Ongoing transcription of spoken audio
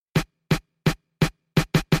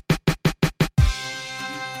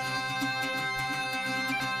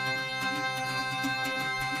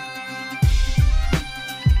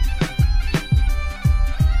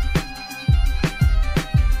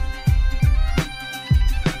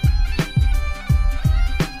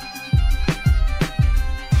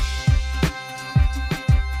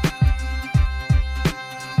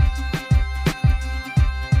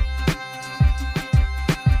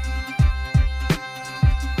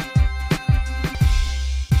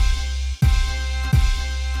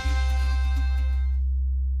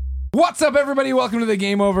What's up, everybody? Welcome to the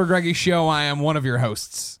GameOverGreggy show. I am one of your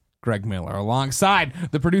hosts, Greg Miller, alongside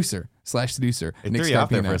the producer / seducer, It Nick threw you off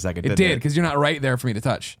there Scarpino. for a second, It didn't did, it? because you're not right there for me to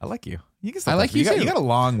touch. I like you. You can I like you, too. You got a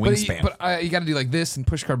long wingspan. But you got to do like this and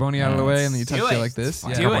push Carboni out of the way, and then you touch it like this.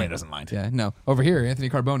 Yeah. Carboni doesn't mind. Yeah, no. Over here, Anthony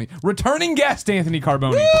Carboni. Returning guest, Anthony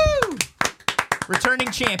Carboni. Woo! Returning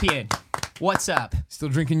champion. What's up? Still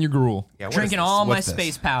drinking your gruel. Yeah, what Drinking is this? all my What's this?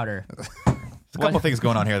 space powder. There's a couple things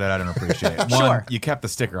going on here that I don't appreciate. One, Sure. you kept the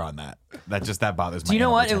sticker on that. That bothers me. Do you know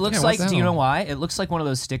what? It looks Yeah, like, what's that do you know one? why? It looks like one of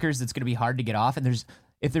those stickers that's going to be hard to get off. And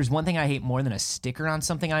if there's one thing I hate more than a sticker on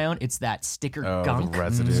something I own, it's that sticker gunk. The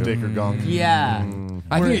residue. Sticker gunk. Yeah.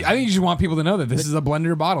 I think you just want people to know that this is a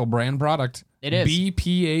blender bottle brand product. It is.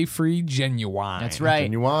 BPA free genuine. That's right.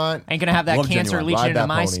 And you want? I ain't gonna have that Love cancer Genuine. leaching Ride into that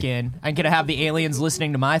my pony. skin. I ain't gonna have the aliens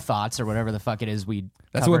listening to my thoughts or whatever the fuck it is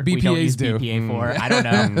That's what we don't BPAs use do. BPA for. I don't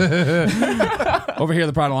know. Over here,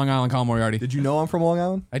 the pride of Long Island, Colin Moriarty. Did you know I'm from Long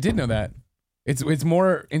Island? I did know that. It's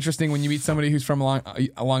more interesting when you meet somebody who's from Long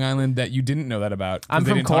Island that you didn't know that about. 'Cause I'm they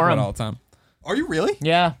from didn't talk about Coram. it all the time. Are you really?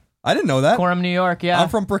 Yeah. I didn't know that. Coram, New York. Yeah. I'm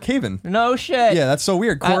from Brookhaven. No shit. Yeah, that's so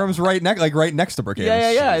weird. Coram's right next to Brookhaven.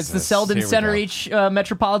 Yeah. It's the Jesus. Selden Here we Center go. Each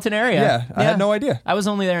metropolitan area. Yeah, I had no idea. I was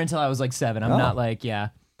only there until I was like 7. I'm Oh. not like, yeah.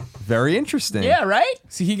 Very interesting. Yeah, right?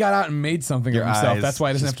 See, he got out and made something Your of himself. eyes That's why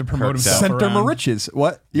he doesn't have just to promote perked himself up. Center around. Riches.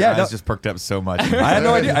 What? Yeah, Yeah, it's just perked up so much. I had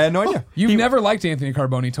no idea. You've never liked Anthony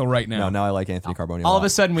Carboni till right now. No, now I like Anthony Carboni. All of a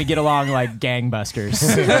sudden we get along like gangbusters.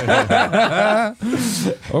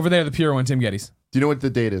 Over there, the pure one, Tim Geddes. Do you know what the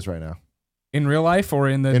date is right now? In real life or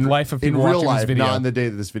in the life of in people real watching life, this video? not on the day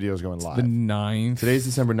that this video is going live. The 9th. Today's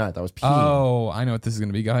December 9th. That was P. Oh, I know what this is going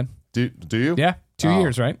to be. Go ahead. Do you? Yeah, 2 Oh.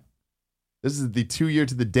 years, right? This is the 2 year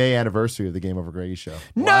to the day anniversary of the Game Over Greggy show.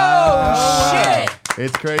 No shit!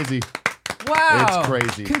 It's crazy. Wow. It's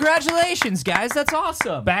crazy. Congratulations, guys. That's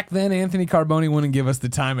awesome. Back then, Anthony Carboni wouldn't give us the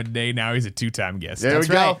time of day. Now he's a 2-time guest. There That's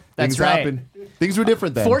we go. right. That's Things right. happen. Things were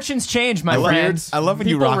different then. Fortunes change, my I love- friends. I love when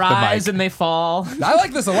you People rock the rise mic. and they fall. I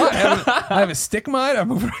like this a lot. I have a stick mine.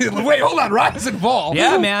 Wait, hold on. Rise and fall.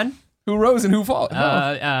 Yeah, man. Who rose and who fall?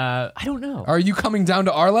 I don't know. Are you coming down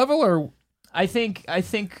to our level or? I think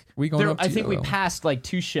We going up to I think your we level? passed like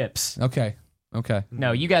 2 ships. Okay.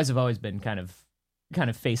 No, you guys have always been kind of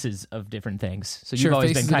faces of different things. So Sure, you've always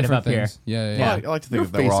faces been kind of up different here. things. Yeah. Yeah. I like to You're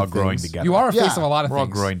think that we're face all of growing things. together. You are a face Yeah. of a lot of We're all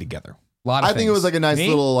things. growing together. Lot of I think it was like a nice Me?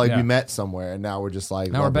 little Yeah. we met somewhere and now we're just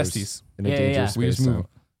like Now we're lovers besties. in a Yeah, dangerous We just space, move. so-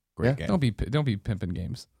 Great Yeah. game. Don't be pimping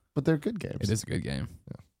games. But they're good games. It is a good game.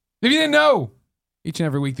 If you didn't know, each and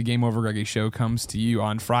every week the Game Over Greggy show comes to you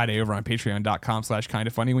on Friday over on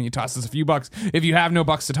patreon.com/kindafunny when you toss us a few bucks. If you have no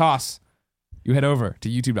bucks to toss, you head over to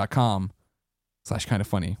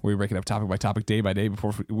youtube.com/kindafunny where we break it up topic by topic, day by day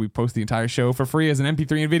before we post the entire show for free as an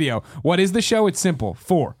MP3 and video. What is the show? It's simple.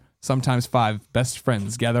 4, sometimes 5 best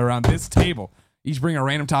friends gather around this table. Each bring a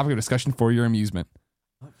random topic of discussion for your amusement.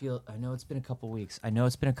 I know it's been a couple weeks.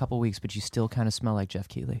 But you still kind of smell like Jeff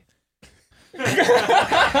Keighley.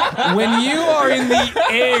 When you are in the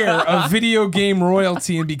air of video game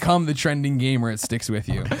royalty and become the trending gamer, it sticks with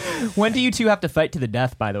you. When do you two have to fight to the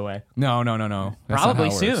death, by the way? No. That's not Probably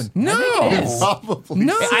how it works. soon. No. I think it is. Probably.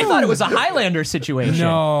 No. I thought it was a Highlander situation.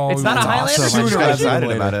 No, It's not a that's Highlander awesome. I just situation? got excited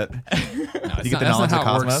Later. about it. No, You it's get not- the that's knowledge not of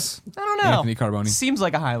how it Cosmos? works. I don't know. Anthony Carboni. Seems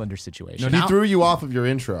like a Highlander situation. No, He now- threw you off of your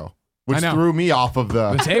intro, which I know. threw me off of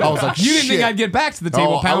the table. I was like, you didn't think shit. I'd get back to the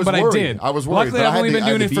table, Oh, I pound, was but I worried. did. I was worried, Luckily, but I I've had only to- been I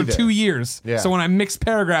had doing to it for be 2 there. years. Yeah. So when I mix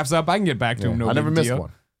paragraphs up, I can get back to Yeah, him. No I never big missed deal.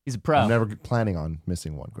 one. He's a pro. I'm never planning on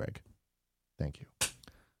missing one, Greg. Thank you.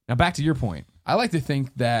 Now back to your point. I like to think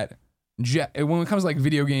that when it comes to like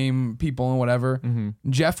video game people and whatever,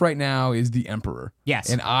 Jeff right now is the emperor. Yes.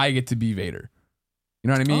 And I get to be Vader. You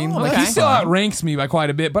know what I mean? Oh, Like okay. he still outranks me by quite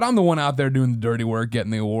a bit, but I'm the one out there doing the dirty work,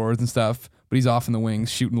 getting the awards and stuff. But he's off in the wings,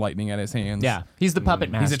 shooting lightning at his hands. Yeah. He's the puppet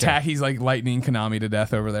master. He's like lightning Konami to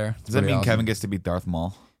death over there. It's Does that pretty mean awesome. Kevin gets to beat Darth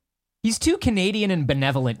Maul? He's too Canadian and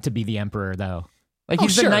benevolent to be the emperor, though. Like, Oh,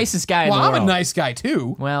 he's sure. the nicest guy in Well, the I'm world. a nice guy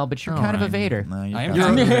too. Well, but you're kind of a Vader. No, I am.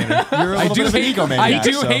 you're You're You're a I little do bit of an hate. egomaniac. I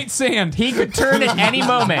do so- hate sand. He could turn at any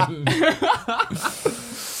moment.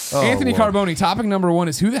 Anthony Lord. Carboni. Topic number 1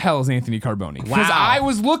 is who the hell is Anthony Carboni? Because Wow. I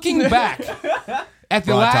was looking back at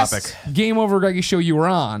the Broad last topic. Game Over Greggy show you were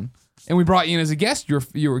on, and we brought you in as a guest.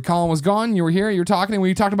 Colin was gone. You were here. You were talking, and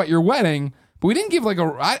we talked about your wedding, but we didn't give like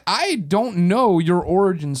I don't know your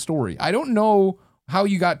origin story. I don't know how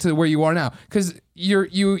you got to where you are now, because you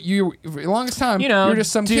for the longest time you're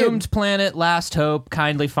just some doomed kid. planet, last hope,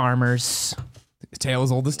 kindly farmers. Tale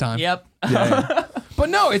as old as time. Yep. But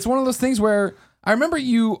no, it's one of those things where I remember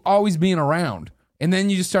you always being around, and then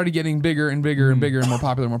you just started getting bigger and bigger and bigger and more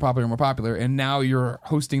popular, and now you're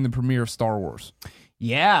hosting the premiere of Star Wars.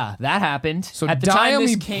 Yeah, that happened. So at the time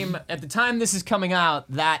dial at the time this is coming out,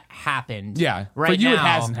 that happened. Yeah. Right For you, now, it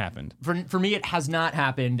hasn't happened. For me, it has not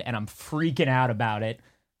happened, and I'm freaking out about it.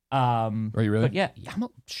 Are you really? But yeah,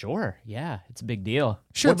 sure. Yeah, it's a big deal.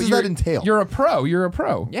 Sure. What but does that entail? You're a pro. You're a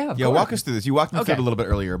pro. Yeah, of Yeah, course. walk us through this. You walked me through it Okay. a little bit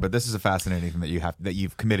earlier, but this is a fascinating thing that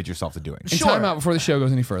you've committed yourself to doing. And Sure. time out before the show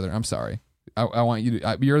goes any further. I'm sorry. I want you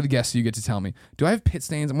to. You're the guest, so you get to tell me. Do I have pit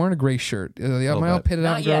stains? I'm wearing a gray shirt. Am I all bit. pitted out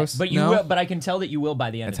Not and yet, gross? but you No? will. But I can tell that you will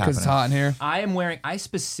by the end It's of it. Because it's hot in here. I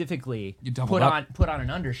specifically You doubled up. put on an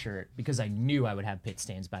undershirt because I knew I would have pit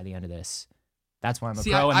stains by the end of this. That's why I'm a See,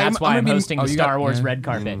 pro, and I'm that's why gonna I'm be- hosting oh, the you got- Star Wars yeah. red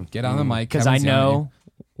carpet Get on the mic. because I Kevin's yelling at know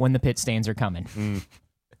when the pit stains are coming.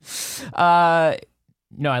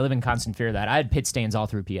 No, I live in constant fear of that. I had pit stains all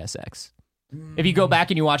through PSX. If you go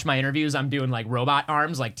back and you watch my interviews, I'm doing like robot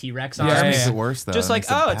arms, like T-Rex arms. That Yeah, makes yeah. it worse, though. Just That like,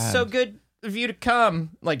 makes it oh, it's bad. so good of you to come.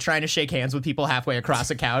 Like trying to shake hands with people halfway across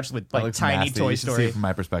a couch with That like looks tiny nasty. Toy You should see Story. it from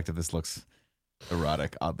my perspective, this looks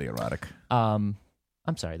erotic, oddly erotic. I'm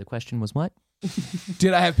sorry, the question was what?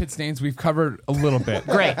 Did I have pit stains? We've covered a little bit.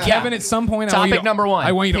 Great, yeah. Kevin, at some point, I want you Topic to- number one,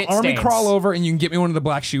 I want you to pit army stains. crawl over and you can get me one of the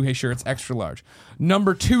black shoe shirts, extra large.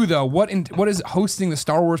 Number 2, though, what is hosting the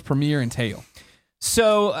Star Wars premiere entail?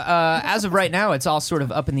 So as of right now, it's all sort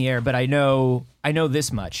of up in the air. But I know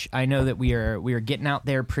this much. I know that we are getting out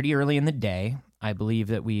there pretty early in the day. I believe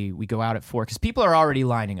that we go out at 4 because people are already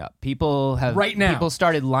lining up. People have Right now. People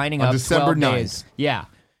started lining On up December 12 days. 9th.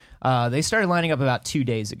 Yeah, they started lining up about 2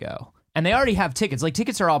 days ago, and they already have tickets. Like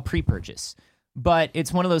tickets are all pre-purchase. But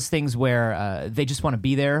it's one of those things where they just want to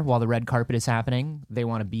be there while the red carpet is happening. They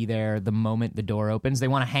want to be there the moment the door opens. They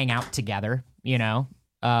want to hang out together,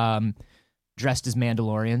 dressed as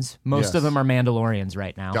Mandalorians. Most Yes. of them are Mandalorians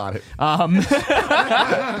right now. Got it.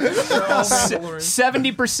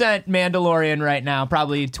 70% Mandalorian right now,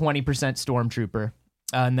 probably 20% Stormtrooper,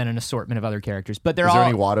 and then an assortment of other characters. But they're Is all... there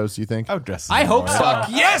any Wattos, you think? I would dress. I hope so. Fuck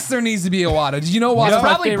yes, there needs to be a Watto. Did you know Watto's It's my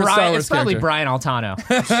probably favorite Star Brian. Wars It's probably character? Brian Altano.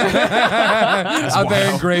 Out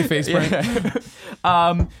there in gray face paint.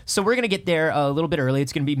 So we're going to get there a little bit early.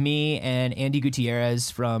 It's going to be me and Andy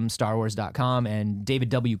Gutierrez from StarWars.com and David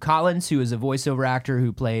W. Collins, who is a voiceover actor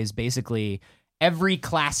who plays basically every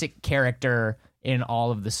classic character in all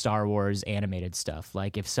of the Star Wars animated stuff.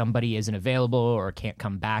 Like if somebody isn't available or can't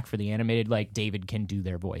come back for the animated, like David can do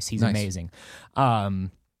their voice. He's Nice. amazing.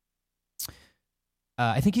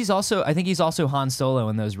 I think he's also Han Solo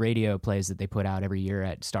in those radio plays that they put out every year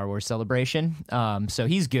at Star Wars Celebration. So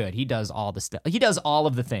he's good. He does all the stuff. He does all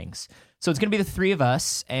of the things. So it's going to be the 3 of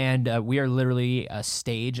us, and we are literally a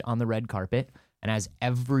stage on the red carpet. And as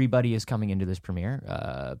everybody is coming into this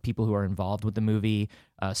premiere, people who are involved with the movie,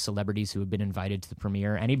 celebrities who have been invited to the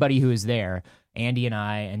premiere, anybody who is there, Andy and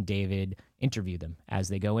I and David interview them as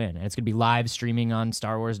they go in. And it's going to be live streaming on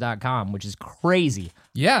StarWars.com, which is crazy.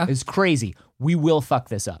 Yeah. It's crazy. We will fuck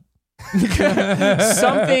this up.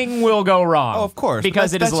 Something will go wrong. Oh, of course,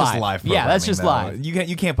 because but it is that's live. just live. Yeah, that's programming, just though. live.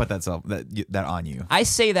 You can't put that on you. I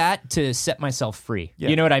say that to set myself free. Yeah.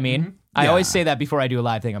 You know what I mean? I Yeah. always say that before I do a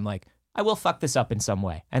live thing. I'm like, I will fuck this up in some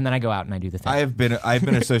way, and then I go out and I do the thing. I've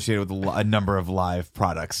been associated with a number of live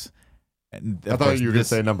products. And I of thought course you were going to this-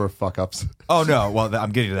 say a number of fuck ups. Oh no! Well,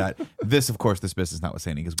 I'm getting to that. This, of course, this business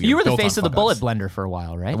notwithstanding, because you were the face of the bullet blender for a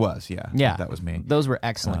while, right? I was, yeah. Yeah. that was me. Those were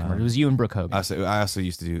excellent commercials. It was you and Brooke Hogan. I also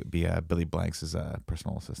used to be Billy Blanks'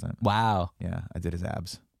 personal assistant. Wow. Yeah, I did his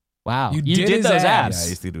abs. Wow. You You did did his those abs. Yeah, I abs.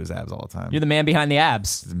 used to do his abs all the time. You're the man behind the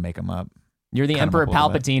abs. Just make them up. You're the Cut 'em Emperor up a little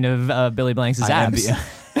bit. Palpatine of Billy Blanks' I am abs.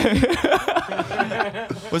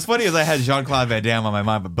 What's funny is I had Jean-Claude Van Damme on my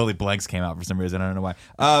mind, but Billy Blanks came out for some reason. I don't know why.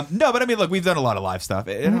 No, but I mean, look, we've done a lot of live stuff.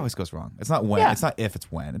 It always goes wrong. It's not when. Yeah. It's not if. It's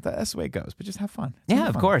when. That's the way it goes. But just have fun. It's Yeah, gonna be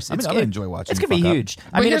of fun. course. I mean, I enjoy watching. It's you gonna be fuck up. huge. But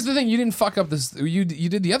I mean, here's it's- the thing: you didn't fuck up this. You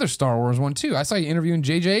did the other Star Wars one too. I saw you interviewing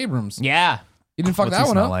J.J. Abrams. yeah, You didn't fuck What's that he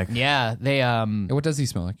one smell up. like? yeah. They Yeah, what does he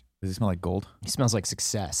smell like? Does he smell like gold? he smells like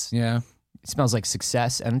success. Yeah, It smells like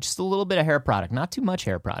success and just a little bit of hair product, not too much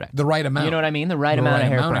hair product. the right amount. You know what I mean? The right The amount right of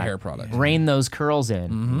hair amount of product. hair product. Rain those curls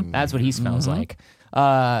in. That's what he smells Mhm. like.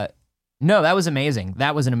 No, that was amazing.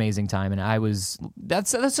 That was an amazing time, and I was.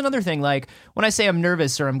 That's another thing. Like when I say I'm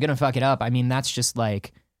nervous or I'm gonna fuck it up, I mean that's just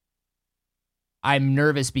like. I'm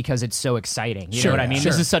nervous because it's so exciting. You Sure, know what I mean?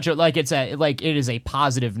 sure. This is such a it is a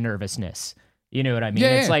positive nervousness. You know what I mean?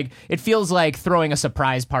 Yeah, It's yeah. like it feels like throwing a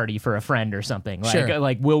surprise party for a friend or something. Like Sure.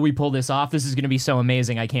 like will we pull this off? This is going to be so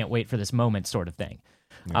amazing. I can't wait for this moment sort of thing.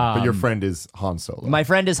 But your friend is Han Solo. My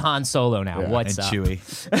friend is Han Solo now. Yeah, What's and up? Chewy.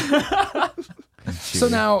 So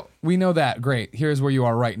now we know that. Great. Here's where you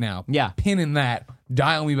are right now. Yeah. Pin in that.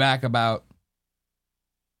 Dial me back about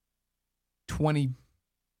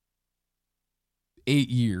 28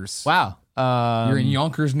 years. Wow. You're in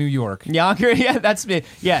Yonkers, New York. Yonkers, yeah, that's me.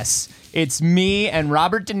 Yes, it's me and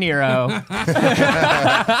Robert De Niro,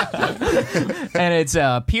 and it's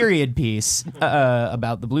a period piece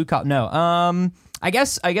about the blue collar. No, I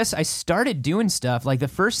guess I started doing stuff. Like the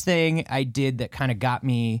first thing I did that kind of got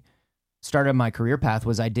me started my career path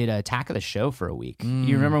was I did Attack of the Show for a week.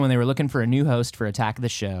 You remember when they were looking for a new host for Attack of the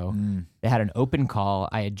Show? They had an open call.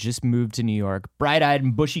 I had just moved to New York, bright-eyed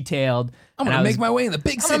and bushy-tailed. I'm going to make my way in the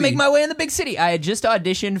big city. I'm going to make my way in the big city. I had just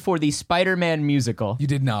auditioned for the Spider-Man musical. You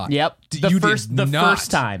did not. Yep. You did not.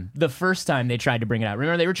 The first time they tried to bring it out.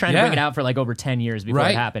 Remember, they were trying to bring it out for like over 10 years before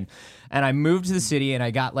it happened. And I moved to the city, and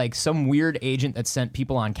I got like some weird agent that sent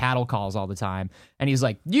people on cattle calls all the time. And he's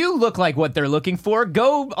like, you look like what they're looking for.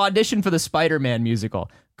 Go audition for the Spider-Man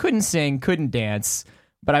musical. Couldn't sing, couldn't dance,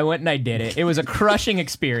 but I went and I did it. It was a crushing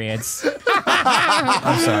experience.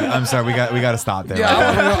 I'm sorry. We got to stop there.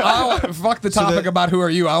 Yeah, fuck the topic about who are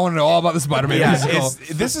you. I want to know all about the Spider-Man musical.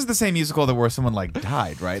 This is the same musical that where someone like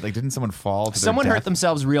died, right? Like, didn't someone fall? Someone hurt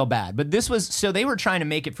themselves real bad. But this was so they were trying to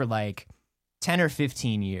make it for like 10 or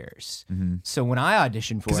 15 years. So when I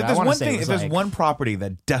auditioned for it, if there's one property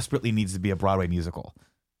that desperately needs to be a Broadway musical,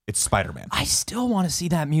 it's Spider-Man. I still want to see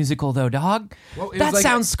that musical though, dog. Well, that like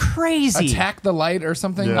sounds crazy. Attack the Light or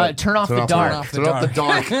something? Yeah. Turn off the dark. Turn off the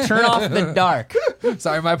dark. Turn off the dark.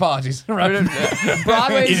 Sorry, my apologies. Broadway's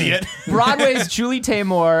Julie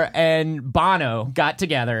Taymor and Bono got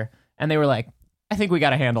together and they were like, I think we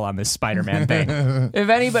got a handle on this Spider-Man thing.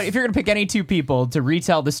 If you're going to pick any two people to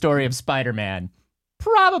retell the story of Spider-Man,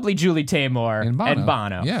 probably Julie Taymor and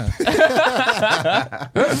Bono. Yeah.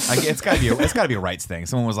 It's got to be a rights thing.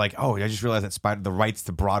 Someone was like, "Oh, I just realized that the rights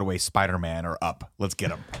to Broadway Spider-Man are up. Let's get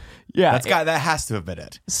them." Yeah, that has to have been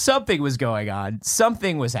it. Something was going on.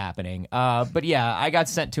 Something was happening. But yeah, I got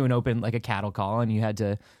sent to an open like a cattle call, and you had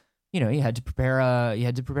to prepare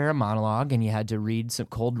a monologue, and you had to read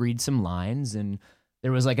some lines, and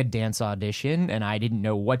there was like a dance audition, and I didn't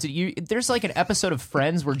know what to. There's like an episode of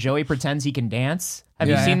Friends where Joey pretends he can dance. Have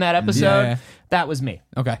you seen that episode? Yeah. That was me.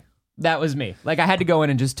 Okay. That was me. Like I had to go in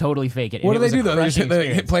and just totally fake it. What do they they do though? They just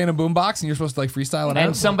experience. play in a boombox, and you're supposed to like freestyle it out.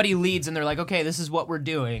 And somebody leads, and they're like, "Okay, this is what we're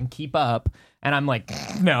doing. Keep up." And I'm like,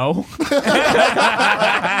 "No,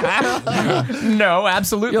 no,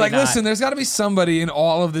 absolutely." You're like, not. listen, there's got to be somebody in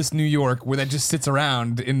all of this New York where that just sits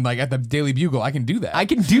around in like at the Daily Bugle. I can do that. I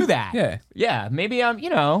can do that. Yeah. Yeah. Maybe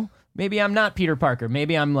I'm not Peter Parker.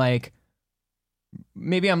 Maybe I'm like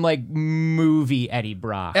movie Eddie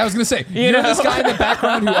Brock. I was gonna say, you know this guy in the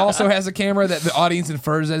background who also has a camera that the audience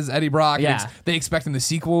infers as Eddie Brock. Yeah. They expect in the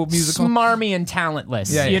sequel musical. Smarmy and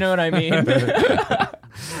talentless. Yeah, yeah. You know what I mean?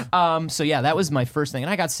 So yeah, that was my first thing. And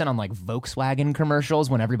I got sent on like Volkswagen commercials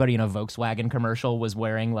when everybody in a Volkswagen commercial was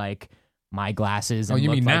wearing like my glasses and you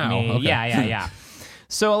looked mean like now? me. Okay. Yeah.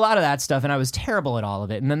 So a lot of that stuff, and I was terrible at all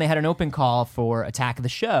of it. And then they had an open call for Attack of the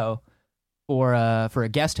Show for a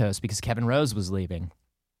guest host because Kevin Rose was leaving.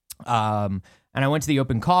 And I went to the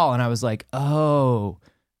open call and I was like, oh,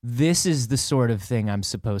 this is the sort of thing I'm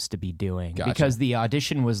supposed to be doing. Gotcha. Because the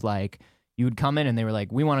audition was like, you would come in and they were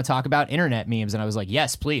like, we want to talk about internet memes. And I was like,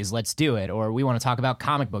 yes, please, let's do it. Or we want to talk about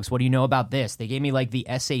comic books. What do you know about this? They gave me like the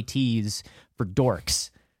SATs for dorks.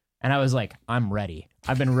 And I was like, I'm ready.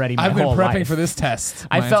 I've been ready my whole life. I've been prepping for this test.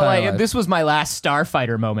 I felt like life. this was my last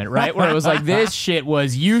Starfighter moment, right? Where it was like, this shit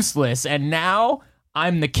was useless. And now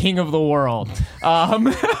I'm the king of the world.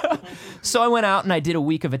 So I went out and I did a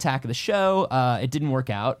week of Attack of the Show. It didn't work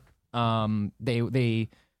out. They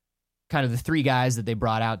kind of the three guys that they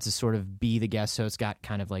brought out to sort of be the guest hosts got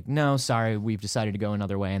kind of like, no, sorry, we've decided to go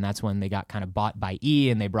another way. And that's when they got kind of bought by E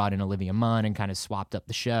and they brought in Olivia Munn and kind of swapped up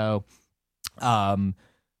the show.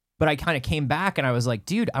 But I kind of came back and I was like,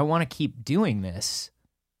 dude, I want to keep doing this.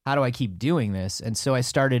 How do I keep doing this? And so I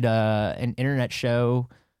started an internet show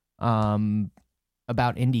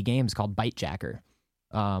about indie games called Bitejacker,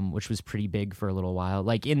 which was pretty big for a little while.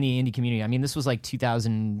 Like in the indie community, I mean, this was like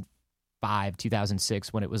 2005,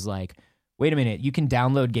 2006 when it was like, wait a minute, you can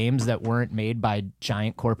download games that weren't made by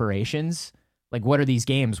giant corporations. Like, what are these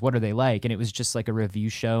games? What are they like? And it was just like a review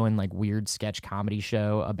show and like weird sketch comedy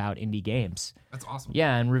show about indie games. That's awesome.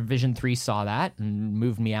 Yeah, and Revision 3 saw that and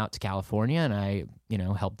moved me out to California, and I,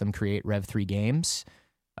 helped them create Rev 3 Games,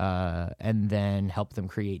 and then helped them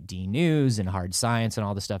create D News and Hard Science and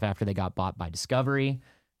all the stuff after they got bought by Discovery.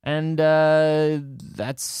 And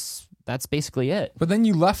that's basically it. But then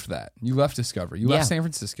you left that. You left Discovery. You left San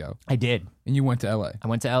Francisco. I did. And you went to LA. I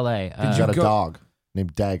went to LA. You got a dog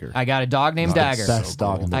named Dagger. I got a dog named Dagger. Best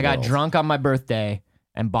dog in the I got world. drunk on my birthday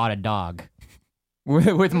and bought a dog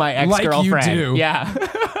with my ex-girlfriend. Like you do. Yeah.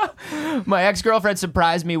 My ex-girlfriend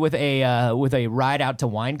surprised me with a ride out to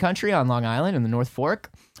wine country on Long Island in the North Fork.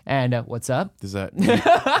 And what's up? Does that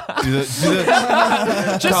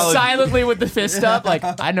Just silently with the fist up, like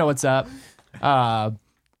I know what's up.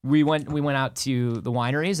 We went out to the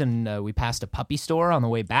wineries and we passed a puppy store on the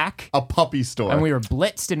way back. A puppy store. And we were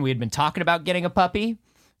blitzed and we had been talking about getting a puppy.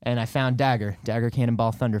 And I found Dagger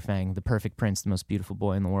Cannonball Thunderfang, the perfect prince, the most beautiful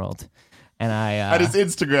boy in the world. And and his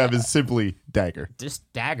Instagram is simply Dagger.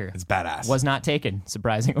 Just Dagger. It's badass. Was not taken,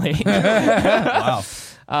 surprisingly. Wow.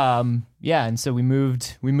 Yeah, and so we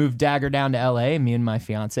moved Dagger down to LA, me and my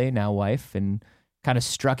fiance, now wife, and kind of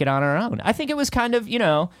struck it on our own. I think it was kind of,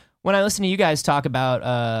 when I listen to you guys talk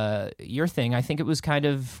about your thing, I think it was kind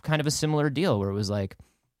of a similar deal where it was like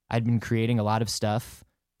I'd been creating a lot of stuff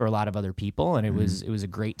for a lot of other people, and it was a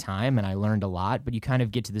great time, and I learned a lot. But you kind of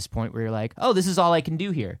get to this point where you're like, oh, this is all I can do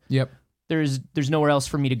here. Yep. There's nowhere else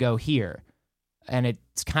for me to go here, and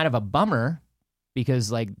it's kind of a bummer because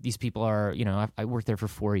like these people are, I worked there for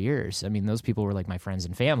 4 years. I mean, those people were like my friends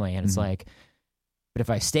and family, and it's like, but if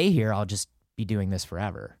I stay here, I'll just be doing this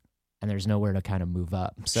forever. And there's nowhere to kind of move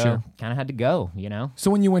up. So kind of had to go, So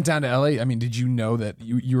when you went down to LA, I mean, did you know that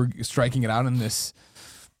you were striking it out in this,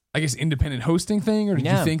 I guess, independent hosting thing? Or did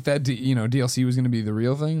you think that, DLC was going to be the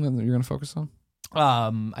real thing that you're going to focus on?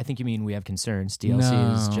 I think you mean We Have Concerns.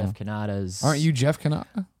 DLC is Jeff Kanata's. Aren't you Jeff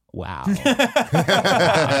Kanata? Wow. That's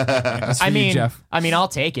for you, Jeff. I mean, I'll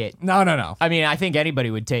take it. No. I mean, I think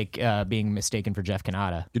anybody would take being mistaken for Jeff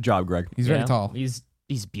Kanata. Good job, Greg. He's very tall. He's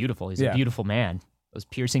beautiful. He's a beautiful man. Those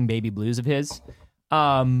piercing baby blues of his.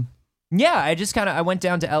 I just I went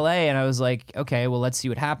down to LA and I was like, okay, well, let's see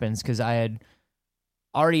what happens, because I had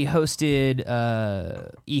already hosted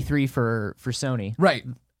E3 for Sony. Right.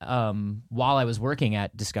 While I was working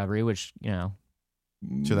at Discovery, which,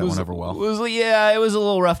 Sure, that went over well. it was a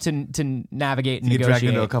little rough to navigate and Did you get dragged negotiate.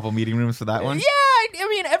 into a couple meeting rooms for that one? Yeah, I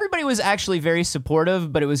mean, everybody was actually very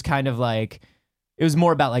supportive, but it was kind of like, it was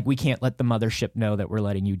more about like, we can't let the mothership know that we're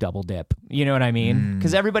letting you double dip. You know what I mean?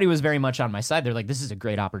 Because everybody was very much on my side. They're like, this is a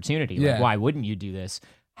great opportunity. Like, why wouldn't you do this?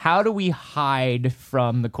 How do we hide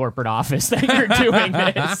from the corporate office that you're doing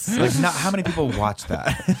this? Like, how many people watch that?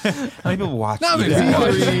 How many people watch Not that? big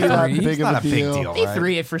It's not a big deal, right?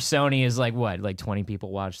 E3 for Sony is like what? Like 20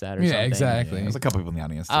 people watch that or something? Yeah, exactly. There's a couple people in the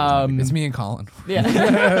audience. Too. It's me and Colin.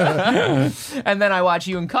 Yeah. And then I watch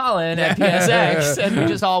you and Colin at PSX, and we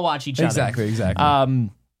just all watch each other. Exactly.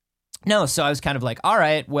 No, so I was kind of like, all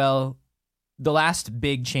right, well, the last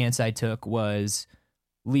big chance I took was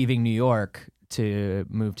leaving New York to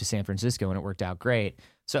move to San Francisco, and it worked out great.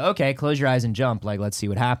 So, okay, close your eyes and jump. Like, let's see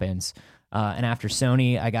what happens. And after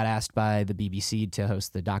Sony, I got asked by the BBC to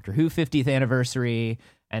host the Doctor Who 50th anniversary,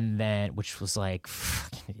 and then, which was like,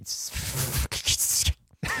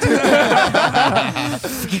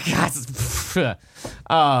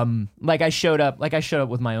 I showed up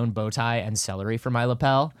with my own bow tie and celery for my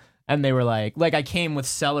lapel, and they were like I came with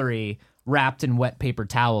celery wrapped in wet paper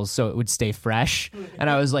towels so it would stay fresh. And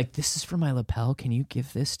I was like, this is for my lapel. Can you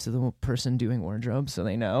give this to the person doing wardrobe so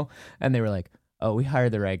they know? And they were like, oh, we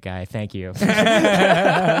hired the right guy. Thank you. So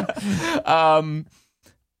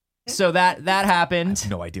that happened. I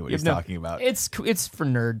have no idea what you're talking about. It's for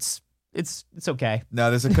nerds. It's okay.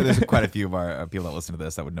 No, there's quite a few of our people that listen to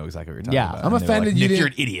this that would know exactly what you're talking about. I'm And they're offended like, you Nick, didn't. you're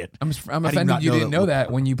an idiot. I'm offended you didn't know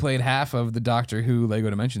that when you played half of the Doctor Who Lego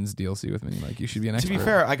Dimensions DLC with me. Like, you should be an expert. To be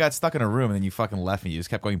fair, I got stuck in a room and then you fucking left me. You just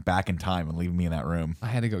kept going back in time and leaving me in that room. I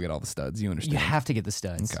had to go get all the studs. You understand? You have to get the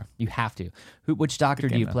studs. Okay. You have to. Which Doctor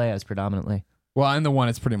do you play as predominantly? Well, in the one,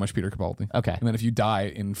 it's pretty much Peter Capaldi. Okay. And then if you die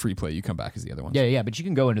in free play, you come back as the other one. Yeah, but you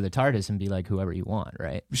can go into the TARDIS and be like whoever you want,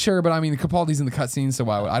 right? Sure, but I mean, Capaldi's in the cutscene, so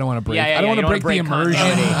I don't want to break. Yeah, I don't want to break the immersion.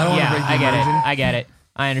 continuity. I don't want to break the immersion. I get it.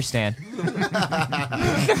 I understand.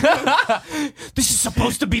 This is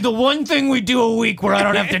supposed to be the one thing we do a week where I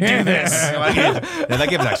don't have to do this. Yeah, that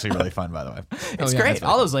game's actually really fun, by the way. It's great.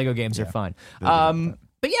 All those Lego games are fun.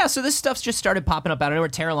 But yeah, so this stuff's just started popping up out of nowhere.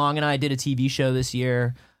 Tara Long and I did a TV show this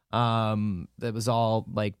year. That was all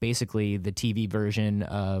like basically the TV version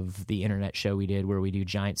of the internet show we did where we do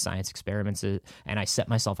giant science experiments, and I set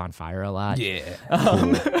myself on fire a lot. Yeah.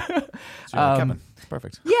 Kevin.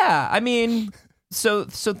 Perfect. Yeah, I mean, so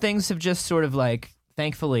things have just sort of like,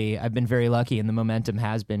 thankfully, I've been very lucky, and the momentum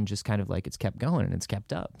has been just kind of like it's kept going and it's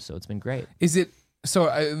kept up. So it's been great. Is it so?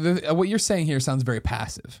 What you're saying here sounds very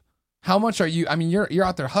passive. How much are you? I mean, you're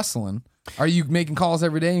out there hustling. Are you making calls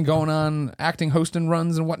every day and going on acting, hosting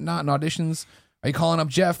runs and whatnot and auditions? Are you calling up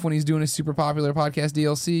Jeff when he's doing a super popular podcast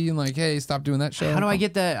DLC and like, hey, stop doing that show? How do I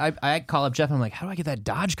get that? I call up Jeff and I'm like, how do I get that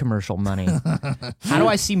Dodge commercial money? How do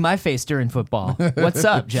I see my face during football? What's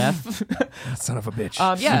up, Jeff? Son of a bitch.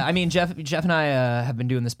 Yeah, I mean, Jeff and I have been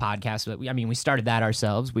doing this podcast. But we started that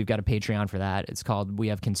ourselves. We've got a Patreon for that. It's called We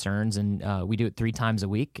Have Concerns, and we do it 3 times a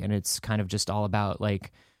week. And it's kind of just all about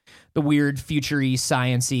like the weird, future-y,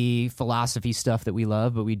 science-y, philosophy stuff that we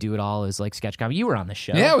love, but we do it all as like sketch comedy. You were on the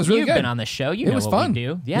show. Yeah, it was really You've good. been on the show. You know was what fun. we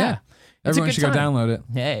do. Yeah. It's Everyone a good should go time. download it.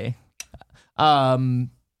 Hey.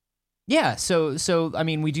 Yeah, so I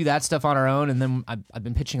mean, we do that stuff on our own, and then I've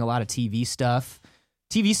been pitching a lot of TV stuff.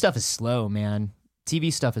 TV stuff is slow, man.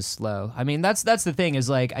 TV stuff is slow. I mean, that's the thing is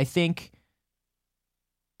like, I think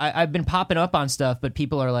I've been popping up on stuff, but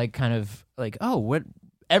people are like kind of like, oh, what?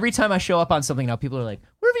 Every time I show up on something now, people are like,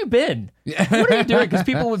 where have you been? What are you doing? Because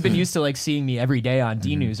people have been used to like seeing me every day on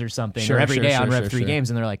D News or something, or every day on Rev 3 Games,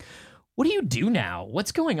 and they're like, what do you do now?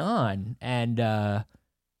 What's going on? And Yeah,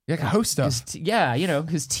 I can host stuff.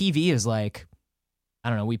 because TV is like, I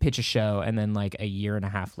don't know, we pitch a show, and then like a year and a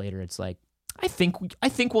half later, it's like, I think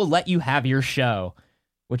we'll let you have your show,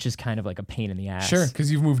 which is kind of like a pain in the ass. Sure, because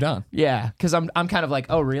you've moved on. Yeah, because I'm kind of like,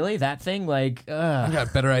 oh really? That thing? Like, I've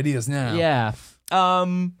got better ideas now. yeah.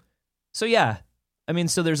 So yeah, I mean,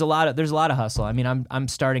 so there's a lot of hustle. I mean, I'm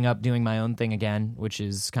starting up doing my own thing again, which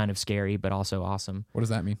is kind of scary, but also awesome. What does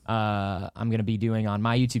that mean? I'm going to be doing on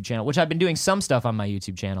my YouTube channel, which I've been doing some stuff on my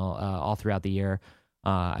YouTube channel all throughout the year.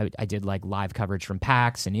 I did like live coverage from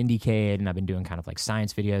PAX and IndieCade, and I've been doing kind of like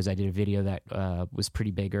science videos. I did a video that was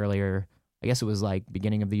pretty big earlier. I guess it was like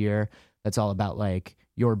beginning of the year. That's all about like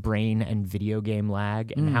your brain and video game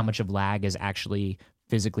lag and how much of lag is actually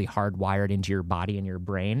physically hardwired into your body and your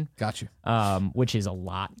brain. Got you. Which is a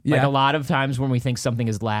lot. Yeah. Like a lot of times when we think something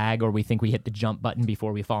is lag or we think we hit the jump button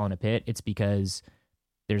before we fall in a pit, it's because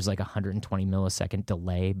there's like 120 millisecond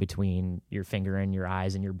delay between your finger and your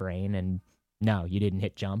eyes and your brain. And no, you didn't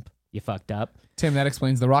hit jump. You fucked up. Tim, that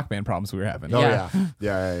explains the Rock Band problems we were having. Oh,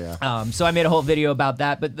 Yeah. yeah. So I made a whole video about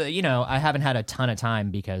that, but I haven't had a ton of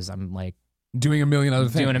time because I'm like Doing a million other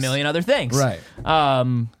things. doing a million other things. Right.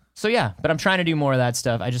 So yeah, but I'm trying to do more of that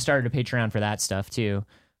stuff. I just started a Patreon for that stuff too,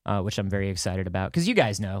 which I'm very excited about. Because you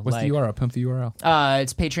guys know. What's like, the URL? Pimp the URL.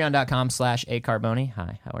 It's patreon.com/acarboni.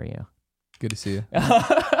 Hi, how are you? Good to see you.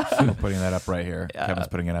 I'm putting that up right here. Kevin's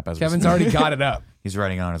putting it up as we Kevin's speak. already got it up. He's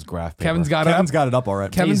writing it on his graph paper. Kevin's got it up. Kevin's got it up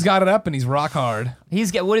already. Kevin's got it up, and he's rock hard.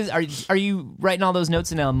 Are you writing all those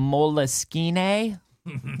notes in a Moleskine,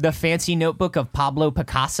 the fancy notebook of Pablo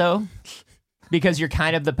Picasso? Because you're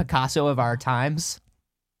kind of the Picasso of our times.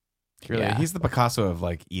 Really, Yeah. he's the Picasso of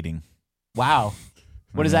like eating. Wow.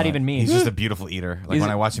 What does that even mean? He's just a beautiful eater. Like Is when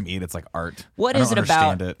it- I watch him eat, it's like art. What I is don't it about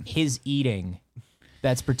understand it. his eating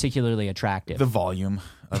that's particularly attractive? The volume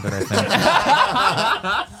of it, I think.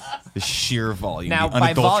 The sheer volume, Now, the by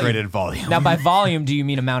unadulterated volume. Now, by volume, do you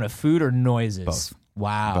mean amount of food or noises? Both.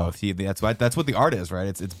 Wow. Both. That's what the art is, right?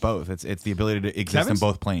 It's both. It's the ability to exist Kevin's- in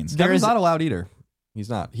both planes. There Kevin's is- not a loud eater. He's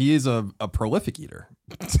not. He is a prolific eater.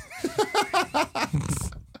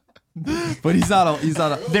 But he's not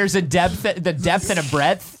a There's the depth and a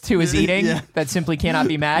breadth to his eating that simply cannot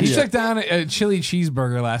be matched. He took down a chili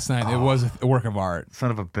cheeseburger last night. It was a work of art.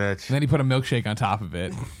 Son of a bitch. And then he put a milkshake on top of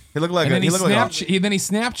it. He looked like And then he looked like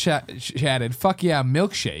Snapchatted, fuck yeah,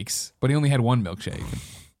 milkshakes. But he only had one milkshake.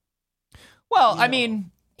 Well, I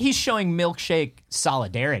mean, he's showing milkshake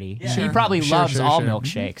solidarity. He Sure. probably Sure, loves sure, all sure.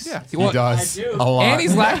 milkshakes. Yeah. He does a lot. And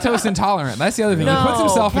he's lactose intolerant. That's the other thing. No, he puts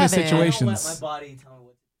himself Kevin. into I don't let my situations. body tell me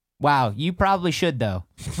what. Wow, you probably should though.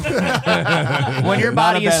 When your Not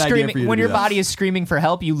a body is bad idea for screaming, you to when do your that. body is screaming for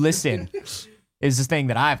help, you listen. Is the thing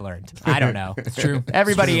that I've learned. I don't know. It's true.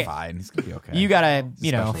 Everybody, He's fine. He's gonna be okay. you gotta,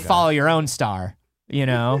 Special guy. follow your own star.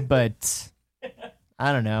 But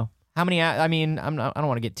I don't know how many. I mean, I don't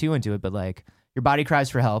want to get too into it, but like your body cries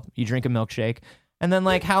for help. You drink a milkshake, and then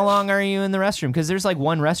like how long are you in the restroom? Because there's like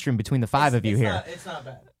one restroom between the five of you here. It's not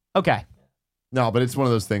bad. Okay. No, but it's one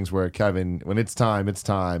of those things where Kevin, when it's time,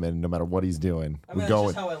 and no matter what he's doing, I mean, we that's go.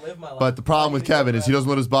 just how I live my life. But the problem with Kevin is he doesn't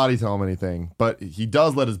let his body tell him anything. But he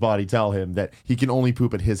does let his body tell him that he can only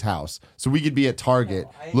poop at his house. So we could be at Target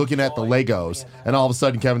I looking at the enjoy Legos, doing that. and all of a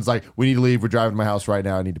sudden Kevin's like, "We need to leave. We're driving to my house right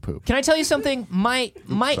now. I need to poop." Can I tell you something? My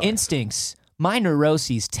instincts, my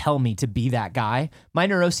neuroses tell me to be that guy. My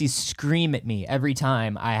neuroses scream at me every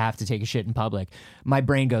time I have to take a shit in public. My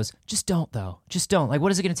brain goes, just don't though. Just don't. Like,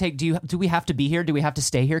 what is it going to take? Do we have to be here? Do we have to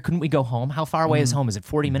stay here? Couldn't we go home? How far away is home? Is it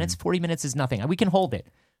 40 minutes? 40 minutes is nothing. We can hold it.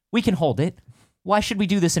 We can hold it. Why should we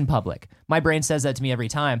do this in public? My brain says that to me every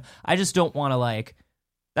time. I just don't want to like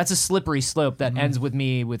That's a slippery slope that ends with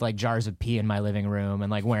me with like jars of pee in my living room and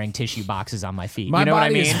like wearing tissue boxes on my feet. My you know what I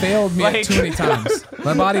body mean? has failed me Like- too many times.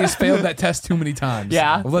 My body has failed that test too many times.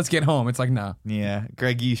 Yeah. Well, let's get home. It's like, no. Yeah,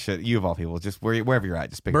 Greg, you of all people, just wherever you're at,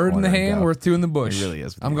 just pick a Bird in the corner and hand, go. worth two in the bush. It really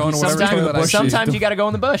is. I'm going to whatever toilet I see. Sometimes you got to go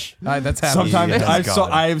in the bush. That's happening. Sometimes Yes,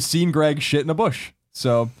 God. I have seen Greg shit in a bush.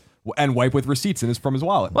 So and wipe with receipts from his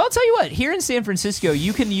wallet. Well, I'll tell you what. Here in San Francisco,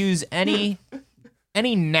 you can use any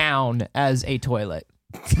noun as a toilet.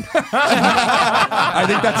 I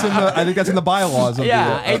think that's in the bylaws. Of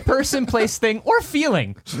Yeah, a person, place, thing, or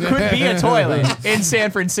feeling could be a toilet in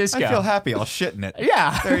San Francisco. I feel happy. I'll shit in it.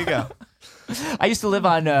 Yeah. There you go. I used to live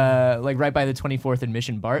on like right by the 24th and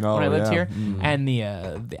Mission BART when I lived here, and the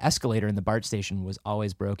escalator in the BART station was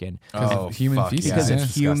always broken Because of human fuck, feces. yeah. because Yeah. of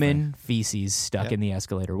Disgusting. human feces stuck in the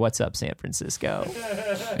escalator. What's up, San Francisco?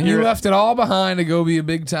 And you left it all behind to go be a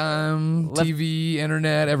big time TV,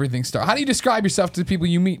 internet, everything star. How do you describe yourself to the people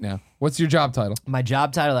you meet now? What's your job title? My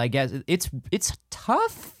job title, I guess, it's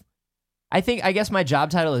tough. I guess my job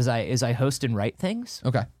title is I host and write things.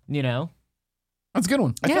 Okay. You know, That's a good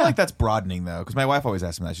one. I Yeah. feel like that's broadening though, because my wife always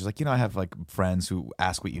asks me that. She's like, I have like friends who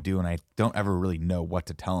ask what you do, and I don't ever really know what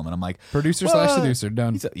to tell them. And I'm like, Producer Well, / seducer.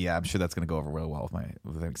 Done. yeah, I'm sure that's gonna go over real well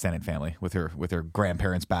with the extended family, with her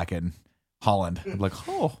grandparents back in Holland. I'm like,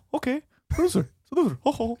 oh, okay, producer, seducer,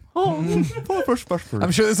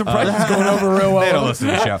 I'm sure this impression is going over real well. They don't listen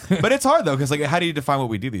to the show, but it's hard though, because like, how do you define what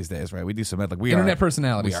we do these days, right? We do some like Internet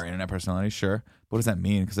personalities. We are internet personalities, sure. What does that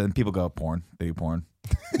mean? Because then people go porn. They do porn.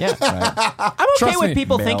 yeah. Right? I'm okay Trust with me.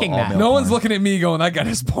 people Male, thinking all that. male. No one's porn. looking at me going, that guy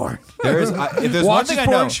is porn. There is. If there's one Watch thing his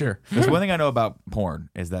I know. porn, sure. There's one thing I know about porn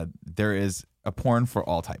is that there is a porn for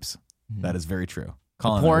all types. That is very true.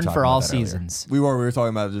 Colin and I were Porn talking for about all that earlier. seasons. We were talking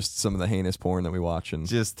about just some of the heinous porn that we watch and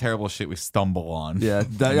Just terrible shit we stumble on. yeah. And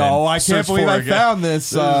then I can't search believe for I again. found this.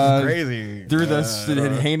 This is crazy. Through this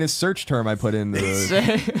heinous search term I put in.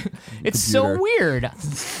 It's so computer. weird.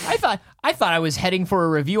 I thought I was heading for a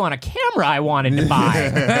review on a camera I wanted to buy.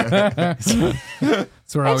 That's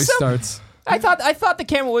where it always some- starts. I thought the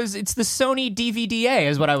camera it's the Sony DVD-A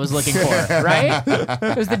is what I was looking for, right?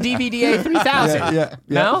 It was the DVD-A 3000. yeah.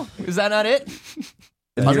 No? Is that not it?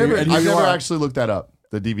 I've never and you are- actually looked that up.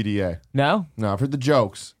 The DVD-A. No? No, I've heard the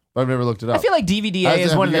jokes, but I've never looked it up. I feel like DVD-A Have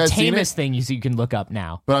is one of you the guys seen tamest things you can look up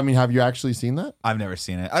now. But I mean, have you actually seen that? I've never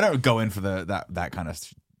seen it. I don't go in for that kind of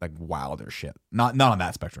like wilder shit. Not on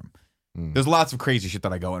that spectrum. There's lots of crazy shit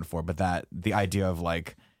that I go in for, but the idea of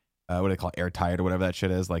like what do they call it, airtight or whatever that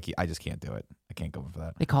shit is, like I just can't do it. I can't go in for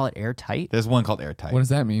that. They call it airtight? There's one called airtight. What does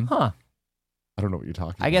that mean? Huh. I don't know what you're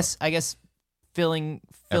talking about. I guess filling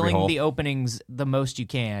hole. the openings the most you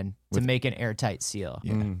can to With- make an airtight seal.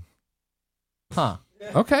 Yeah. Huh.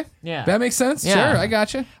 Okay. Yeah. That makes sense. Yeah. Sure, I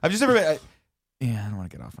got you. I've just never been. I don't want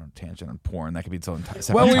to get off on a tangent on porn. That could be its own.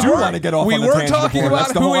 Well, we do were, want to get off we on the were tangent talking before. about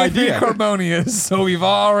That's the who whole we think idea. Carboni is, so we've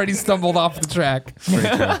already stumbled off the track. Very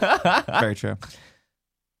true. Very true.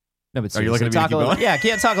 No, but Are you looking seriously, at me to keep going? Yeah,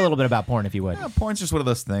 can you talk a little bit about porn if you would? Yeah, porn's just one of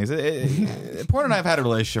those things. Porn and I have had a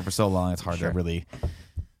relationship for so long; it's hard to really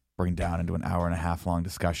bring down into an hour and a half long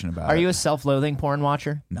discussion about. Are it. you a self-loathing porn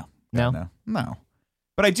watcher? No. No? No.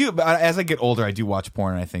 But I do. But as I get older, I do watch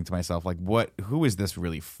porn, and I think to myself, like, who is this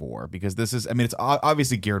really for? Because this is, I mean, it's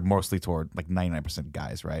obviously geared mostly toward like 99%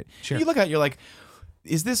 guys, right? Sure. You look at it, you're like,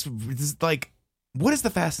 is this like, what is the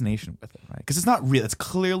fascination with it, right? Because it's not real. It's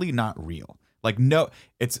clearly not real. Like, no,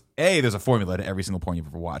 there's a formula to every single porn you've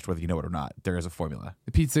ever watched, whether you know it or not. There is a formula.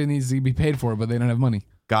 The pizza needs to be paid for, but they don't have money.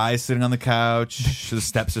 Guys sitting on the couch, the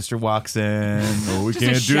stepsister walks in. Oh, we Just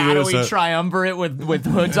can't a shadowy do this. triumvirate with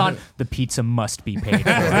hoods on. The pizza must be paid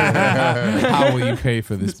for. How will you pay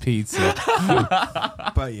for this pizza?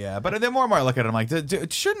 But then more and more I look at it, I'm like,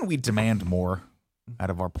 shouldn't we demand more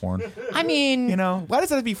out of our porn? I mean, You know, why does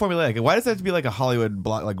that have to be formulaic? Why does that have to be like a Hollywood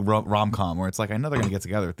like rom-com where it's like, I know they're going to get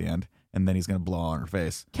together at the end and then he's going to blow on her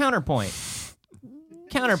face. counterpoint.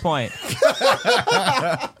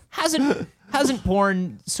 Hasn't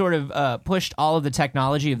porn sort of pushed all of the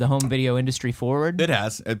technology of the home video industry forward? It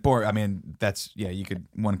has. I mean,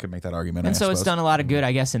 one could make that argument. And I so it's suppose. done a lot of good,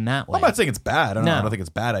 I guess, in that way. I'm not saying it's bad. I No. don't think it's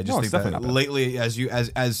bad. I just No, think it's that definitely not bad. lately, as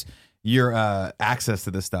your access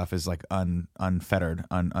to this stuff is like unfettered,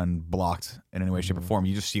 unblocked in any way, shape, or form,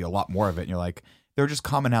 you just see a lot more of it, and you're like, there are just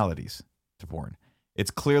commonalities to porn.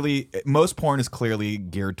 Most porn is clearly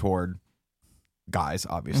geared toward guys,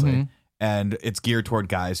 obviously. And it's geared toward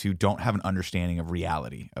guys who don't have an understanding of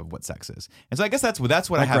reality of what sex is. And so I guess that's what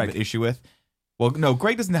I have Greg. an issue with. Well, no,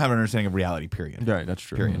 Greg doesn't have an understanding of reality, period. Right, that's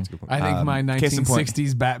true. Period. That's a good point. I think my case in point.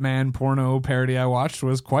 1960s Batman porno parody I watched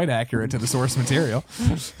was quite accurate to the source material.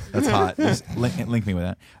 That's hot. Just link me with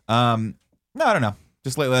that. No, I don't know.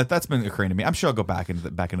 Just lately, that's been occurring to me. I'm sure I'll go back into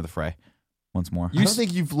the fray once more. I don't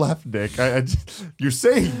think you've left, Nick. You're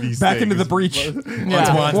saying these Back things. into the breach.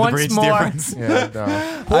 Yeah. Once more. Yeah,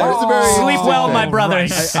 no. Sleep well, my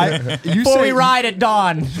brothers. You Before say, we ride at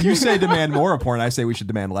dawn. You say demand more of porn. I say we should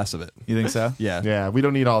demand less of it. You think so? Yeah. Yeah, we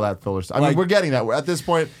don't need all that filler stuff. I mean, Like- we're getting that. At this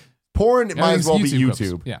point, porn might as well be YouTube clips.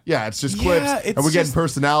 YouTube. Yeah. It's just Yeah, clips. it's And we're getting just-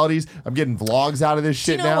 personalities. I'm getting vlogs out of this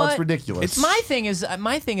shit You know now. what? It's ridiculous. My thing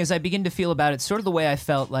is I begin to feel about it sort of the way I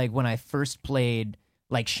felt like when I first played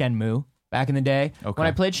like Shenmue back in the day. Okay. When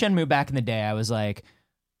I played Shenmue back in the day, I was like,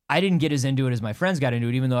 I didn't get as into it as my friends got into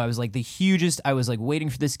it, even though I was like the hugest. I was like waiting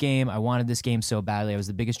for this game. I wanted this game so badly. I was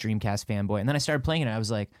the biggest Dreamcast fanboy. And then I started playing it. And I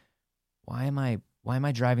was like, why am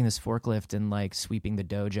I driving this forklift and like sweeping the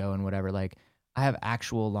dojo and whatever? Like, I have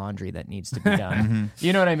actual laundry that needs to be done.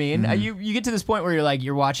 You know what I mean? You get to this point where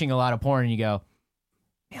you're watching a lot of porn and you go,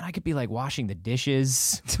 man, I could be like washing the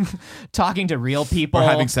dishes, talking to real people, Or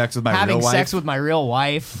having sex with my real wife. sex with my real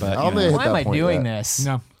wife. But I'll you know, hit why am that I point doing yet. this?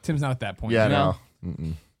 No, Tim's not at that point. Yeah, No.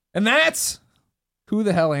 no. And that's who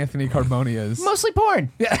the hell Anthony Carboni is. Mostly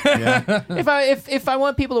porn. yeah. If I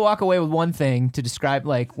want people to walk away with one thing to describe,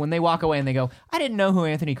 like when they walk away and they go, I didn't know who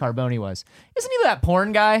Anthony Carboni was. Isn't he that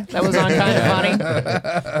porn guy that was on Kind of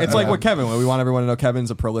Funny? It's like what Kevin, we want everyone to know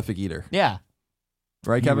Kevin's a prolific eater. Yeah.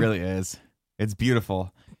 Right, He Kevin? really is. It's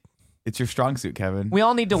beautiful. It's your strong suit, Kevin. We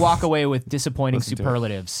all need to walk away with disappointing Listen to it.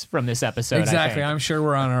 superlatives from this episode. Exactly. I I'm sure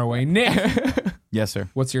we're on our way. Nick, Yes, sir.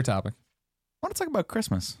 what's your topic? I want to talk about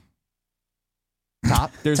Christmas. think.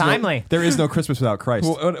 Top. Timely. There is no Christmas without Christ.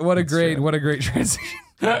 What a great transition.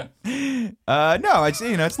 No, it's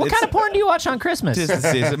it's What kind of porn do you watch on Christmas?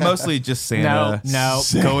 It's mostly just Santa. No.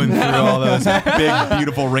 Going through all those big,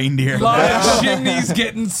 beautiful reindeer, Chimneys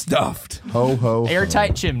getting stuffed. Ho, ho.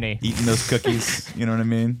 Airtight chimney. eating those cookies. You know what I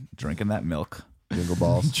mean? Drinking that milk. Jingle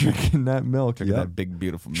balls. Drinking that milk. Drinking that big,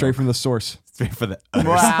 beautiful milk. Straight from the source. Straight for the.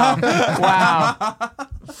 Wow. Wow.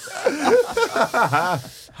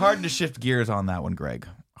 Hard to shift gears on that one, Greg.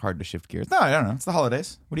 Hard to shift gears. No, I don't know. It's the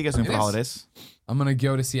holidays. What are you guys doing It for the is. holidays? I'm gonna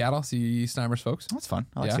go to Seattle, see Steimer's folks. That's fun.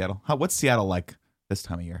 I like Yeah. Seattle. What's Seattle like this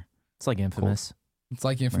time of year? It's like infamous. It's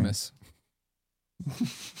like infamous.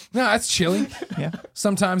 No, it's chilly. Yeah.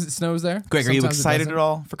 Sometimes it snows there. Greg, are you Sometimes it excited doesn't. at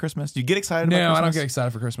all for Christmas? Do you get excited about No, Christmas? I don't get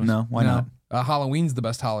excited for Christmas. No? Why not? Halloween's the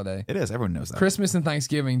best holiday. It is. Everyone knows that. Christmas and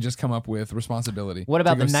Thanksgiving just come up with responsibility. What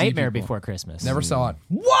about to the go see Nightmare people. Before Christmas? Never saw it.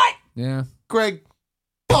 What? Yeah. Greg,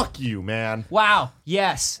 fuck you, man. Wow.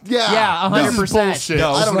 Yes. Yeah. Yeah. This is 100%. bullshit.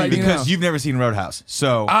 No, I don't like- even because know. you've never seen Roadhouse.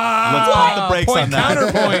 So Ah, let's pump the brakes point, on that.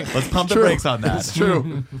 counterpoint. Let's pump the True. brakes on that. It's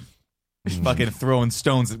true. Fucking throwing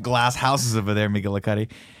stones at glass houses over there,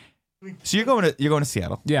 McGillicuddy. So you're going to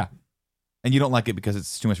Seattle, Yeah. and you don't like it because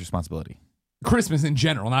it's too much responsibility. Christmas in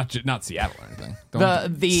general, not Seattle or anything.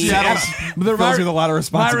 The Seattle. Fills with a lot of My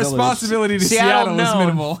responsibility. responsibility to Seattle Seattle is known.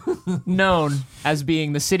 minimal. known as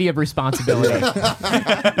being the city of responsibility.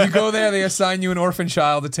 You go there, they assign you an orphan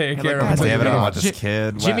child to take care God of. damn it, I don't want Ji- this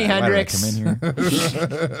kid. Jimi Why did I Hendrix. come in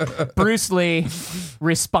here? Bruce Lee,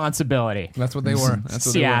 responsibility. That's what they were. That's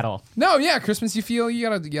what they were. Seattle. No, yeah, Christmas. You feel you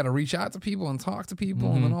gotta reach out to people and talk to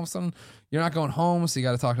people, and then all of a sudden you're not going home, so you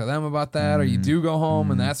got to talk to them about that, or you do go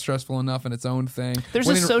home, and that's stressful enough in its own thing. There's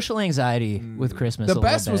When a in- social anxiety with Christmas. The a little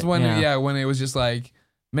best was bit. when when it was just like,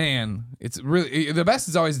 man, it's really the best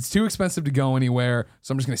is always it's too expensive to go anywhere,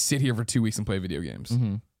 so I'm just gonna sit here for 2 weeks and play video games.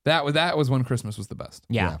 That was when Christmas was the best.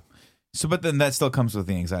 Yeah. So, but then that still comes with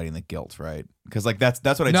the anxiety and the guilt, right? Because like that's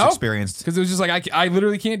what I No. just experienced. Because it was just like I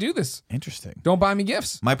literally can't do this. Interesting. Don't buy me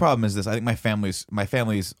gifts. My problem is this. I think my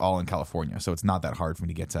family's all in California, so it's not that hard for me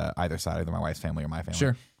to get to either side, either my wife's family or my family.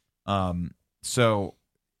 Sure. So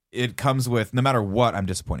it comes with no matter what, I'm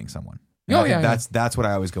disappointing someone. And Oh, I think yeah, that's what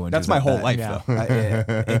I always go into. That's is my that- whole that- life, yeah.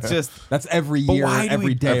 though. It's just That's every But year, why do every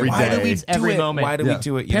we- day. every why do day. we It's do every it? moment. Why do Yeah. we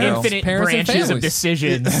do it? You Parents- know? Infinite parents and branches of families.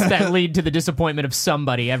 decisions that lead to the disappointment of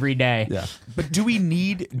somebody every day. Yeah. But do we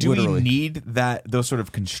need Literally. those sort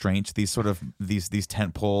of constraints, these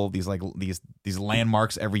tent pole, these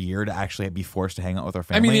landmarks every year to actually be forced to hang out with our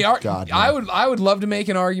I family? mean, God, no. I would love to make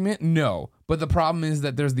an argument. No, but the problem is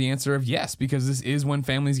that there's the answer of yes, because this is when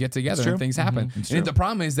families get together and things happen. And the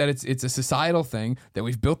problem is that it's a societal thing that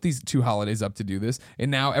we've built these two holidays up to do this,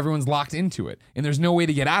 and now everyone's locked into it, and there's no way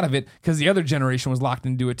to get out of it because the other generation was locked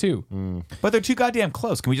into it too. But they're too goddamn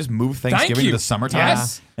close. Can we just move Thank Thanksgiving you. to the summertime?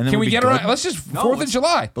 Yes. And then Can we'll we be get good? around? Let's just 4th of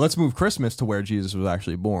July. But let's move Christmas to where Jesus was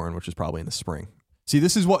actually born, which is probably in the spring. See,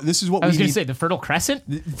 this is what I was we going to need. say the Fertile Crescent.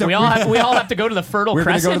 We all have to go to the Fertile We're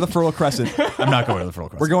going to Crescent. go to the Fertile Crescent. I'm not going to the Fertile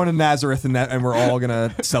Crescent. We're going to Nazareth, and we're all going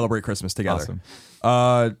to celebrate Christmas together.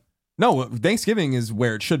 Awesome. No, Thanksgiving is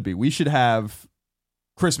where it should be. We should have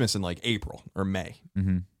Christmas in like April or May.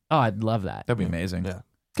 Oh, I'd love that. That'd be amazing. Yeah.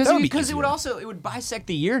 Because it would bisect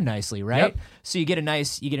the year nicely, right? Yep. So you get a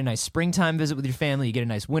nice springtime visit with your family, you get a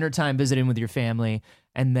nice wintertime visit in with your family,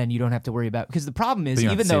 and then you don't have to worry about, because the problem is But you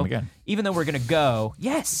don't have to see them again. even though we're gonna go,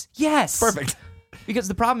 yes, Perfect. because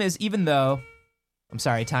the problem is I'm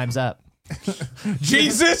sorry, time's up.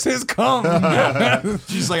 Jesus has come.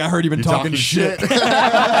 She's like, I heard you've been talking shit. Yo,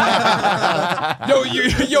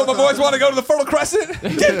 my boys want to go to the Fertile Crescent?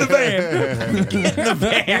 Get in the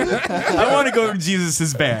van. I want to go to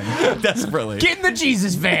Jesus' van desperately. Get in the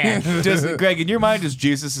Jesus van. Does Greg, in your mind, does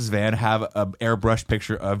Jesus' van have an airbrushed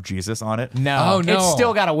picture of Jesus on it? No, Oh, no. it's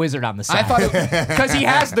still got a wizard on the side. I thought because he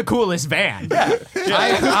has the coolest van.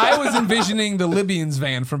 I was envisioning the Libyans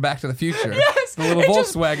van from Back to the Future. Yes, The little it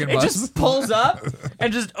just- Volkswagen It bus. just pulls up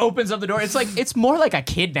and just opens up the door. It's more like a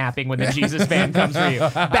kidnapping when the Jesus van comes for you.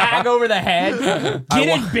 Bag over the head. Get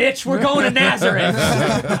in, bitch. We're going to Nazareth.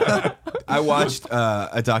 I watched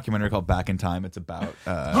a documentary called Back in Time. It's about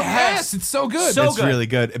Yes, it's so good. So it's good. really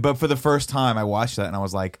good. But for the first time, I watched that and I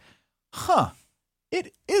was like, huh.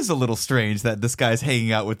 It is a little strange that this guy's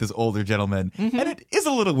hanging out with this older gentleman, and it is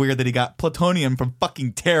a little weird that he got plutonium from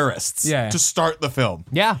fucking terrorists to start the film.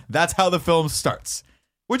 Yeah. That's how the film starts.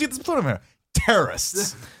 Where'd you get this plutonium from?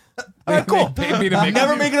 Terrorists. All right, cool. Maybe to make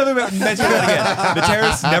Never make another mention of that again. The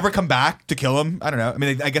terrorists never come back to kill him. I don't know. I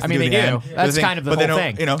mean, I guess they in the do. end, That's but kind of the but they whole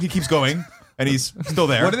don't- thing. You know, he keeps going, and he's still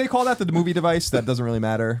there. What do they call that? The movie device that doesn't really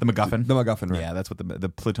matter. The MacGuffin. The MacGuffin. Right? Yeah, that's what the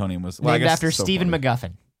plutonium was. Well, I Named guess after it's so Stephen funny.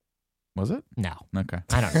 McGuffin. Was it? No, Okay.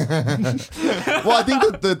 I don't know. Well, I think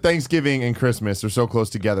that the Thanksgiving and Christmas are so close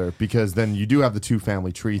together because then you do have the two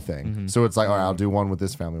family tree thing. So it's like, all right, I'll do one with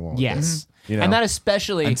this family, one with Yes. this. You know? And that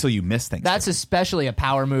especially Until you miss things. that's especially a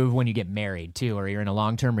power move when you get married too, or you're in a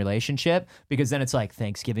long-term relationship, because then it's like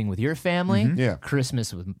Thanksgiving with your family, Yeah.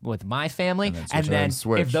 Christmas with my family, and switch. then And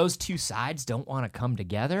switch. if those two sides don't want to come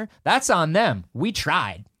together, that's on them. We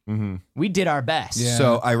tried. We did our best. Yeah.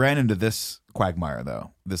 So I ran into this quagmire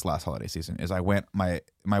though this last holiday season. Is I went my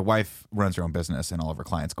wife runs her own business and all of her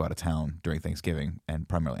clients go out of town during Thanksgiving and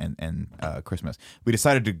primarily and Christmas. We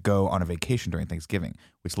decided to go on a vacation during Thanksgiving,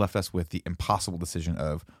 which left us with the impossible decision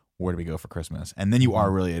of where do we go for Christmas. And then you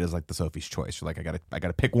are really, it is like the Sophie's choice. You're like, I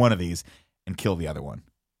gotta pick one of these and kill the other one.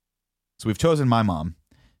 So we've chosen my mom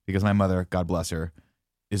because my mother, God bless her,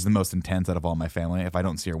 is the most intense out of all my family. If I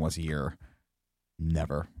don't see her once a year,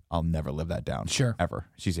 I'll never live that down. Sure. Ever.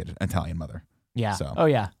 She's an Italian mother. Yeah. So- Oh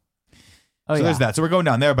yeah. Oh So yeah. there's that. So we're going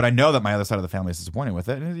down there, but I know that my other side of the family is disappointed with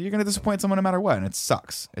it. And you're going to disappoint someone no matter what, and it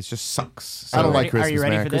sucks. It just sucks. So I don't Are like you Christmas,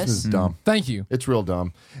 ready man. for this? Christmas is dumb. Thank you. It's real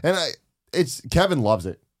dumb. And it's Kevin loves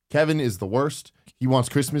it. Kevin is the worst. He wants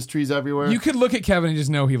Christmas trees everywhere. You could look at Kevin and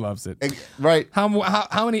just know he loves it. Right. How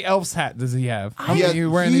many elf's hat does he have? How Yeah, many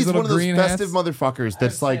you wearing he's these little one of those green festive hats? motherfuckers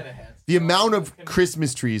that's like the amount of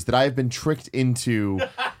Christmas trees that I have been tricked into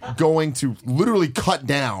going to literally cut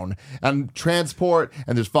down and transport,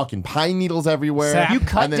 and there's fucking pine needles everywhere. Sap. You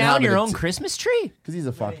cut And then down having your it- own Christmas tree? Because he's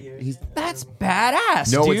a fucking. That's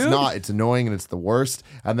badass, No, dude. it's not. It's annoying and it's the worst.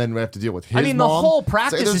 And then we have to deal with his I mean, mom. the whole It's like,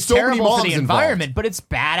 practice there's is so many terrible for moms the involved. environment, but it's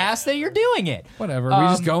badass that you're doing it. Whatever. We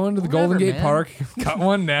just go into the Golden whatever, Gate man. Park, cut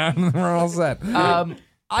one down, and we're all set.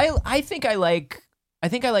 I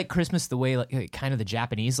think I like Christmas the way like kind of the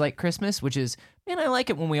Japanese like Christmas, which is, man, I like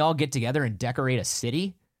it when we all get together and decorate a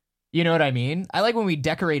city. You know what I mean? I like when we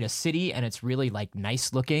decorate a city and it's really like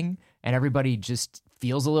nice looking and everybody just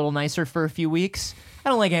feels a little nicer for a few weeks. I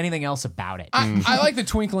don't like anything else about it. I like the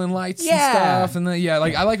twinkling lights Yeah. and stuff, and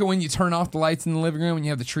like I like it when you turn off the lights in the living room and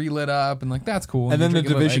you have the tree lit up, and like that's cool. And then you the drink a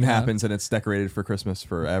little division eggnog. happens, and it's decorated for Christmas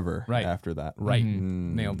forever. Right. After that, Right,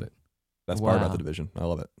 Mm. nailed it. That's part Wow. about the division. I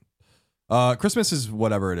love it. Christmas is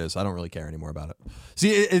whatever it is. I don't really care anymore about it.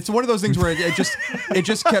 See, it's one of those things where it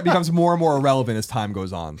just becomes more and more irrelevant as time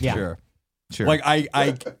goes on. Yeah. Sure. Like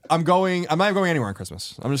I'm not going anywhere on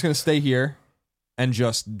Christmas. I'm just gonna stay here and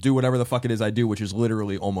just do whatever the fuck it is I do, which is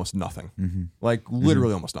literally almost nothing. Like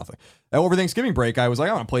literally almost nothing. Over Thanksgiving break, I was like,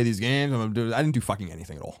 I want to play these games. I didn't do fucking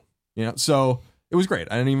anything at all. You know, so it was great.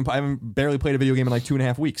 I haven't barely played a video game in like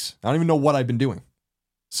 2.5 weeks. I don't even know what I've been doing.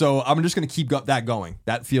 So I'm just gonna keep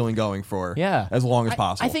that feeling going for as long as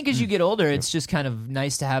possible. I think as you get older, it's just kind of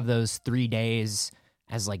nice to have those 3 days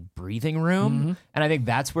as like breathing room. And I think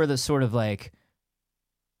that's where the sort of like,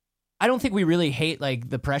 I don't think we really hate like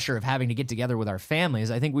the pressure of having to get together with our families.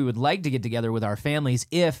 I think we would like to get together with our families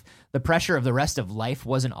if the pressure of the rest of life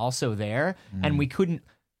wasn't also there and we couldn't,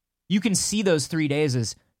 you can see those 3 days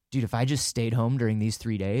as, dude, if I just stayed home during these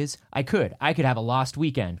 3 days, I could have a lost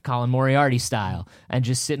weekend, Colin Moriarty style, and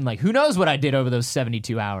just sitting like, who knows what I did over those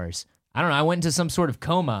 72 hours. I don't know. I went into some sort of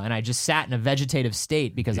coma and I just sat in a vegetative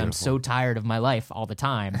state because I'm so tired of my life all the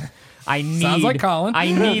time. I need Sounds like Colin.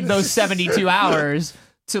 I need those 72 hours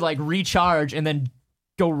to like recharge and then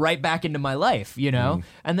go right back into my life, you know?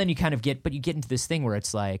 And then you kind of get into this thing where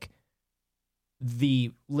it's like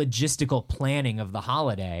the logistical planning of the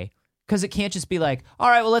holiday. Because it can't just be like, all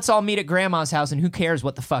right, well, let's all meet at grandma's house and who cares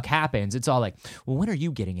what the fuck happens. It's all like, well, when are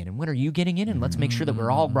you getting in? And when are you getting in? And let's make sure that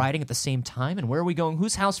we're all riding at the same time. And where are we going?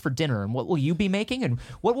 Whose house for dinner? And what will you be making? And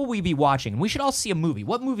what will we be watching? And we should all see a movie.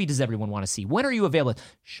 What movie does everyone want to see? When are you available?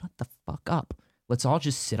 Shut the fuck up. Let's all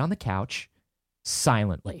just sit on the couch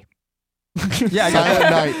silently. Yeah, I got Silent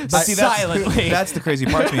night. But see, Silently. that's the crazy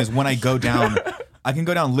part to me is when I go down, I can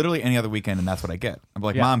go down literally any other weekend, and that's what I get. I'm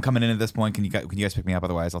like, Mom, I'm coming in at this point. Can you guys pick me up?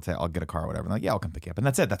 Otherwise, I'll get a car or whatever. I'm like, yeah, I'll come pick you up, and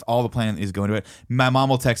that's it. That's all the plan is going to it. My mom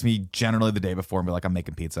will text me generally the day before and be like, I'm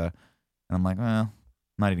making pizza, and I'm like, well, I'm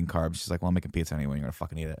not eating carbs. She's like, well, I'm making pizza anyway. You're gonna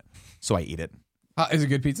fucking eat it. So I eat it. Is it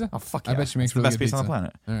good pizza? Oh fuck I yeah! bet she makes it's the really best good pizza on pizza. the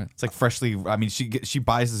planet. All right. It's like freshly. I mean, she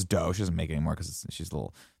buys this dough. She doesn't make it anymore because she's a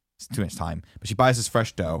little. It's too much time. But she buys this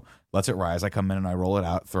fresh dough, lets it rise. I come in and I roll it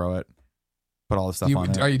out, throw it, put all the stuff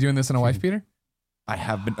on it. Are you doing this in a wife beater? I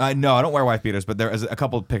have been. No, I don't wear wife beaters, but there is a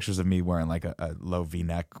couple of pictures of me wearing like a low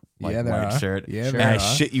V-neck like Yeah, there white are. shirt. Yeah, and there I are.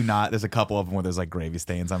 shit you not, there's a couple of them where there's like gravy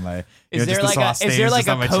stains on my. Is there just the sauce is there stains like just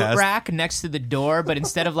on a my coat chest. rack next to the door, but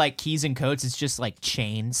instead of like keys and coats, it's just like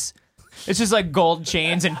chains? It's just like gold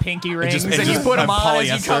chains and pinky rings, it's and you just put them a on as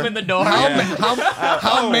you polyester. come in the door.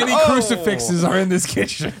 How many crucifixes are in this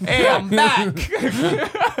kitchen? Hey, I'm back.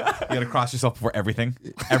 You gotta cross yourself before everything.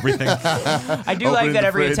 Everything. I do like Opening that the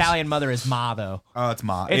every fridge. Italian mother is ma, though. Oh, it's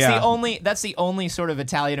ma. It's yeah. that's the only sort of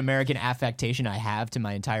Italian American affectation I have to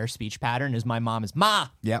my entire speech pattern is my mom is ma,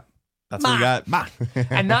 Yep. That's Ma. what we got. Ma.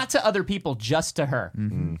 and not to other people, just to her.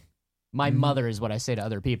 My mother is what I say to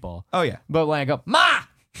other people, Oh yeah. but when I go ma,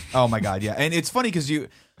 Oh my god, yeah. And it's funny because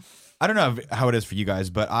I don't know how it is for you guys,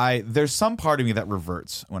 but there's some part of me that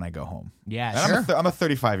reverts when I go home. yeah, And sure. I'm a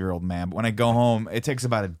 35-year-old man, but when I go home, it takes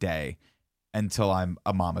about a day until I'm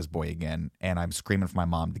a mama's boy again, and I'm screaming for my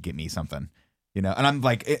mom to get me something, you know. And I'm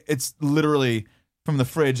like, it's literally from the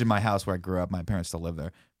fridge in my house where I grew up. My parents still live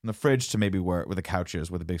there. From the fridge to maybe where the couch is,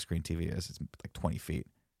 where the big screen TV is, it's like 20 feet.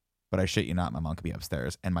 But I shit you not, my mom could be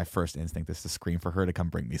upstairs, and my first instinct is to scream for her to come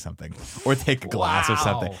bring me something or take a glass or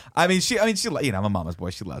something. Wow. I mean, she, you know, I'm a mama's boy.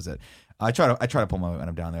 She loves it. I try to pull my weight when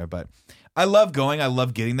I'm down there, but I love going. I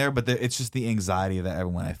love getting there, but it's just the anxiety that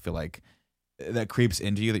everyone I feel like that creeps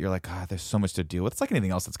into you that you're like, God, there's so much to deal with. It's like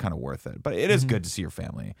anything else that's kind of worth it, but it is good to see your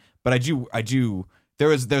family. But I do.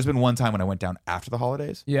 There's been one time when I went down after the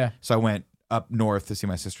holidays. Yeah. So I went up north to see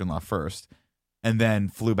my sister-in-law first, and then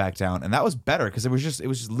flew back down, and that was better because it was just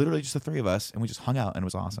literally just the three of us, and we just hung out, and it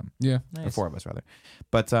was awesome. Yeah. The four of us rather.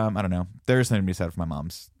 But I don't know. There's something to be said for my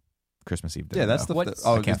mom's Christmas Eve dinner. Yeah, that's though.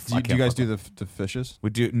 oh, I can't do you guys fuck do the fishes? We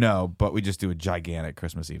do but we just do a gigantic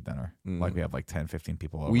Christmas Eve dinner. Like we have like 10, 15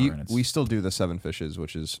 people over. and it's, We still do the 7 fishes,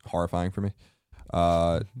 which is horrifying for me.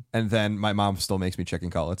 And then my mom still makes me chicken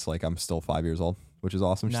cutlets like I'm still 5 years old, which is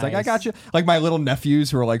awesome. She's like, I Nice. got you. Like my little nephews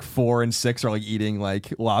who are like 4 and 6 are like eating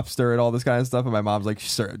like lobster and all this kind of stuff. And my mom's like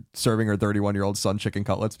serving her 31-year-old son chicken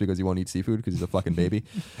cutlets because he won't eat seafood because he's a fucking baby.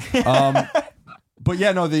 But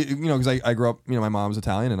yeah, no, because I grew up, my mom's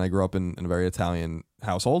Italian and I grew up in a very Italian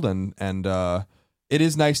household and it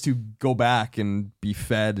is nice to go back and be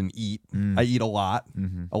fed and eat. I eat a lot.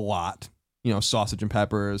 Sausage and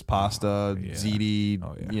peppers, pasta, ziti,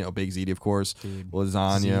 big ziti, of course,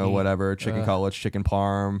 lasagna, Ziti. whatever, chicken cutlets, chicken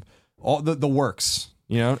parm, all the works,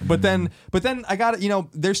 But then I got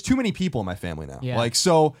there's too many people in my family now. Yeah. Like,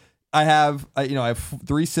 so I have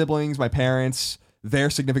 3 siblings, my parents,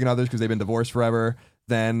 their significant others because they've been divorced forever.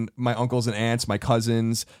 Then my uncles and aunts, my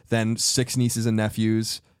cousins, then 6 nieces and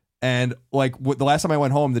nephews. And like the last time I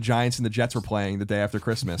went home, the Giants and the Jets were playing the day after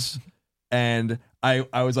Christmas. And I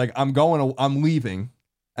was like, I'm leaving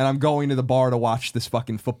and I'm going to the bar to watch this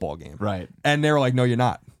fucking football game. right. And they were like, no, you're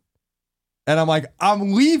not. And I'm like,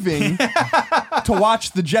 I'm leaving to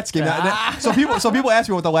watch the Jets game. So people ask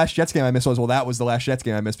me what the last Jets game I missed was. Well, that was the last Jets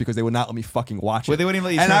game I missed because they would not let me fucking watch it. Well, they wouldn't even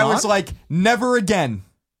let you And turn I was on? like, never again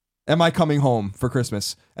am I coming home for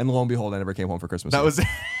Christmas. And lo and behold, I never came home for Christmas. That was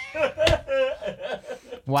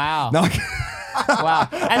Wow. No, Wow.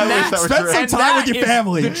 And wish that were spend true. some and time that with your is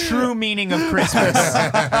family. The true meaning of Christmas.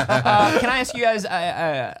 Can I ask you guys,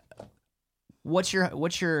 what's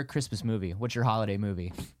your Christmas movie? What's your holiday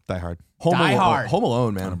movie? Die Hard. Die Hard. Home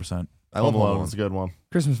Alone, man. 100%. I love Home Home Alone Alone. is a good one.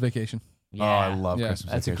 Christmas Vacation. Yeah. Oh, I love Yeah,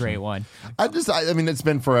 Christmas That's a Vacation. great one. I mean, it's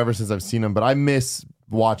been forever since I've seen them, but I miss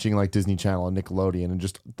watching like Disney Channel and Nickelodeon and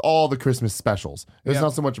just all the Christmas specials. It's Yeah.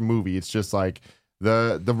 not so much a movie; it's just like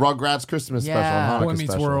The Rugrats Christmas Yeah. special, and Hanukkah Boy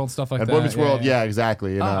Meets special. World, stuff like and that. Boy Meets Yeah, World, yeah. yeah,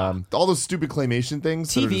 exactly. And all those stupid claymation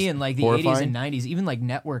things. that are TV just in like the 80s horrifying. and 90s, even like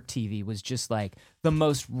network TV was just like the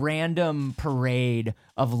most random parade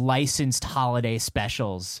of licensed holiday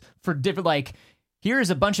specials for different, like,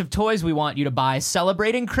 here's a bunch of toys we want you to buy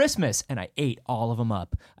celebrating Christmas. And I ate all of them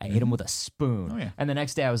up. I ate them with a spoon. Oh, yeah. And the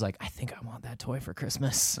next day I was like, I think I want that toy for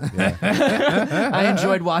Christmas. I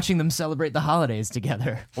enjoyed watching them celebrate the holidays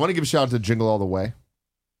together. I want to give a shout out to Jingle All the Way.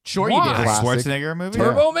 Sure Why? you did. Classic. Schwarzenegger movie.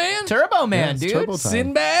 Turbo Man, Turbo Man, it's dude. Turbo time.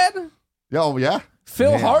 Sinbad, Oh yeah,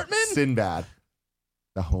 Phil Man, Hartman. Sinbad,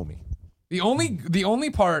 the homie. The only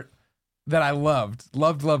part that I loved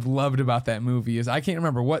about that movie is I can't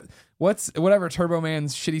remember whatever Turbo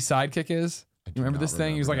Man's shitty sidekick is. You remember this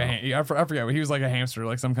thing? He was like I forget. He was like a hamster,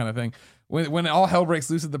 like some kind of thing. When all hell breaks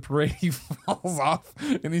loose at the parade, he falls off,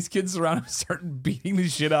 and these kids surround him, start beating the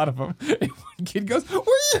shit out of him. And one kid goes, "We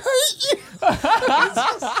hate you."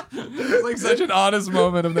 It's like such an honest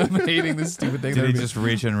moment of them hating this stupid thing. Did he They're just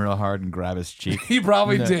reach in real hard and grab his cheek? He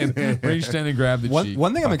probably did. Reached in and grabbed the cheek.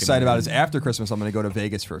 One thing I'm excited about is after Christmas, I'm going to go to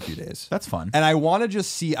Vegas for a few days. That's fun. And I want to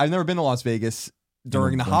just see, I've never been to Las Vegas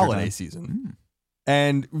during the winter holiday time. season.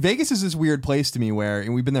 And Vegas is this weird place to me where,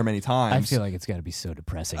 and we've been there many times. I feel like it's got to be so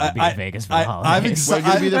depressing to be in Vegas for the I'm holidays. Wait, you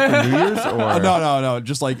gonna be there for New Year's or no,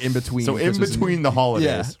 just like in between. So in Christmas and- between the holidays.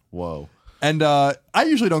 Yeah. Whoa. And I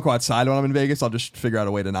usually don't go outside when I'm in Vegas. I'll just figure out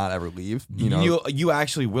a way to not ever leave. You know, You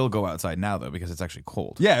actually will go outside now though because it's actually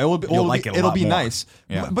cold. yeah, it will be. You'll like it a it'll lot be more. nice.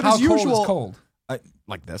 Yeah. But How as usual, cold is cold?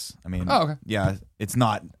 Like this. I mean, Oh, okay. yeah, it's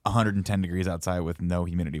not 110 degrees outside with no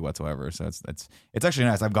humidity whatsoever. So it's actually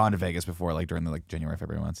nice. I've gone to Vegas before, like during the January,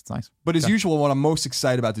 February months. It's nice. But as usual, what I'm most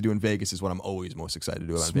excited about to do in Vegas is what I'm always most excited to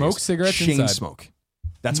do in Smoke Vegas. cigarettes chain inside. smoke.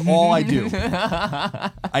 That's all I do.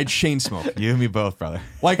 I chain smoke. You and me both, brother.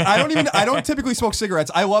 Like I don't typically smoke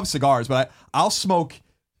cigarettes. I love cigars, but I'll smoke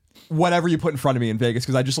whatever you put in front of me in Vegas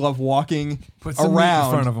because I just love walking Put some meat around.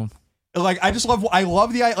 in front of him. Like I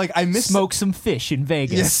love the I miss Smoke some fish in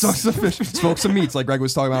Vegas. Yeah, smoke some fish, smoke some meats, like Greg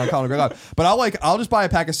was talking about on Colin Greg Live. But I'll just buy a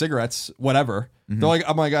pack of cigarettes, whatever. They're like,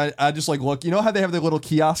 I'm like, I just like look. You know how they have the little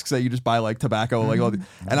kiosks that you just buy like tobacco, like all the,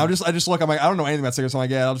 and I just look. I'm like, I don't know anything about cigarettes. I'm like,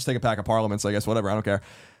 yeah, I'll just take a pack of Parliaments, I guess, whatever. I don't care.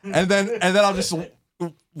 And then I'll just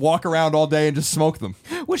walk around all day and just smoke them.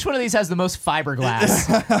 Which one of these has the most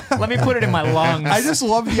fiberglass? Let me put it in my lungs. I just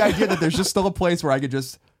love the idea that there's just still a place where I could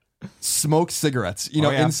just smoke cigarettes, you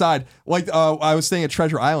know, yeah. inside. Like I was staying at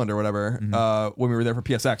Treasure Island or whatever when we were there for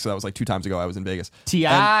PSX. So that was like 2 times ago. I was in Vegas.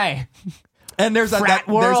 T.I. And there's Frat that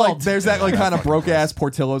world. there's that like kind of broke ass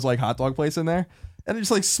Portillo's like hot dog place in there. And they're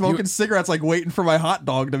just like smoking cigarettes, like waiting for my hot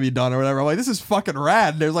dog to be done or whatever. I'm like, this is fucking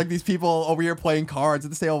rad. And there's like these people over here playing cards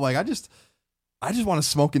at the table. I'm like, I just want to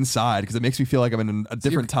smoke inside because it makes me feel like I'm in a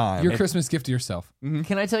different time. Your Christmas gift to yourself.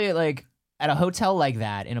 Can I tell you, like, at a hotel like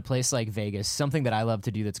that, in a place like Vegas, something that I love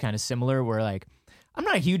to do that's kind of similar, where, like, I'm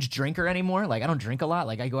not a huge drinker anymore. Like, I don't drink a lot.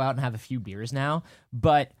 Like, I go out and have a few beers now.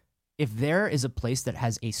 But if there is a place that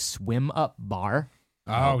has a swim up bar,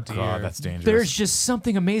 Oh, dear. God, that's dangerous. there's just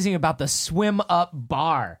something amazing about the swim up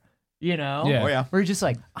bar, you know? Yeah. Oh yeah. Where you're just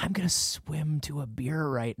like, I'm going to swim to a beer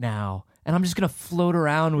right now, and I'm just going to float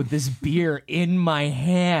around with this beer in my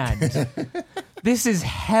hand. This is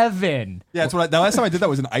heaven. Yeah, that's what the last time I did that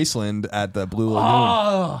was in Iceland at the Blue Lagoon.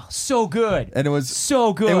 Oh, so good. And it was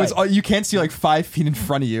So good. It was you can't see like 5 feet in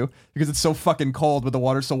front of you because it's so fucking cold, but the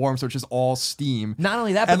water's so warm, so it's just all steam. Not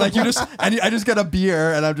only that, but And like I just get a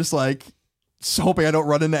beer, and I'm just like just hoping I don't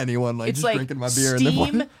run into anyone. Like it's just like drinking my beer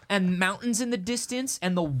steam and and mountains in the distance,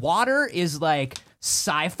 and the water is like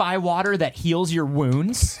sci-fi water that heals your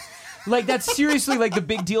wounds. Like that's seriously like the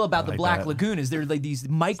big deal about the Black Lagoon is there like these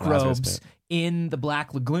microbes in the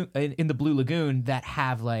Black Lagoon in the Blue Lagoon that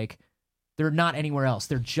have like they're not anywhere else.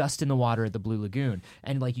 They're just in the water at the Blue Lagoon,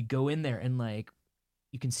 and like you go in there and like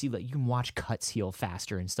you can see like you can watch cuts heal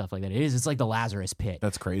faster and stuff like that. It's like the Lazarus Pit.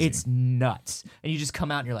 That's crazy. It's nuts. And you just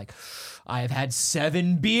come out and you're like, I have had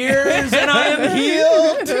 7 beers and I am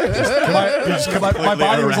healed. my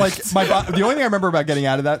body was like the only thing I remember about getting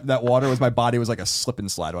out of that water was my body was like a slip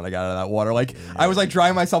and slide when I got out of that water. Like I was like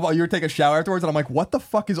drying myself. You would take a shower afterwards, and I'm like, what the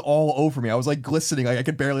fuck is all over me? I was like glistening, like I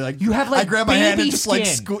could barely like. You have, like, I grab my hand and baby just like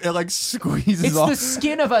skin. it like squeezes It's off. the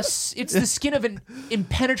skin of it's the skin of an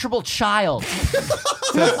impenetrable child.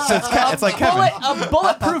 It's like Kevin. A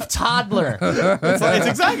bulletproof toddler. It's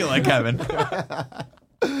exactly like Kevin.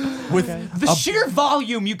 With The sheer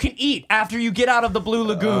volume you can eat after you get out of the Blue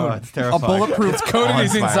Lagoon. It's terrifying. a bulletproof Coating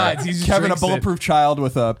his On fire. insides. He just Kevin, a drinks it. bulletproof child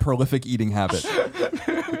with a prolific eating habit.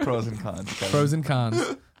 Pros and cons. Kevin. Pros and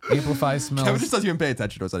cons. Amplify smells. Kevin just doesn't even pay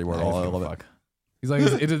attention to us anymore. I I love it. fuck. He's like,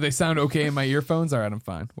 do they sound okay in my earphones? All right, I'm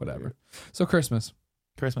fine. Whatever. So Christmas.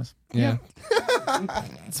 Yeah.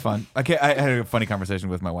 It's fun. Okay, I had a funny conversation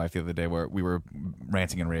with my wife the other day where we were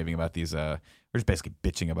ranting and raving about these. We're just basically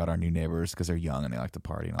bitching about our new neighbors because they're young and they like to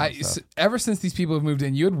party. And all that stuff. Ever since these people have moved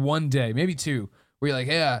in, you had one day, maybe two, where you're like,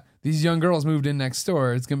 yeah, these young girls moved in next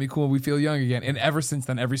door. It's going to be cool. We feel young again. And ever since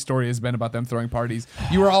then, every story has been about them throwing parties.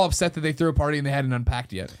 You were all upset that they threw a party and they hadn't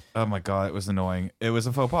unpacked yet. Oh my God, it was annoying. It was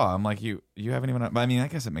a faux pas. I'm like, you haven't even. I mean, I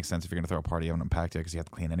guess it makes sense if you're going to throw a party, you haven't unpacked it because you have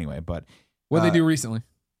to clean anyway. But What did they do recently?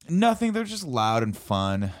 nothing. They're just loud and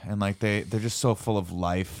fun, and like they're just so full of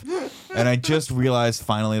life. And I just realized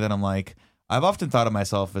finally that I'm like, I've often thought of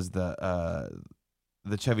myself as the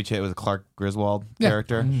Chevy Chase was a Clark Griswold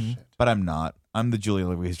character, but I'm not. I'm the Julia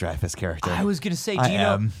Louis-Dreyfus character. I was gonna say, do you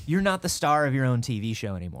know you're not the star of your own TV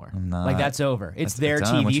show anymore? I'm not. Like that's over. It's their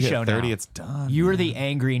done. Once TV you show hit 30, now. It's done. You are the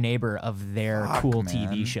angry neighbor of their cool man.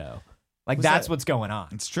 TV show. Like Was that's that- what's going on.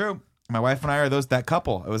 It's true. My wife and I are that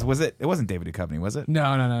couple. It wasn't David Duchovny, was it?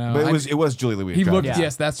 No. But it was Julia Louis. He looked. Yeah.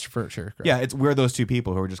 Yes, that's for sure. Correct. Yeah, we're those two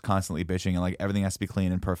people who are just constantly bitching and like everything has to be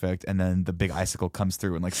clean and perfect, and then the big icicle comes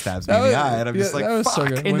through and like stabs me in the eye, and I'm just like, that was so fuck.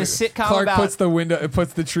 good. In When the sitcom Clark about-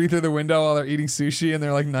 puts the tree through the window while they're eating sushi, and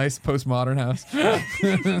they're like nice postmodern house.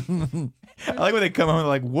 I like when they come home and they're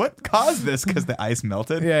like, what caused this? Because the ice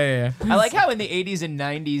melted. Yeah. I like how in the 80s and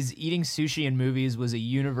 90s, eating sushi in movies was a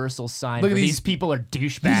universal sign. Look at These these- people are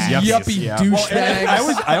douchebags. Yuppie Yeah.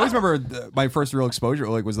 douchebags. I always remember my first real exposure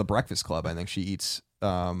was the Breakfast Club. I think she eats.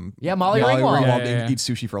 Molly Ringwald. Yeah. eats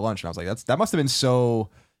sushi for lunch, and I was like, that must have been so.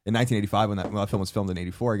 In 1985, when that film was filmed in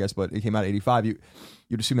 84, I guess, but it came out in 85.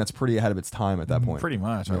 You'd assume that's pretty ahead of its time at that point. Pretty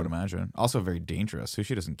much, I would imagine. Also very dangerous.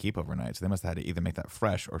 Sushi doesn't keep overnight, so they must have had to either make that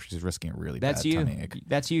fresh or she's risking a really That's bad you. tummy ache.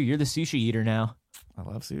 That's you. You're the sushi eater now. I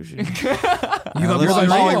love sushi. You love You're Molly the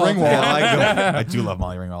Molly Ringwald. Ringwald. Yeah, I do love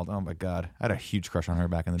Molly Ringwald. Oh my God. I had a huge crush on her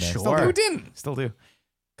back in the day. Sure. Still do. Who didn't? Still do.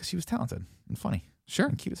 Because she was talented and funny Sure.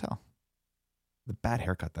 and cute as hell. The bad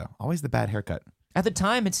haircut, though. Always the bad haircut. At the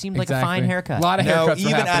time, it seemed like a fine haircut. A lot of No, haircuts. were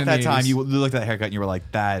even happening at in that the time, 80s. you looked at that haircut and you were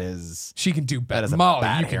like, that is... She can do better. That is a Molly,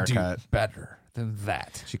 bad you can do haircut. better than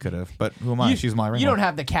that. She could have. But who am I? She's Molly Ringwald. You don't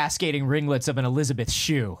have the cascading ringlets of an Elizabeth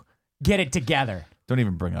Shue. Get it together. Don't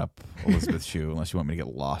even bring up Elizabeth Shue unless you want me to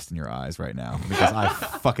get lost in your eyes right now, because I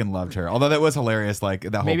fucking loved her. Although that was hilarious, like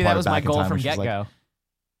that whole Maybe part that was of my Back in goal Time from where she's get go. like,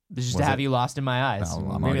 Just Was to have it? you lost in my eyes. No, I'm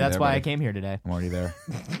Maybe already that's there, why I buddy. came here today. I'm already there.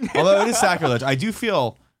 Although it is sacrilege, I do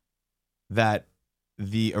feel that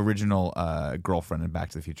the original girlfriend in Back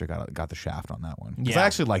to the Future got the shaft on that one, because I Yeah.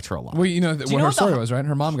 actually liked her a lot. Well, you know you what know her what the- story was, right?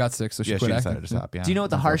 Her mom got sick, so she yeah, she quit decided acting. to stop. Yeah. Do you know what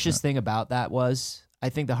the harshest Unfortunate. thing about that was? I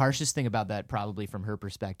think the harshest thing about that, probably from her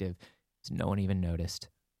perspective, is no one even noticed.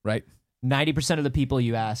 Right. 90% of the people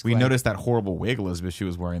you ask, We like, noticed that horrible wig Elizabeth Shue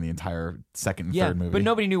was wearing the entire second and third movie. but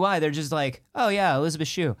nobody knew why. They're just like, oh yeah, Elizabeth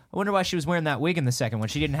Shue. I wonder why she was wearing that wig in the second one.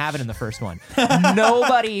 She didn't have it in the first one.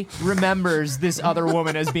 Nobody remembers this other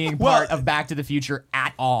woman as being part of Back to the Future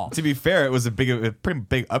at all. To be fair, it was a pretty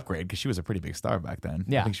big upgrade because she was a pretty big star back then.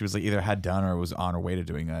 Yeah. I think she was like either had done or was on her way to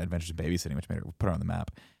doing Adventures in Babysitting, which made her put her on the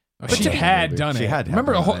map. She had done it. She had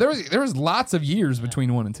Remember, done it. there was lots of years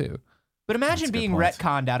between 1 and 2. But imagine That's a good being point.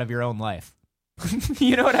 retconned out of your own life.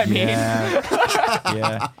 You know what I mean?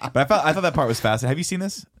 Yeah. But I thought that part was fascinating. Have you seen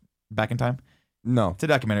this? Back in Time? No. It's a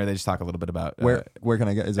documentary. They just talk a little bit about Where can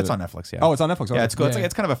I get? Is it's it on Netflix. Yeah. Oh, it's on Netflix. Yeah, Okay. it's cool. Yeah.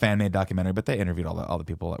 It's kind of a fan made documentary, but they interviewed all the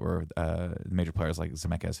people that were major players like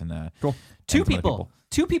Zemeckis and Cool. Two and some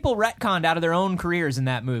other people retconned out of their own careers in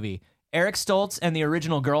that movie. Eric Stoltz and the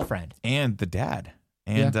original girlfriend. and the dad.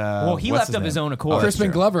 And Well, he what's left of his name? own accord. Oh, that's Crispin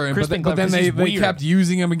true. Glover, but Crispin then Glover, 'cause they he's weird. kept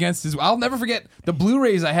using him against his. I'll never forget the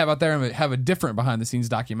Blu-rays I have out there have a different behind the scenes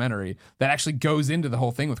documentary that actually goes into the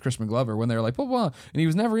whole thing with Crispin Glover when they were like, blah, blah, and he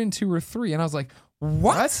was never in 2 or 3, and I was like,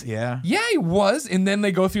 what? Yeah. Yeah, he was, and then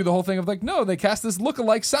they go through the whole thing of like, no, they cast this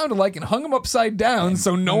look-alike, sound-alike, and hung him upside down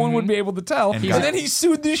so no one would be able to tell, and, got- then he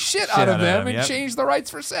sued the shit out of them and yep. changed the rights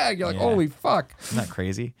for SAG. You're like, Yeah. holy fuck. Isn't that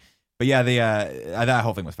crazy? But yeah, that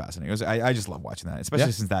whole thing was fascinating. I just love watching that, especially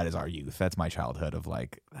Yeah. since that is our youth. That's my childhood of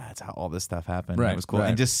like, that's how all this stuff happened. Right, It was cool. right.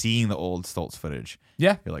 And just seeing the old Stoltz footage,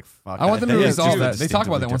 Yeah. you're like, fuck. I want them to that release is all too that. They talk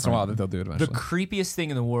about distinctively that once in a while that different. they'll do it The eventually. creepiest thing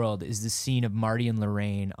in the world is the scene of Marty and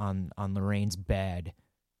Lorraine on Lorraine's bed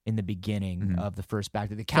in the beginning of the first Back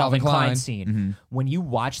to the Calvin Klein scene. When you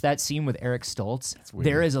watch that scene with Eric Stoltz,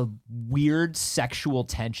 there is a weird sexual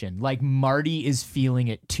tension. Like Marty is feeling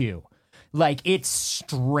it too. Like, it's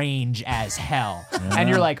strange as hell. And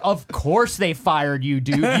you're like, of course they fired you,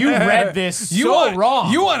 dude. You read this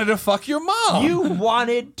wrong. You wanted to fuck your mom. You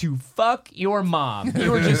wanted to fuck your mom.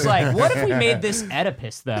 You were just like, what if we made this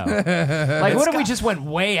Oedipus, though? Like, what if we just went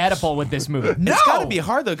way Oedipal with this movie? No! It's got to be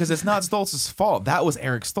hard, though, because it's not Stoltz's fault. That was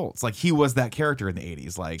Eric Stoltz. Like, he was that character in the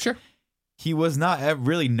 80s. Like, Sure. He was not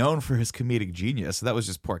really known for his comedic genius, so that was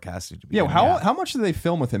just poor casting. To Yeah, how much did they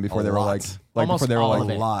film with him before A they were lot. like Almost before they were all like of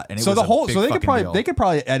it. a lot? And it so was the a whole big so fucking they deal. could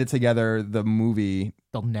probably edit together the movie.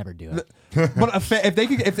 They'll never do it. But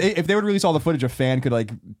if they would release all the footage, a fan could like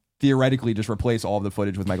theoretically just replace all of the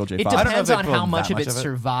footage with Michael J. It Fox. I don't know if depends they on filmed how much that of it much of it.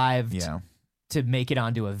 survived Yeah. to make it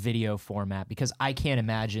onto a video format, because I can't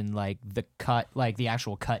imagine like the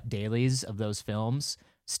actual cut dailies of those films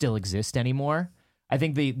still exist anymore. I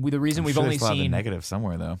think the reason we've only the seen negative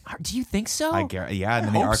somewhere though. Do you think so? I guarantee. Yeah, and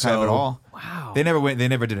then they hope archive so. it all. Wow. They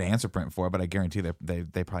never did an answer print for it, but I guarantee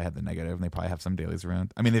they probably had the negative, and they probably have some dailies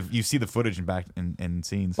around. I mean, if you see the footage in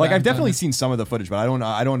scenes, Like Yeah, I've definitely seen some of the footage, but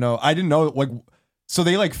I don't know. I didn't know like so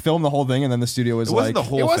they like filmed the whole thing, and then the studio was it wasn't like the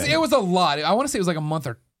whole thing. It was a lot. I want to say it was like a month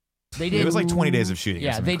or They did. It was like 20 days of shooting. or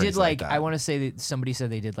Yeah, something they did crazy like that. I want to say that somebody said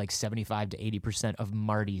they did like 75 to 80% of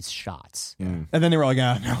Marty's shots. and then they were like,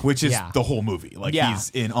 no. which is Yeah. the whole movie. Like Yeah. he's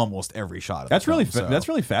in almost every shot. Of That's the really film, so. that's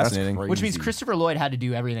really fascinating. crazy. Which means Christopher Lloyd had to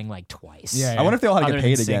do everything like twice. Yeah, I wonder if they all had to Other get than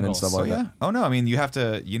paid again and singles. stuff like yeah. that. Oh no, I mean you have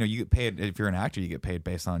to. You get paid if you're an actor. You get paid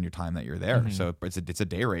based on your time that you're there. So it's a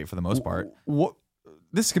day rate for the most part. What?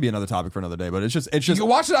 This could be another topic for another day, but it's you just can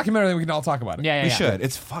watch the documentary, then we can all talk about it. Yeah, yeah, We yeah. should.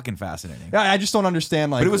 It's fucking fascinating. yeah, I just don't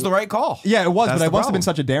understand. Like, But it was the right call. Yeah, it was, That's but it the must have been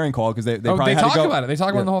problem. such a daring call because they Oh, probably they had talk to go. about it. They talk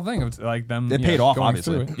Yeah. about the whole thing. It's like them. It paid off, going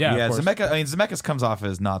obviously. through it. Yeah, of course. Zemeckis comes off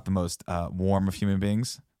as not the most warm of human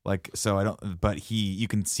beings. Like, so I don't. But you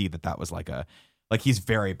can see that was like he's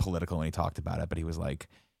very political when he talked about it. But he was like,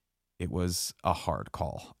 it was a hard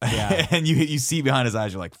call. Yeah. And you see behind his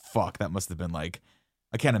eyes, you're like, fuck, that must have been like.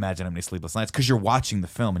 I can't imagine how many sleepless nights because you're watching the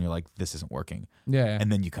film and you're like, this isn't working. Yeah.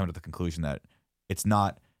 And then you come to the conclusion that it's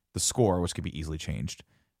not the score, which could be easily changed,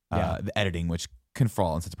 the editing, which can, for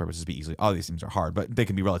all intents and purposes, be easily. All these things are hard, but they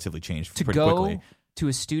can be relatively changed To pretty go quickly. to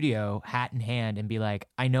a studio, hat in hand, and be like,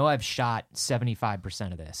 I know I've shot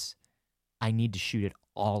 75% of this. I need to shoot it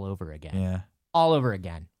all over again. Yeah, All over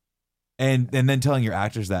again. and then telling your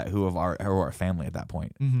actors that who are family at that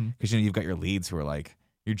point, Mm-hmm. because you've got your leads who are like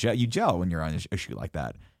you gel when you're on a shoot like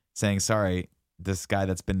that, saying sorry, this guy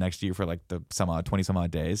that's been next to you for like the 20 some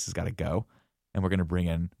odd days has got to go, and we're gonna bring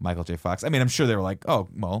in Michael J. Fox. I mean, I'm sure they were like, oh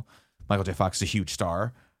well, Michael J. Fox is a huge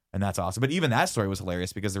star. And that's awesome. But even that story was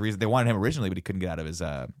hilarious because the reason they wanted him originally, but he couldn't get out of his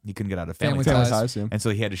family Family ties. Ties. Yeah. And so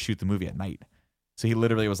he had to shoot the movie at night. So he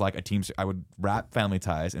literally was like a teamster. I would wrap Family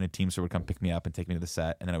Ties, and a teamster would come pick me up and take me to the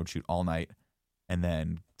set, and then I would shoot all night, and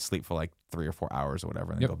then sleep for like 3 or 4 hours or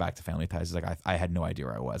whatever, and then Yep. go back to Family Ties. It's like I had no idea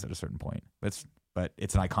where I was at a certain point. But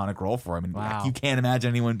it's an iconic role for him, and Wow. you can't imagine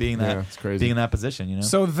anyone being that Yeah, it's crazy. being in that position. You know.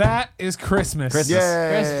 So that is Christmas. Christmas.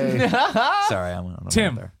 Yay. Sorry, I'm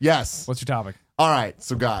Tim. there. Yes. What's your topic? All right.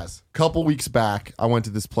 So, guys, a couple weeks back, I went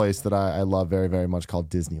to this place that I love very, very much called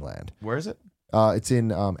Disneyland. Where is it? It's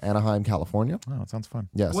in Anaheim, California. Oh, it sounds fun.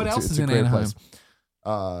 Yes. What it's, else it's is a in great Anaheim? place.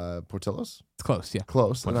 Portillo's. It's close. Yeah.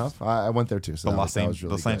 Close enough. I went there too. So The that was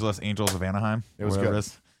really Los good. Angeles Angels of Anaheim. It was whatever good.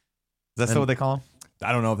 Is that still what they call them?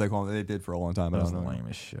 I don't know if they call them. They did for a long time. I That was don't know. lame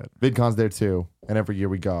as shit. VidCon's there too, and every year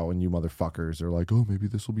we go, and you motherfuckers are like, "Oh, maybe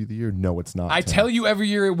this will be the year." No, it's not. I Tim. tell you every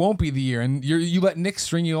year it won't be the year, and you let Nick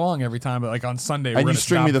string you along every time. But like on Sunday, we're and you gonna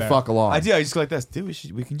string stop me the there. fuck along. I do. I just go like this, dude.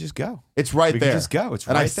 We can just go. It's right We there. can just go. It's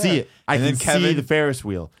and right I there. see it. I And can then see the Ferris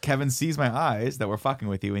wheel. Kevin sees my eyes that we're fucking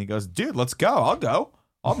with you, and he goes, "Dude, let's go. I'll go.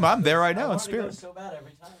 I'm there right now in spirit."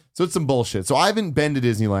 So it's some bullshit. So I haven't been to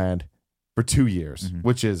Disneyland for 2 years, Mm-hmm.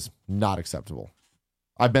 which is not acceptable.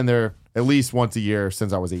 I've been there at least once a year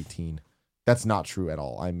since I was 18. That's not true at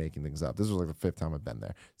all. I'm making things up. This was like the 5th time I've been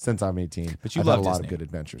there since I'm 18. But you I've love had a lot Disney. of good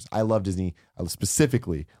adventures. I love Disney. I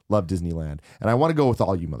specifically love Disneyland, and I want to go with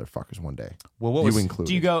all you motherfuckers one day. Well, what You was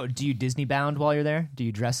included. Do you Disney bound while you're there? Do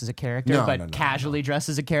you dress as a character, No, but no, no, casually dress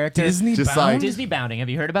as a character? Disney Just bound? like- Disney bounding. Have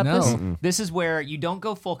you heard about No. this? This is where you don't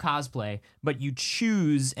go full cosplay, but you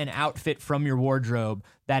choose an outfit from your wardrobe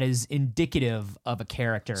that is indicative of a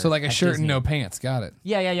character. So like a at shirt Disney. and no pants. Got it.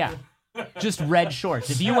 Yeah. Just red shorts.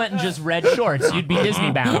 If you went in just red shorts, you'd be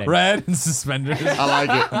Disney bounded. Red and suspenders. I like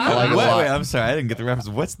it. I like it a lot. Wait, I'm sorry, I didn't get the reference.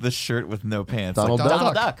 What's the shirt with no pants? Donald Like, Duck.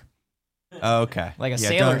 Donald Duck. oh, okay, Like a Yeah,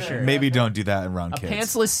 sailor don't- shirt. Maybe don't do that around A kids.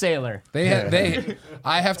 pantsless sailor.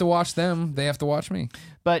 I have to watch them. They have to watch me.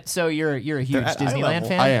 But so you're a huge They're at eye Disneyland level.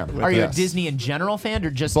 fan? I am, Are you yes. a Disney in general fan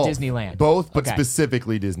or just Both. Disneyland? Both, but Okay.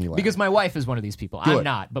 specifically Disneyland. Because my wife is one of these people. I'm Good.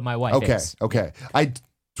 not, but my wife okay, is. okay. I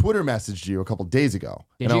Twitter messaged you a couple days ago,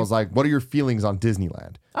 Did and I you? was like, "What are your feelings on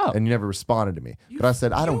Disneyland?" Oh. And you never responded to me. But I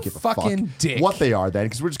said, "I don't give a fuck fucking dick. what they are then,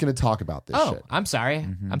 because we're just going to talk about this Oh, shit." I'm sorry.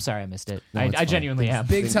 Mm-hmm. I'm sorry I missed it. it's I fine. genuinely am.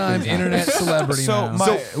 Big time internet celebrity. So now. my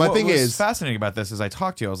thing what was is- fascinating about this is I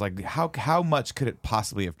talked to you. I was like, how much could it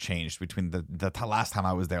possibly have changed between the last time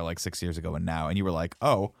I was there like 6 years ago and now? And you were like,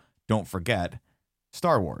 oh, don't forget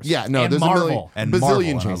Star Wars. Yeah, no, And there's Marvel. a million, And bazillion Marvel,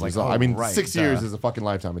 and I changes. was I like, mean, oh, right, 6 years duh. is a fucking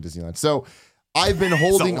lifetime at Disneyland. So I've been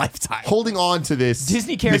holding lifetime. holding on to this.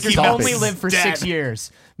 Disney characters topic. only live for 6 years.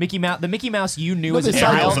 The Mickey Mouse you knew as a They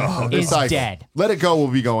cycle. child They is cycle. dead. Let It Go will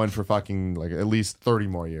be going for fucking like at least 30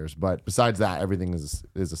 more years. But besides that, everything is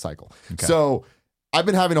a cycle. So I've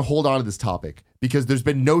been having to hold on to this topic because there's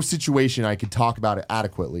been no situation I could talk about it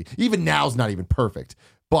adequately. Even now's not even perfect.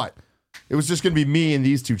 But it was just going to be me and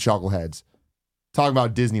these two chuckleheads talking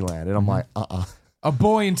about Disneyland. And I'm like, a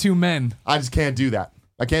boy and two men. I just can't do that.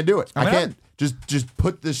 I can't do it. I mean, can't just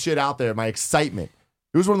put this shit out there. My excitement.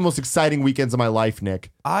 It was one of the most exciting weekends of my life,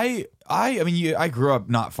 Nick. I mean, I grew up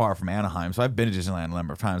not far from Anaheim, so I've been to Disneyland a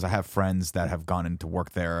number of times. I have friends that have gone into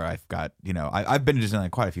work there. I've got, I've been to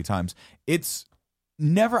Disneyland quite a few times.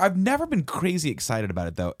 I've never been crazy excited about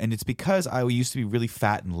it though, and it's because I used to be really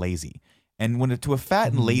fat and lazy. And to a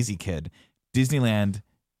fat and lazy kid, Disneyland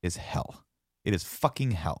is hell. It is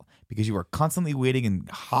fucking hell because you are constantly waiting in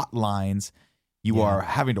hot lines. You are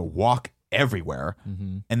having to walk everywhere,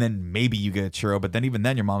 and then maybe you get a churro, but then even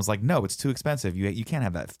then your mom's like, no, it's too expensive. You can't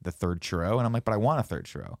have the third churro. And I'm like, but I want a third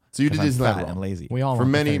churro. So you did 'cause I'm Disneyland fat wrong. and lazy. We all For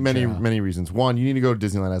want the many, third many, churro. many reasons. One, you need to go to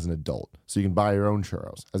Disneyland as an adult so you can buy your own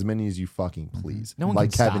churros, as many as you fucking please. No one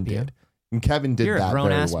like can Kevin stop you. did. And Kevin did You're that a grown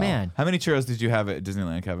very ass well. man. How many churros did you have at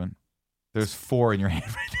Disneyland, Kevin? There's 4 in your hand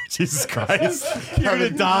right now. Jesus Christ. You're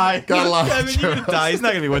going to die. Got a lot of Kevin, you're going to die. He's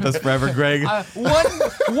not going to be with us forever, Greg.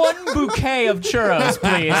 One bouquet of churros,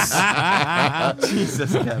 please.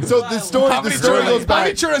 Jesus, Kevin. So the story goes How many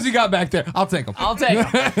back. churros you got back there? I'll take them. I'll take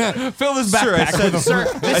it. Fill this Sure, I backpack said, with them. Sir,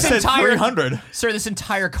 I this said entire 300. Sir, this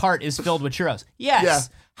entire cart is filled with churros. Yes. Yeah.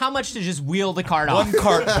 How much to just wheel the cart off? One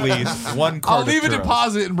cart, please. One cart. I'll leave a of churros.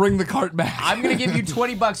 deposit and bring the cart back. I'm gonna give you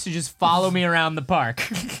 $20 to just follow me around the park.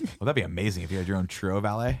 Well, that'd be amazing if you had your own churro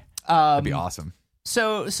valet. That'd be awesome.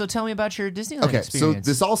 So tell me about your Disneyland Okay, so experience.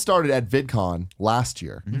 this all started at VidCon last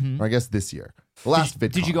year, or I guess this year. The last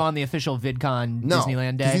VidCon. Did you go on the official VidCon No,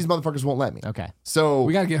 Disneyland 'cause day? these motherfuckers won't let me. Okay. So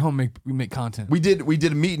We gotta get home. We make content. we did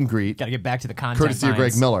a meet and greet, Got to get back to the content. courtesy of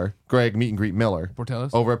Greg mines. Miller. Greg meet and greet Miller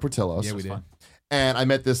Portillo's? over at Portillo's. Yeah, we did. And I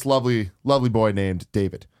met this lovely boy named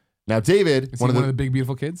David. Now David, Is he one of the big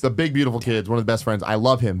beautiful kids? the big beautiful kids, one of the best friends. I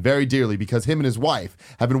love him very dearly because him and his wife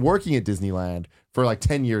have been working at Disneyland for like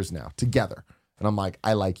 10 years now together. And I'm like,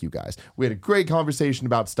 I like you guys. We had a great conversation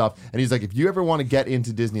about stuff. And he's like, if you ever want to get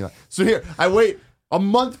into Disneyland. So here, I wait a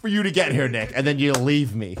month for you to get here, Nick, and then you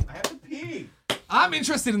leave me. I have to pee. I'm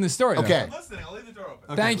interested in this story. though. Okay. Listening, I'll leave the door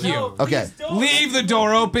open. Thank you. Okay. Leave the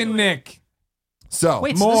door open, Nick. So,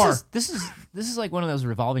 Wait, More. So this is like one of those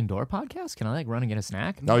revolving door podcasts. Can I like run and get a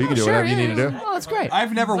snack? no, you can do Sure, whatever you yeah, need to yeah. do. Oh, that's great.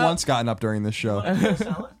 I've never once gotten up during this show.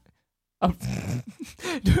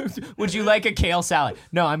 Would you like a kale salad?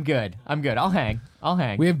 No, I'm good. I'll hang.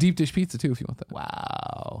 We have deep dish pizza too if you want that.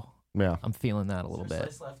 Wow. Yeah. I'm feeling that a little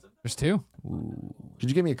bit. There's 2. Could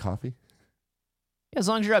you get me a coffee? Yeah, as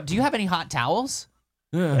long as you're up. Do you have any hot towels?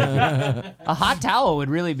 A hot towel would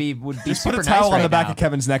really be Just super put a towel nice on right the back now. of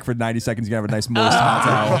Kevin's neck for 90 seconds. You can have a nice moist hot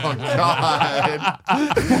towel.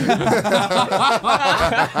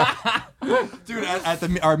 Dude,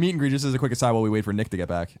 at our meet and greet, just as a quick aside while we wait for Nick to get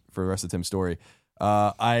back for the rest of Tim's story,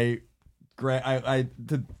 talk to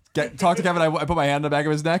Kevin, I put my hand on the back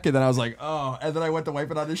of his neck, and then I was like, oh, and then I went to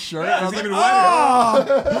wipe it on his shirt, and I was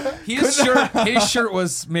like, His shirt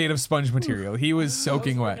was made of sponge material. He was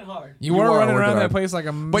soaking wet. You You were are running working around that hard. place like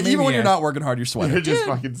a But even when you're maniac. not working hard, you're sweating. You're just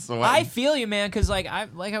fucking sweating. I feel you, man, because like I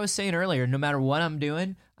was saying earlier, no matter what I'm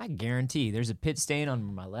doing, I guarantee there's a pit stain on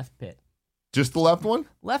my left pit. Just the left one?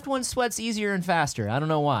 Left one sweats easier and faster. I don't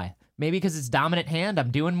know why. Maybe because it's dominant hand.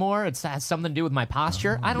 I'm doing more. It has something to do with my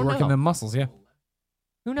posture. I don't You're working know. them muscles, yeah.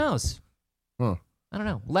 Who knows? Huh. I don't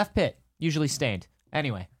know. Left pit, usually stained.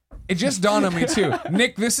 Anyway, It just dawned on me too.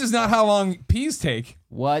 Nick, this is not how long peas take.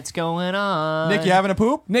 what's going on? Nick, you having a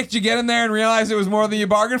poop? Nick, did you get in there and realize it was more than you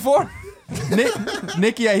bargained for?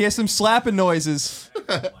 Nicky, I hear some slapping noises.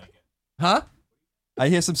 Huh? I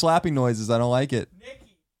hear some slapping noises. I don't like it.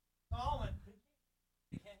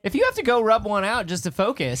 If you have to go rub one out just to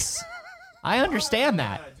focus, I understand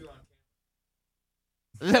that.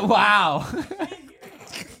 Wow.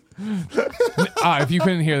 If you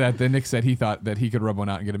couldn't hear that, then Nick said he thought that he could rub one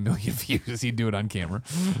out and get 1 million views. He'd do it on camera.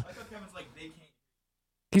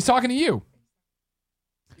 He's talking to you.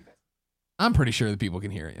 I'm pretty sure that people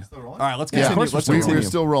can hear you. All right, let's Yeah, continue. Let's continue. we're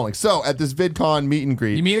still rolling. So at this VidCon meet and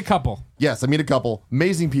greet, You meet a couple. yes, I meet a couple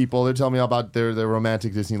amazing people. They're telling me about their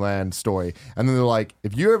romantic Disneyland story, and then they're like,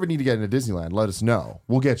 "If you ever need to get into Disneyland, let us know.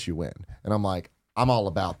 We'll get you in." And I'm like, "I'm all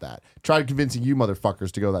about that." Tried convincing you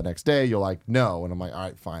motherfuckers to go that next day. You're like, "No," and I'm like, "All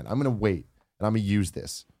right, fine. I'm gonna wait, and I'm gonna use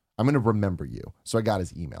this. I'm gonna remember you." So I got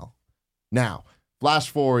his email. Now, flash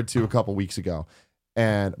forward to a couple weeks ago,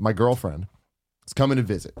 and my girlfriend is coming to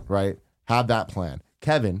visit. Right, have that plan.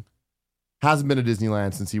 Kevin hasn't been to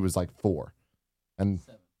Disneyland since he was like 4 and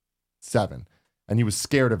 7. And he was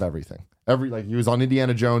scared of everything. He was on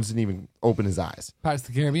Indiana Jones, didn't even open his eyes. Pirates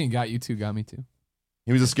of the Caribbean got you too, got me too.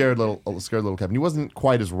 He was a scared little Kevin. He wasn't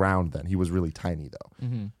quite as round then. He was really tiny though.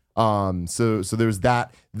 Mm-hmm. So there's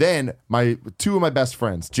that. Then two of my best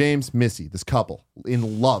friends, James, Missy, this couple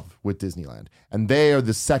in love with Disneyland, and they are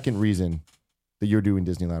the second reason that you're doing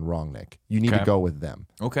Disneyland wrong, Nick. You need to go with them.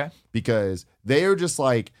 Okay. Because they are just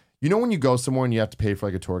like, you know, when you go somewhere and you have to pay for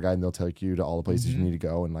like a tour guide and they'll take you to all the places you need to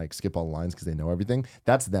go and like skip all the lines because they know everything.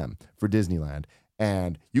 That's them for Disneyland.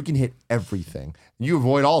 And you can hit everything. You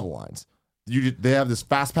avoid all the lines. They have this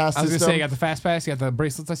fast pass I was system. gonna say, you got the fast pass, you got the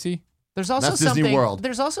bracelets I see. There's also That's Disney something. World.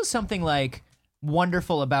 There's also something like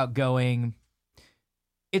wonderful about going.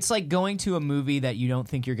 It's like going to a movie that you don't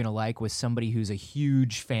think you're going to like with somebody who's a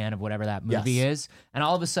huge fan of whatever that movie is. And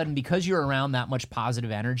all of a sudden, because you're around that much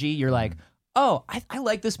positive energy, you're like, oh, I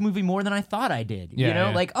like this movie more than I thought I did. Yeah, you know,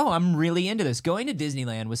 yeah. like, oh, I'm really into this. Going to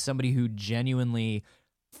Disneyland with somebody who genuinely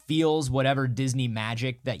feels whatever Disney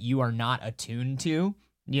magic that you are not attuned to,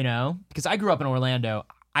 you know? Because I grew up in Orlando.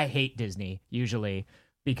 I hate Disney usually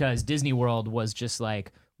because Disney World was just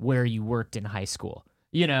like where you worked in high school.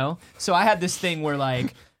 You know? So I had this thing where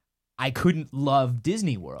like I couldn't love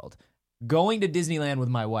Disney World. Going to Disneyland with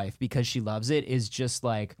my wife because she loves it is just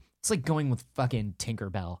like, it's like going with fucking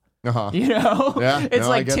Tinkerbell. Uh-huh. You know? Yeah, It's no, I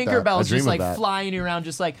like get that. I Tinkerbell's dream just of like that. flying around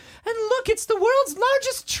just like, and look, it's the world's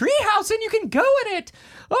largest treehouse and you can go in it.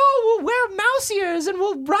 Oh, we'll wear mouse ears and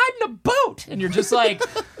we'll ride in a boat. And you're just like,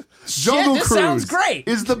 Jungle shit, this Cruise sounds great.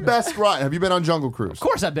 is the best ride. Have you been on Jungle Cruise? Of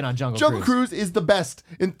course I've been on Jungle Jungle Cruise. Cruise is the best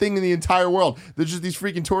thing in the entire world. There's just these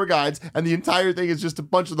freaking tour guides, and the entire thing is just a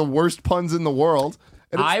bunch of the worst puns in the world.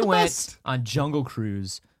 And it's I the went best. on Jungle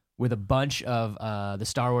Cruise with a bunch of the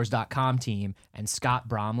StarWars.com team and Scott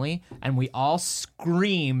Bromley, and we all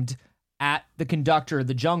screamed at the conductor of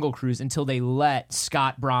the Jungle Cruise until they let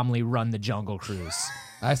Scott Bromley run the Jungle Cruise.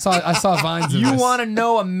 I saw vines of You this. want to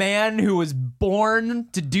know a man who was born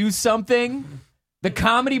to do something? The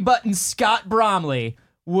comedy button Scott Bromley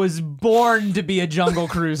was born to be a Jungle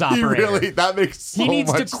Cruise He operator. that makes so He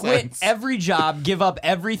needs to much quit sense. every job, give up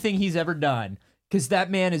everything he's ever done, because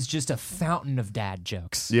that man is just a fountain of dad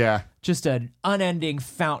jokes. Yeah. Just an unending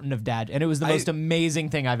fountain of dad, and it was the most amazing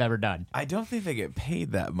thing I've ever done. I don't think they get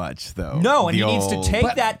paid that much, though. No, and The he needs to old-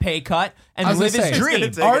 take that pay cut I and was live gonna his say, dream.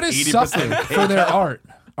 it's take Artists 80% suffer for their art.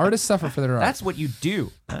 Artists suffer for their art. That's what you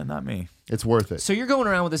do. Not me. It's worth it. So you're going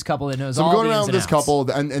around with this couple that knows So all I'm going the around ins with and this outs.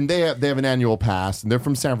 couple, and they have an annual pass, and they're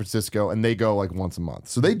from San Francisco, and they go like once a month.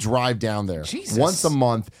 So they drive down there Jesus. once a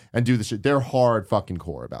month and do the shit. They're hard fucking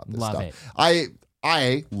core about this Love stuff. it.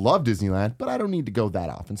 I love Disneyland, but I don't need to go that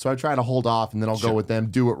often. So I try to hold off, and then I'll go with them,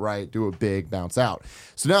 do it right, do it big, bounce out.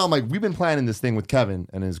 So now I'm like, we've been planning this thing with Kevin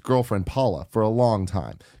and his girlfriend Paula for a long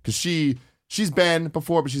time because she's been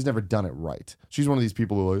before, but she's never done it right. She's one of these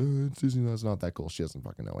people who are like, Disneyland's not that cool. She doesn't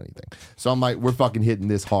fucking know anything. So I'm like, we're fucking hitting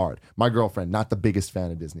this hard. My girlfriend, not the biggest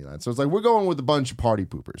fan of Disneyland. So it's like, we're going with a bunch of party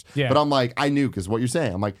poopers. Yeah. But I'm like, I knew, because what you're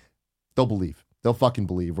saying, I'm like, they'll believe. They'll fucking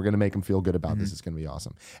believe. We're going to make them feel good about this. It's going to be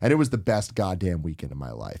awesome. And it was the best goddamn weekend of my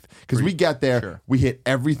life. Because we get there, we hit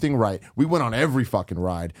everything right. We went on every fucking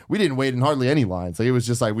ride. We didn't wait in hardly any lines. Like, it was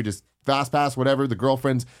just like, we just fast pass, whatever. The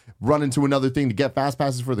girlfriends run into another thing to get fast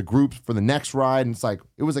passes for the groups for the next ride. And it's like,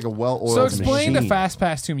 it was like a well-oiled so explain machine. the fast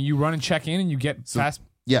pass to me. You run and check in, and you get fast.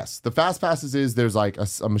 Yes, the fast passes is there's like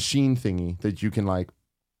a machine thingy that you can like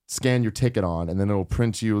scan your ticket on, and then it'll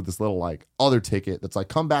print you this little like other ticket that's like,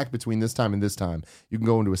 come back between this time and this time. You can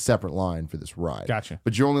go into a separate line for this ride. Gotcha.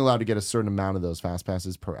 But you're only allowed to get a certain amount of those fast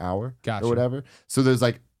passes per hour Gotcha. or whatever. So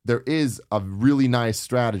there is a really nice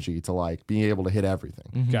strategy to like being able to hit everything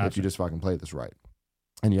if Gotcha. you just fucking play this right.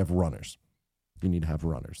 And you have runners. You need to have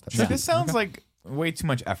runners. That's See, it. this sounds like way too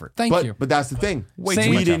much effort. Thank you. But that's the thing. Way Same- too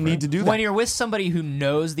We much didn't effort. need to do that. When you're with somebody who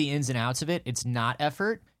knows the ins and outs of it, it's not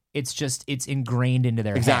effort. It's just, it's ingrained into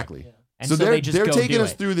their Exactly. head. And So they just they're go taking do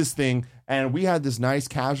us it. through this thing, and we had this nice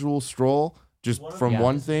casual stroll just from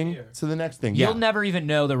one thing to the next thing. You'll Yeah, never even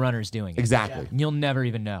know the runner's doing it. exactly. You'll never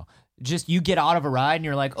even know. just you get out of a ride and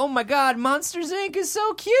you're like, oh my God, Monsters Inc. is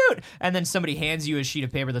so cute. And then somebody hands you a sheet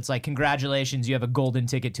of paper that's like, congratulations, you have a golden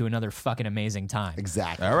ticket to another fucking amazing time.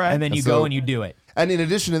 Exactly. All right. And then you go and you do it. And in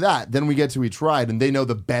addition to that, then we get to each ride, and they know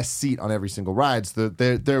the best seat on every single ride. So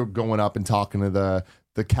they're going up and talking to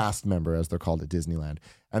the cast member, as they're called at Disneyland.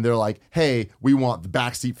 And they're like, hey, we want the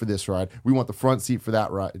back seat for this ride. We want the front seat for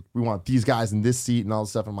that ride. We want these guys in this seat and all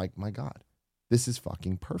this stuff. I'm like, my God, this is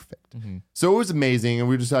fucking perfect. Mm-hmm. So it was amazing. And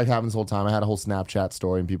we were just like having this whole time. I had a whole Snapchat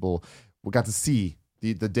story, and people got to see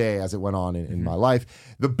the day as it went on in my life.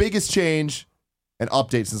 The biggest change and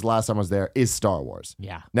update since the last time I was there is Star Wars.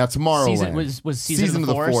 Yeah. Now, Tomorrowland. Was Season of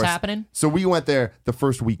the Force happening? So we went there the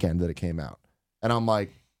first weekend that it came out. And I'm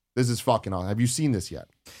like, this is fucking awesome. Have you seen this yet?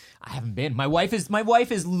 I haven't been. My wife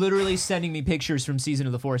is literally sending me pictures from Season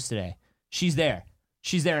of the Force today. She's there,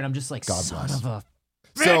 and I'm just like, God son bless. of a.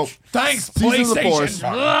 So Thanks, Season of the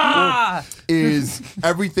PlayStation. Force is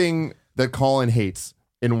everything that Colin hates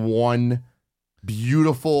in one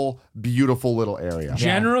beautiful, beautiful little area.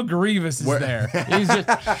 General Grievous is there. He's just,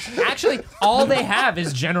 actually, all they have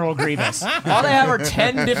is General Grievous. All they have are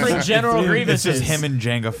 10 different General Grievuses. It's just him and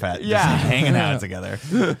Jango Fett Yeah. just hanging out together.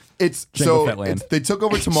 It's Jango Fettland. they took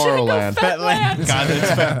over Tomorrowland. Fettland. God,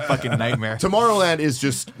 that's a fucking nightmare. Tomorrowland is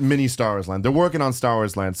just mini Star Wars Land. They're working on Star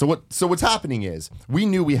Wars Land. So what's happening is we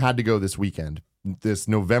knew we had to go this weekend, this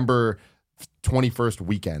November 21st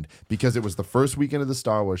weekend, because it was the first weekend of the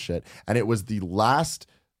Star Wars shit, and it was the last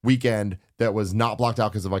weekend that was not blocked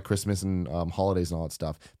out because of like Christmas and holidays and all that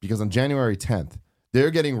stuff. Because on January 10th, they're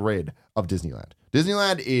getting rid of Disneyland.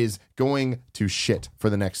 Disneyland is going to shit for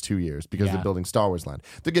the next 2 years because they're building Star Wars Land.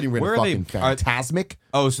 They're getting rid Where of are they- fucking Fantasmic.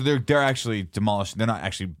 Oh, so they're actually demolishing. They're not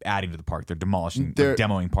actually adding to the park. They're demolishing, They're-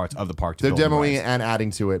 demoing parts of the park. To They're build new demoing rides. and adding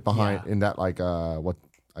to it behind in that like what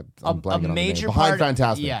I'm blanking a on the name. major Behind part,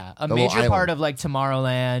 Fantasmic. yeah, a the little major island. part of like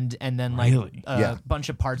Tomorrowland, and then like Really? a Yeah. bunch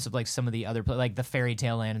of parts of like some of the other like the Fairy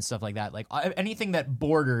Tale Land and stuff like that. Like anything that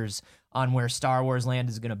borders on where Star Wars Land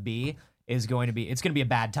is going to be it's going to be a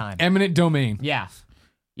bad time. Eminent domain. Yeah,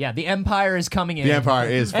 the Empire is coming in. The Empire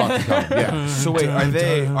is fucking coming. Yeah. So wait,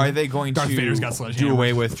 are they going Darth Vader's to got do sledgehammer.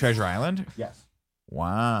 away with Treasure Island? Yes.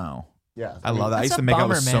 Wow. Yeah. I love that. I That's used to a make out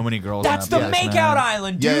bummer, with man. so many girls. That's the on that place, makeout man.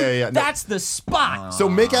 island, dude. Yeah. No. That's the spot. So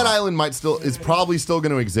Makeout Island is probably still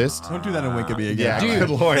going to exist. Don't do that in Winkeby again. Yeah, Dude.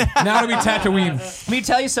 good lord. Now to be Tatooine. Let me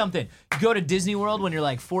tell you something. You go to Disney World when you're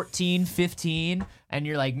like 14, 15, and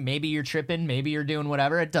you're like, maybe you're tripping, maybe you're doing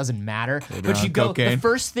whatever. It doesn't matter. But you on go, cocaine. the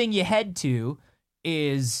first thing you head to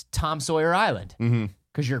is Tom Sawyer Island.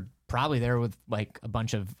 Because you're probably there with like a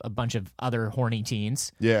bunch of other horny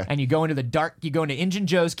teens. Yeah. And you go into Injun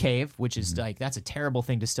Joe's cave, which is like, that's a terrible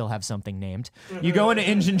thing to still have something named. You go into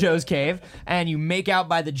Injun Joe's cave and you make out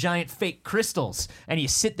by the giant fake crystals and you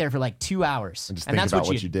sit there for like 2 hours. just And think that's about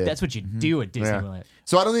what what you did. That's what you do at Disneyland.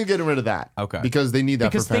 So I don't think they're getting rid of that. Okay. Because they need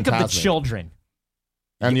that Because for think of the Fantasmic. children.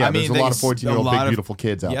 And I there's mean, a lot of there's 14-year-old a lot big, of- beautiful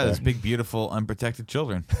kids out Yeah, there. there's big, beautiful, unprotected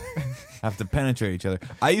children have to penetrate each other.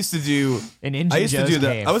 I used to do. In Injun I used to Joe's do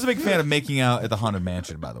that. cave. I was a big fan of making out at the Haunted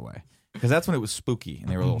Mansion, by the way, because that's when it was spooky and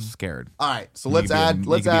they were a little scared. All right. So You let's could be a- add you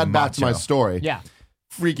could be back to my macho. story. Yeah.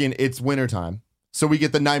 Freaking it's wintertime. So we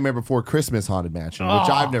get the Nightmare Before Christmas Haunted Mansion, which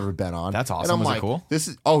Oh. I've never been on. That's And awesome. I'm Was it like, cool? This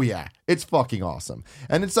is it's fucking awesome.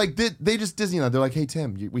 And it's like they just Disneyland. They're like, hey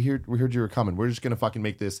Tim, we heard you were coming. We're just gonna fucking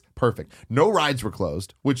make this perfect. No rides were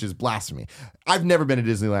closed, which is blasphemy. I've never been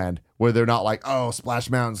to Disneyland where they're not like, oh, Splash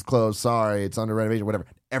Mountain's closed. Sorry, it's under renovation, whatever.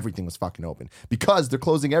 Everything was fucking open because they're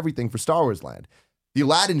closing everything for Star Wars Land. The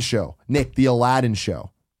Aladdin show, Nick,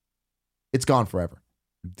 it's gone forever.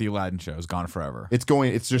 The Aladdin show is gone forever. It's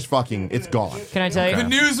gone. Can I tell you? The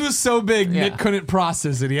news was so big, Nick couldn't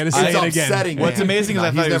process it. He had to say It's it again. upsetting. What's man. amazing is Nah,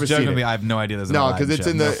 I he's thought he never was seen joking it. me. I have no idea. There's an No, Aladdin because it's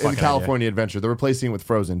show. in No the fucking California Adventure. They're replacing it with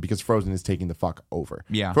Frozen because Frozen is taking the fuck over.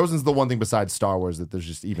 Yeah. Frozen's the one thing besides Star Wars that there's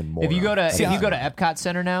just even more. If you go of. to Epcot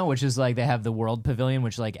Center now, which is like they have the World Pavilion,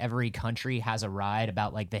 which like every country has a ride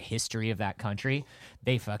about like the history of that country.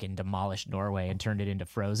 They fucking demolished Norway and turned it into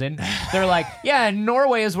Frozen. They're like, yeah,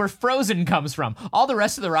 Norway is where Frozen comes from. All the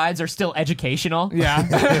rest of the rides are still educational. Yeah.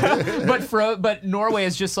 but Norway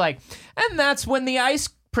is just like, and that's when the ice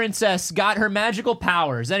princess got her magical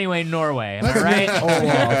powers. Anyway, Norway, am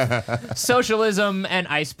I right? Socialism and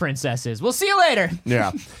ice princesses. We'll see you later.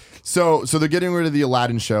 Yeah. So they're getting rid of the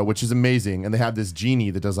Aladdin show, which is amazing, and they have this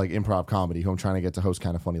genie that does like improv comedy, who I'm trying to get to host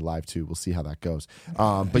Kind of Funny live too. We'll see how that goes.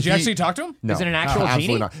 But Did you actually talk to him? No, Is it an actual absolutely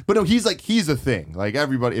genie? not. But no, he's a thing. Like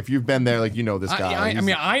everybody, if you've been there, like you know this guy. I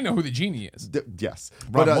mean, I know who the genie is. Yes,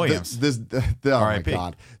 Ron but Williams. oh my R.I.P..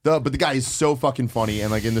 god, but the guy is so fucking funny,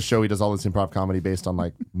 and like in the show, he does all this improv comedy based on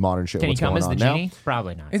like modern shit. Can he what's come going as the on now. genie?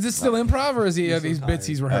 Probably not. Is it still improv or is he these bits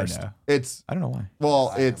he's rehearsed? It's I don't know why.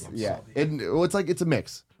 well, it's it's a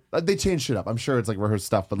mix. They change shit up. I'm sure it's like rehearsed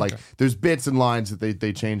stuff, but like there's bits and lines that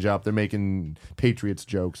they change up. They're making Patriots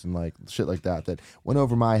jokes and like shit like that went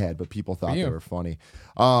over my head, but people thought they were funny.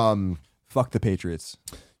 Fuck the Patriots.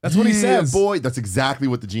 That's what he says. Boy, that's exactly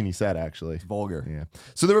what the genie said, actually. Vulgar. Yeah.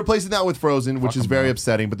 So they're replacing that with Frozen, which is very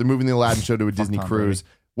upsetting, but they're moving the Aladdin show to a Disney Tom cruise.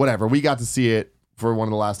 Whatever. We got to see it for one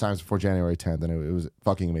of the last times before January 10th, and it was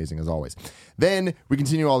fucking amazing as always. Then we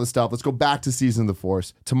continue all this stuff. Let's go back to Season of the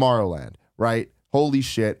Force, Tomorrowland, right? Holy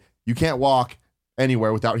shit. You can't walk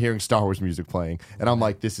anywhere without hearing Star Wars music playing. And I'm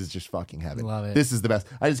like, this is just fucking heaven. Love it. This is the best.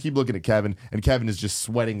 I just keep looking at Kevin, and Kevin is just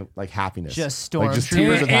sweating like happiness. Just like just stormtroopers.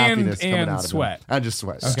 tears of And- happiness and coming out sweat. of him. And just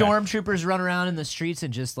sweat. Stormtroopers run around in the streets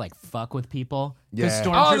and just like fuck with people. Because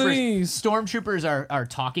Yeah. stormtroopers are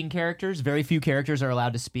talking characters. Very few characters are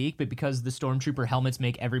allowed to speak, but because the stormtrooper helmets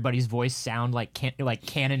make everybody's voice sound like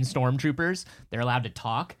canon stormtroopers, they're allowed to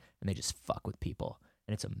talk and they just fuck with people.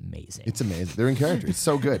 And it's amazing. It's amazing. They're in character. It's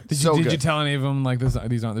so good. Did so you good. tell any of them like this?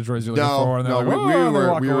 These aren't the droids you're looking for? And they're No, like, we "Whoa," they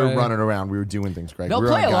walk were away. running around. We were doing things, Greg. They'll we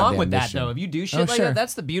were play on a along goddamn with that mission. though. If you do shit Oh, like sure. that,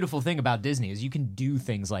 that's the beautiful thing about Disney is you can do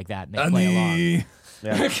things like that and they play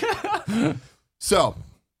along. So,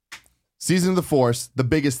 Season of the Force, the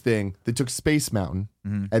biggest thing, they took Space Mountain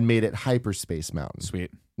and made it Hyperspace Mountain.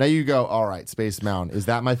 Sweet. Now you go, all right, Space Mountain. Is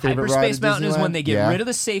that my favorite ride Hyperspace at Mountain is Disneyland? when they get Yeah. rid of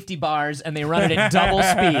the safety bars and they run it at double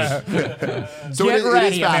speed. So Get it is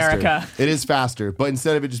ready, faster. America. It is faster, but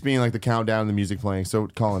instead of it just being like the countdown and the music playing, so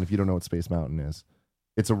Colin, if you don't know what Space Mountain is,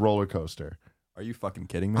 it's a roller coaster. Are you fucking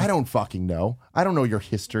kidding me? I don't fucking know. I don't know your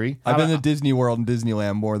history. I've been to Disney World and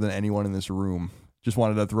Disneyland more than anyone in this room. Just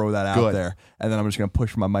wanted to throw that out Good. there, and then I'm just gonna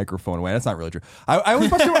push my microphone away. That's not really true. I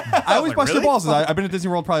always bust your balls. I've been to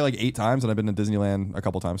Disney World probably like 8 times, and I've been to Disneyland a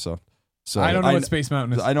couple times. So I don't know what Space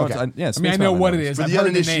Mountain is. I know. Okay. I I Space mean, I know Mountain, what it is. For I've the heard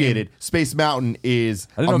uninitiated, Space Mountain is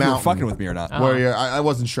I didn't a know if you were mountain fucking with me or not. where I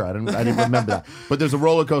wasn't sure. I didn't remember that. But there's a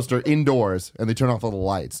roller coaster indoors, and they turn off all the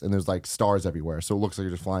lights, and there's like stars everywhere, so it looks like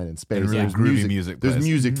you're just flying in space. And really There's groovy music There's plays.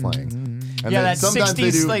 music playing. And Yeah, then that sometimes 60s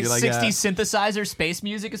they do like like 60s synthesizer space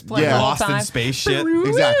music is playing Yeah. the whole Lost time. in space shit.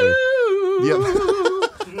 exactly. Yep.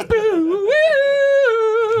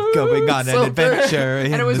 Going on So an adventure.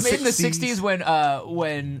 And it was made in the 60s. 60s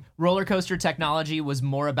when roller coaster technology was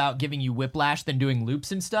more about giving you whiplash than doing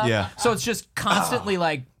loops and stuff. Yeah. So it's just constantly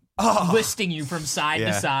like listing you from side to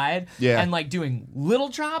Yeah. side Yeah. and like doing little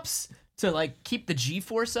drops to like keep the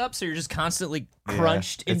G-force up so you're just constantly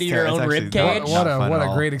crunched into your own actually rib not- cage. not fun What at a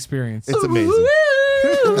all. great experience. It's amazing.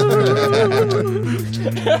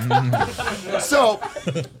 So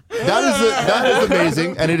that is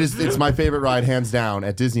amazing, and it's my favorite ride hands down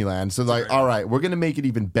at Disneyland. So like, all right, we're gonna make it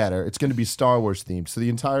even better. It's gonna be Star Wars themed. So the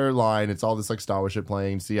entire line, it's all this like Star Wars shit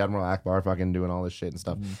playing. See Admiral Akbar fucking doing all this shit and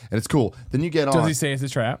stuff, and it's cool. Then you get Does on he say it's a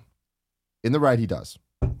trap? in the ride. He does.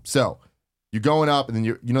 So you're going up, and then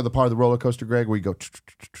you know the part of the roller coaster, Greg, where you go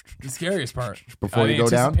The scariest part. before you go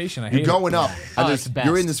down. Anticipation, I hate You're it. going up, and it's the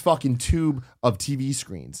you're in best. this fucking tube of TV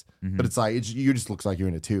screens, but it's like you just looks like you're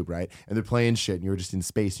in a tube, right? And they're playing shit, and you're just in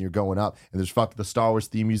space, and you're going up, and there's the Star Wars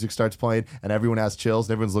theme music starts playing, and everyone has chills,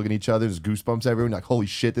 and everyone's looking at each other. There's goosebumps everywhere. You're like, holy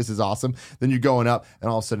shit, this is awesome. Then you're going up, and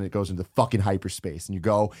all of a sudden it goes into fucking hyperspace, and you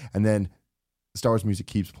go, and then Star Wars music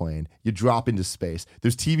keeps playing. You drop into space.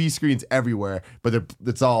 There's TV screens everywhere, but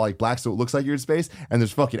it's all like black, so it looks like you're in space. And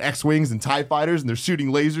there's fucking X-wings and TIE fighters, and they're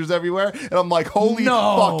shooting lasers everywhere. And I'm like, holy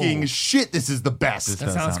fucking shit, this is the best. This That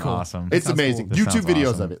does sounds sound cool. awesome. It's amazing. This YouTube sounds videos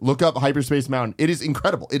awesome. of it. Look up Hyperspace Mountain. It is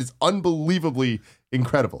incredible. It is unbelievably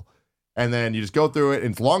incredible. And then you just go through it,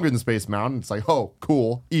 and it's longer than Space Mountain. It's like, oh,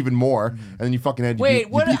 cool, even more. And then you fucking you Wait,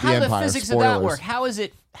 beat the how the Empire. physics of that Spoilers. work?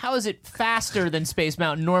 How is it faster than Space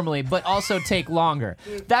Mountain normally, but also take longer?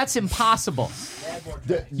 That's impossible.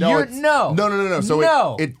 You're- it's- no. no. So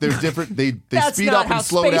No. there's different. They That's speed not up how and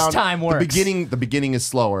slow down. space-time works. The beginning is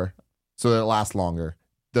slower, so that it lasts longer.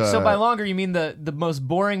 So by longer, you mean the most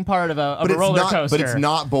boring part of a but it's roller not, coaster? But it's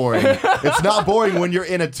not boring. It's not boring when you're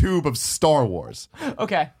in a tube of Star Wars.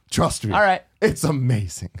 Okay. Trust me. All right. It's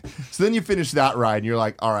amazing. So then you finish that ride, and you're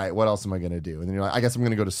like, all right, what else am I going to do? And then you're like, I guess I'm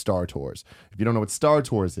going to go to Star Tours. If you don't know what Star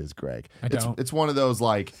Tours is, Greg, don't. It's one of those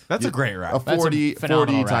like That's a great ride. a That's a 40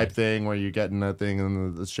 phenomenal type ride. thing where you get in a thing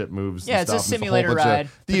and the shit moves. Yeah, and it's stuff, a and it's simulator whole bunch of ride.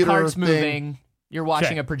 The theater cart's thing. moving. You're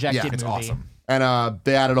watching Okay. a projected Yeah, it's movie. awesome. And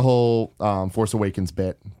they added a whole Force Awakens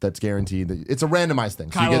bit that's guaranteed. It's a randomized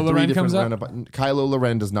thing. So you Kylo get three Loren different comes up? Kylo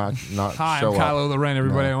Loren does not Hi, I'm show up. Kylo Loren,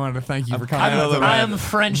 everybody. I wanted to thank you for coming. Kylo out. Loren. I am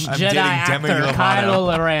French I'm Jedi dating actor Demi Lovato. Kylo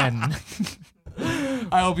Loren.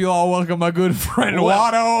 I hope you all welcome my good friend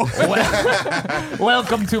Watto.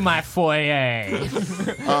 Welcome to my foyer.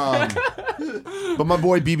 But my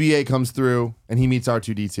boy BB-8 comes through and he meets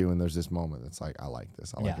R2-D2 and there's this moment that's like, I like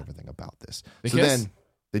this. I like Yeah. everything about this. They so kiss? then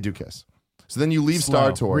they do kiss. So then you leave Slow,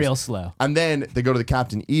 Star Tours. real slow. And then they go to the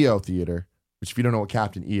Captain EO theater, which if you don't know what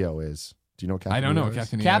Captain EO is, do you know what Captain I don't know EO what is?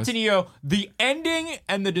 Captain EO Captain is. EO, the ending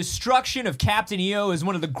and the destruction of Captain EO is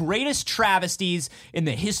one of the greatest travesties in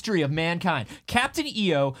the history of mankind. Captain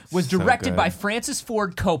EO was directed good. by Francis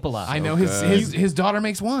Ford Coppola. I know his daughter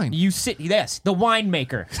makes wine. The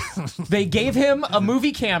winemaker. They gave him a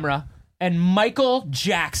movie camera and Michael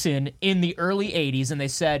Jackson in the early 80s, and they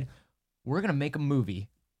said, we're going to make a movie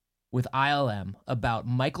with ILM about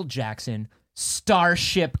Michael Jackson,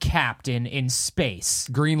 starship captain in space.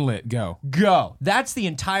 Greenlit, go. Go. That's the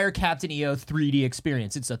entire Captain EO 3D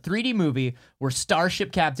experience. It's a 3D movie where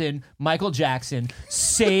Starship Captain Michael Jackson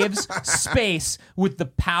saves space with the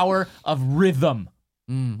power of rhythm.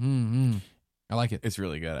 I like it. It's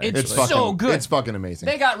really good. It's actually. so good. It's fucking amazing.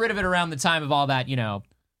 They got rid of it around the time of all that,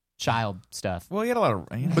 child stuff. Well, you had a lot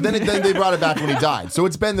of. But then they brought it back when he died. So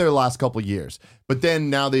it's been there the last couple of years. But then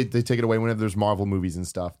now they take it away. Whenever there's Marvel movies and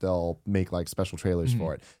stuff, they'll make like special trailers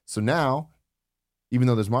for it. So now, even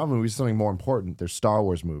though there's Marvel movies, something more important, there's Star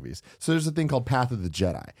Wars movies. So there's a thing called Path of the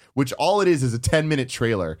Jedi, which all it is a 10-minute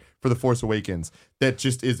trailer for The Force Awakens that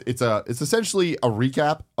just is it's essentially a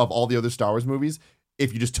recap of all the other Star Wars movies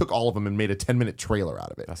if you just took all of them and made a 10-minute trailer out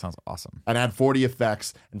of it. That sounds awesome. And add 40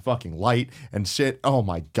 effects and fucking light and shit. Oh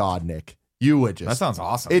my God, Nick. You would just. That sounds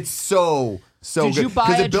awesome. It's so Did you good. buy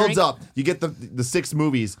Because a it builds drink? up. You get the 6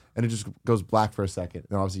 movies and it just goes black for a second.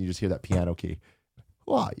 And obviously you just hear that piano key.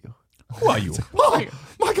 Who are you? Who are you? Oh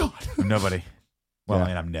my God. Nobody. Well, Yeah. I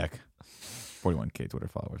mean, I'm Nick. 41K Twitter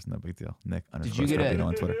followers. No big deal. Nick you get _ it?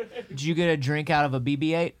 on Twitter. Did you get a drink out of a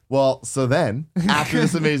BB-8? Well, so then after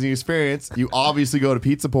this amazing experience, you obviously go to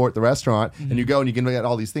Pizza Port, the restaurant, and you go and you can get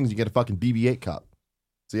all these things. You get a fucking BB-8 cup.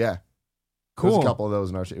 So yeah. There's Cool. a couple of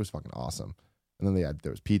those in our shit. It was fucking awesome. And then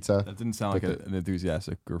there was pizza. That didn't sound like an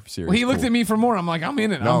enthusiastic or serious. Well, he looked cool. at me for more. I'm like, I'm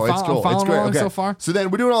in it. No, I'm it's cool. I'm following It's great. along Okay. so far. So then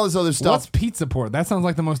we're doing all this other What's stuff. Pizza Port? That sounds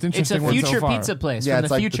like the most It's interesting a one future so far. pizza place Yeah, from it's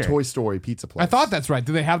the like future. the Toy Story pizza place. I thought that's right.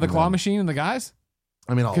 Do they have the claw machine and the guys?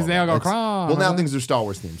 I mean, all 'Cause of they all them. go, It's- "Craw," Well, now right? things are Star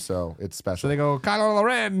Wars themed, so it's So special. they go, Kylo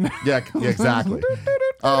Loren. Yeah, exactly.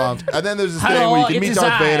 And then there's this thing Hello, where you can it meet is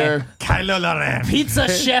Darth I. Vader. Kylo Loren. Pizza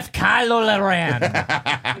Chef Kylo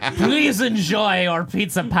Loren. Please enjoy your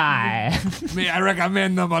pizza pie. Me, I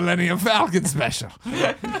recommend the Millennium Falcon special.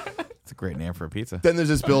 It's a great name for a pizza. Then there's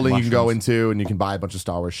this building you can go Mushrooms. into, and you can buy a bunch of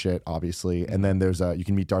Star Wars shit, obviously. And then there's you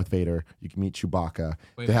can meet Darth Vader. You can meet Chewbacca.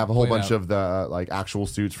 They have a whole wait bunch out. of the like actual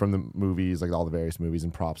suits from the movies, like all the various movies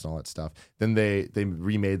and props and all that stuff. Then they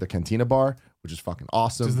remade the Cantina bar, which is fucking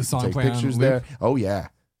awesome. Does the You can song take play on pictures loop? there? Oh yeah.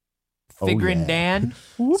 Figuring yeah. Dan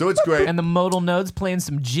So it's great. and the modal nodes playing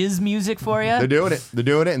some jizz music for They're you. doing it. They're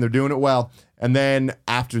doing it, and they're doing it well. And then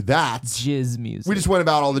after that, Jizz music. we just went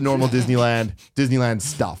about all the normal Disneyland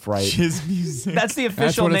stuff, right? His music. That's the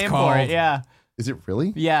official what it's name for called. it. Yeah, Is it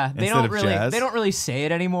really? yeah. They Instead don't of really. jazz? They don't really say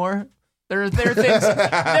it anymore. There are things.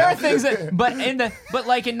 There are things that. But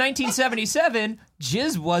like in 1977,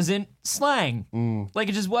 jizz wasn't slang. Like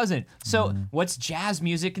it just wasn't. So what's jazz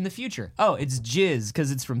music in the future? Oh, it's jizz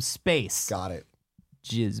because it's from space. Got it.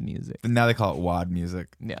 Jizz music. And now they call it WAD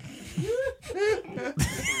music. Yeah.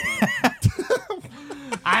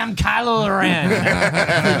 I am Kylo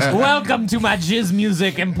Ren. Welcome to my jizz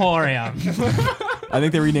music emporium. I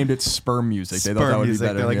think they renamed it Sperm Music. They thought that Sperm would music. be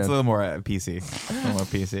better. They're like, yeah. it's a little more PC. A little more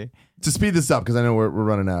PC. To speed this up, because I know we're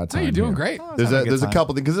running out of No, time. you're doing here. great. There's having a a good there's a time.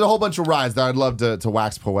 couple things because there's a whole bunch of rides that I'd love to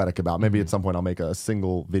wax poetic about. Maybe at some point I'll make a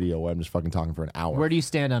single video where I'm just fucking talking for an hour. Where do you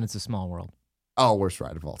stand on It's a Small World? Oh, worst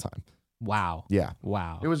ride of all time. Wow. Yeah,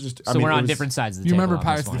 Wow. it was just. So we're on different sides of the You table. remember on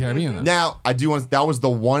Pirates this of the one. Caribbean, though? Now I do want. That was the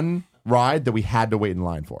one ride that we had to wait in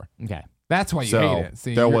line for. Okay. That's why you So, hate it.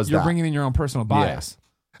 See, there you're, was you're that. bringing in your own personal bias.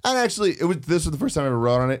 And actually, this was the first time I ever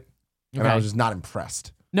rode on it, and I Okay. was just not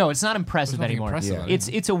impressed. No, it's not impressive There's nothing anymore. impressive Yeah. about it.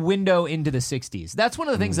 It's a window into the 60s. That's one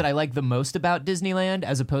of the things that I like the most about Disneyland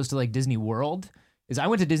as opposed to like Disney World is I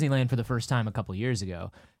went to Disneyland for the first time a couple years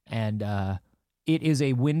ago and it is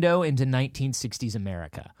a window into 1960s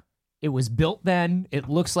America. It was built then. It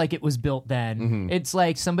looks like it was built then. It's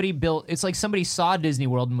like somebody saw Disney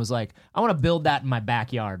World and was like, I want to build that in my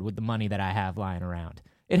backyard with the money that I have lying around.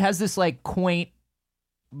 It has this like quaint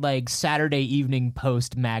like Saturday Evening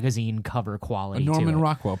Post magazine cover A quality. Norman to it.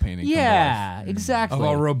 Rockwell painting. Yeah, exactly. Of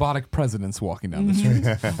all robotic presidents walking down the street.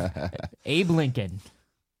 Abe Lincoln,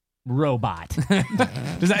 robot.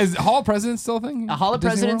 Is Hall of Presidents still a thing? A Hall of Disney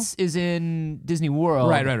Presidents is in Disney World.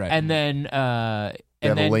 Right. And then They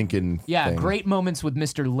have then, a Lincoln thing. Great Moments with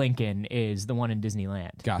Mr. Lincoln is the one in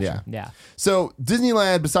Disneyland. Gotcha. Yeah. Yeah. So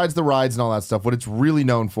Disneyland, besides the rides and all that stuff, what it's really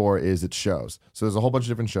known for is its shows. So there's a whole bunch of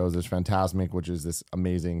different shows. There's Fantasmic, which is this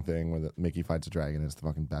amazing thing where Mickey fights a dragon. It's the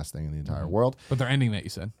fucking best thing in the entire world. But they're ending that, you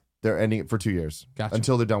said. They're ending it for 2 years. Gotcha.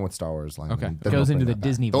 Until they're done with Star Wars line. Okay. Then It they'll goes bring into the that back.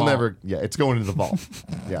 Disney They'll vault. never, it's going into the vault.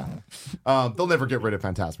 Yeah. They'll never get rid of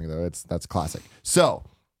Fantasmic though. That's classic. So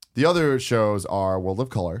the other shows are World of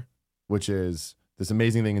Color, which is this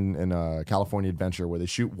amazing thing in California Adventure where they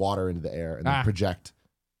shoot water into the air and then project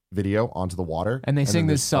video onto the water. And they sing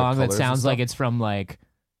then this there's, song that colors and sounds like stuff. it's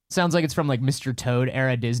from Mr. Toad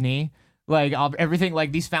era Disney. Like everything,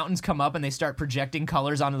 like these fountains come up and they start projecting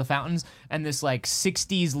colors onto the fountains, and this like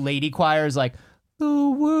 60s lady choir is like, "The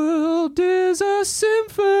world is a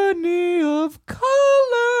symphony of color."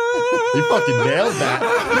 You fucking nailed that.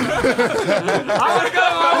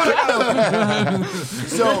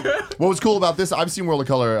 So, what was cool about this? I've seen World of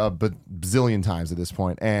Color a bazillion times at this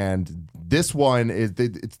point, and this one is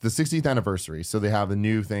it's the 60th anniversary, so they have the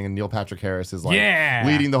new thing, and Neil Patrick Harris is like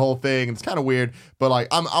leading the whole thing. And it's kind of weird, but like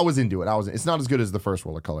I was into it. It's not as good as the first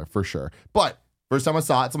World of Color for sure, but. First time I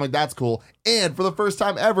saw it, so I'm like, that's cool. And for the first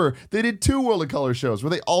time ever, they did 2 World of Color shows where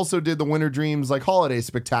they also did the Winter Dreams like holiday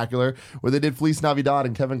spectacular, where they did Feliz Navidad,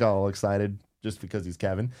 and Kevin got all excited just because he's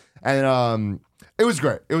Kevin. And it was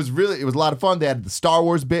great. It was a lot of fun. They had the Star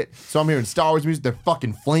Wars bit, so I'm hearing Star Wars music. There are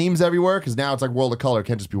fucking flames everywhere because now it's like World of Color. It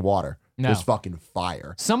can't just be water. No. There's fucking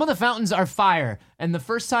fire. Some of the fountains are fire, and the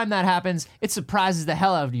first time that happens, it surprises the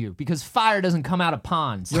hell out of you because fire doesn't come out of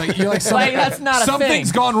ponds. You're like that's not a thing.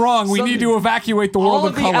 Something's gone wrong. We need to evacuate the world All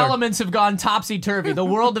of of the color. elements have gone topsy-turvy. The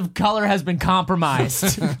world of color has been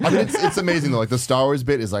compromised. I mean, it's amazing though. Like the Star Wars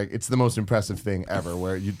bit is like it's the most impressive thing ever.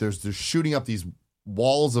 Where they're shooting up these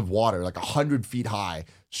walls of water like 100 feet high,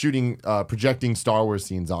 shooting projecting Star Wars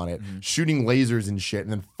scenes on it, shooting lasers and shit,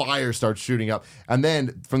 and then fire starts shooting up, and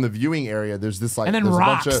then from the viewing area there's this like And then there's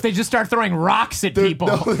rocks. a bunch of, They just start throwing rocks at people.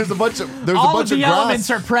 No, there's a bunch of All bunch of the grass,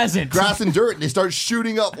 elements are present. grass and dirt, and they start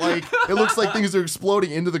shooting up like it looks like things are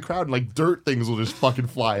exploding into the crowd, and like dirt things will just fucking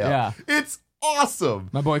fly up. Yeah. It's awesome.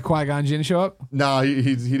 My boy Qui-Gon Jinn show up? No, he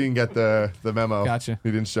didn't get the memo. Gotcha.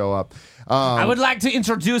 He didn't show up. I would like to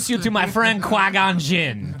introduce you to my friend Qui-Gon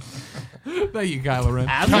Jinn. Thank you, Kylo Ren.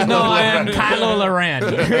 As you know, I am Kylo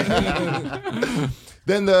Ren.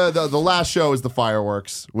 Then the last show is the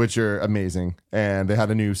fireworks, which are amazing, and they had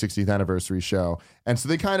a new 60th anniversary show, and so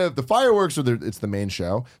they the fireworks it's the main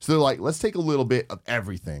show, so they're like, let's take a little bit of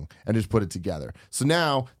everything and just put it together. So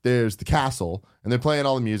now there's the castle, and they're playing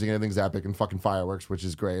all the music, and everything's epic and fucking fireworks, which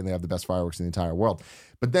is great, and they have the best fireworks in the entire world.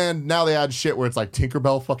 But then now they add shit where it's like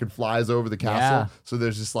Tinkerbell fucking flies over the castle, so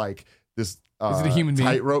there's just like this. Is it a human being?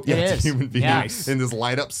 Tightrope. It It's a is. human being Nice. in this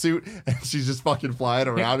light up suit, and she's just fucking flying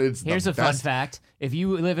around. Here's a fun fact. If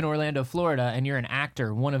you live in Orlando, Florida, and you're an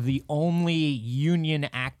actor, one of the only union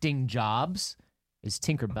acting jobs is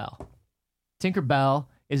Tinkerbell. Tinkerbell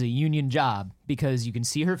is a union job because you can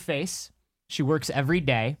see her face. She works every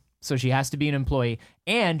day, so she has to be an employee,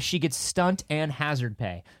 and she gets stunt and hazard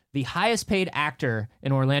pay. The highest paid actor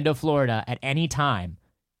in Orlando, Florida at any time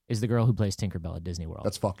is the girl who plays Tinkerbell at Disney World.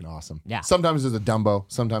 That's fucking awesome. Yeah. Sometimes there's a Dumbo.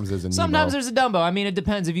 Sometimes there's a Nemo. Sometimes there's a Dumbo. I mean, it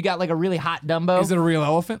depends. If you got like a really hot Dumbo, Is it a real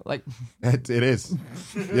elephant? like It is.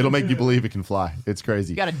 It'll make you believe it can fly. It's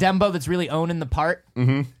crazy. you got a Dumbo that's really owning the part.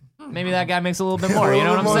 Mm-hmm. Maybe that guy makes a little bit more. You know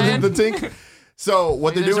what I'm More saying? than the Tink. So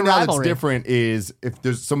what Maybe they're doing there's a now that's rivalry. different is if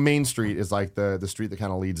there's some Main Street is like the street that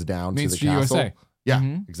kind of leads down Main to the Street castle. USA.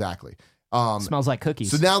 Yeah, exactly. Smells like cookies.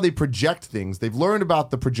 So now they project things. They've learned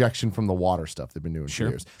about the projection from the water stuff they've been doing for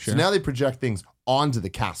years. sure. So now they project things onto the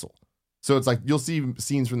castle. So it's like you'll see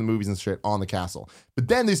scenes from the movies and shit on the castle. But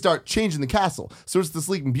then they start changing the castle. So it's the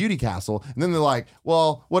Sleeping Beauty castle. And then they're like,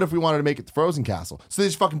 well, what if we wanted to make it the Frozen castle? So they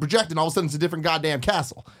just fucking project it and all of a sudden it's a different goddamn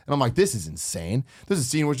castle. And I'm like, this is insane. There's a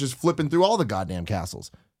scene where it's just flipping through all the goddamn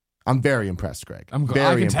castles. I'm very impressed, Greg. I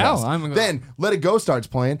very can tell. impressed. Then Let It Go starts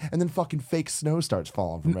playing, and then fucking fake snow starts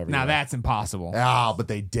falling from everywhere. Now that's impossible. Ah, but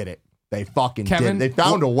they did it. They fucking Kevin, did it. They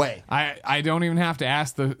found a way. I don't even have to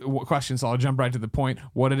ask the question, so I'll jump right to the point.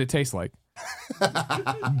 What did it taste like?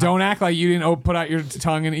 Don't act like you didn't put out your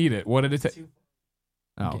tongue and eat it. What did it taste?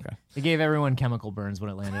 Oh, okay. It gave everyone chemical burns when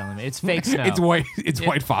it landed on them. It's fake snow. It's white. It's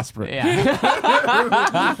white phosphorus.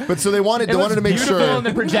 Yeah. But so they wanted to make beautiful sure in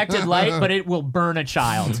the projected light, but it will burn a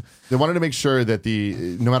child. they wanted to make sure that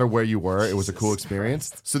no matter where you were, it was a cool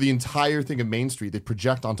experience. So the entire thing of Main Street, they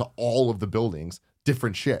project onto all of the buildings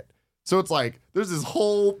different shit. So it's like there's this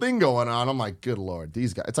whole thing going on. I'm like, good lord,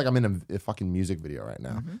 these guys. It's like I'm in a fucking music video right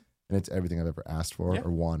now. And it's everything I've ever asked for or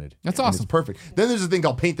wanted. That's And awesome. It's perfect. Then there's a thing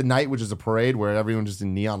called Paint the Night, which is a parade where everyone's just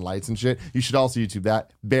in neon lights and shit. You should also YouTube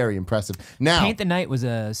that. Very impressive. Now, Paint the Night was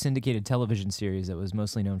a syndicated television series that was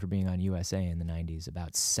mostly known for being on USA in the 90s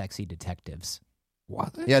about sexy detectives.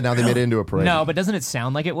 What? yeah, now they made it into a parade. No, but doesn't it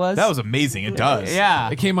sound like it was? That was amazing. It does. Yeah.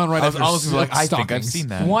 It came on right I was after honestly like, I think I've Stockings. seen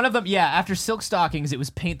that. One of them, after Silk Stockings, it was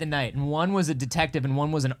Paint the Night, and one was a detective and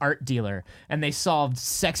one was an art dealer, and they solved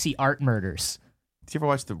sexy art murders. Did you ever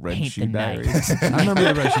watch the Red Paint Shoe the Night. Diaries? I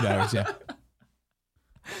remember the Red Shoe Diaries, yeah.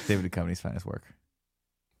 David Duchovny's finest work.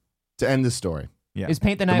 To end this story, Yeah. Is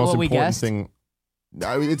Paint the the Night most what we important guessed? thing.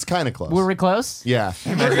 I mean, it's kind of close. Were we close? yeah.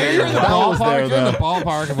 You're in the That was ballpark. there, You're in the though.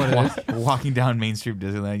 ballpark of what it is. Walking down Main Street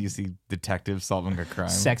Disneyland, you see detectives solving a crime.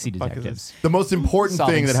 Sexy What the fuck is detectives. The most important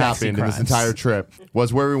Solving thing that sexy happened in this crimes. entire trip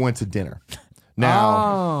was where we went to dinner. Now,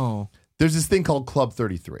 Oh. there's this thing called Club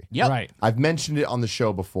 33. Yep. Right. I've mentioned it on the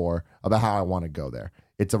show before about how I want to go there.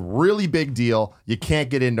 It's a really big deal. You can't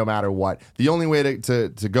get in no matter what. The only way to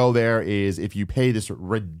go there is if you pay this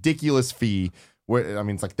ridiculous fee. Where, I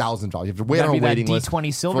mean, it's like $1,000. You have to wait Gotta on a be that waiting list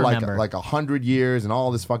D20 silver for like member. 100 years and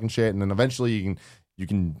all this fucking shit. And then eventually you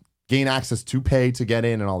can gain access to pay to get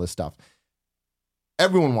in and all this stuff.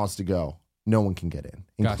 Everyone wants to go. No one can get in,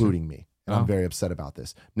 Gotcha. including me. And I'm very upset about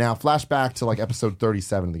this. Now, flashback to like episode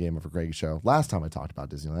 37 of the GameOverGreggy show. Last time I talked about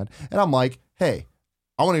Disneyland. And I'm like, hey,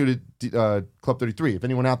 I want to go to Club 33. If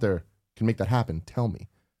anyone out there can make that happen, tell me.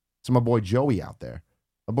 So my boy Joey out there.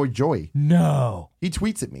 My boy Joey. No. He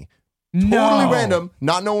tweets at me. No. Totally random,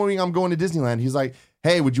 not knowing I'm going to Disneyland. He's like,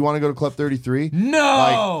 hey, would you want to go to Club 33?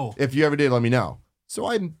 No. Like, if you ever did, let me know. So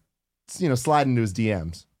I, slide into his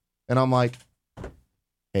DMs. And I'm like,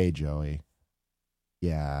 hey, Joey.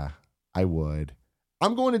 Yeah, I would.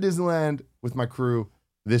 I'm going to Disneyland with my crew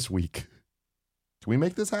this week. Can we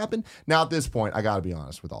make this happen? Now, at this point, I got to be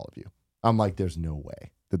honest with all of you. I'm like, there's no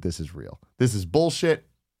way that this is real. This is bullshit.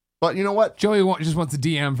 But you know what? Joey just wants a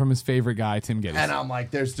DM from his favorite guy, Tim Geddes. And I'm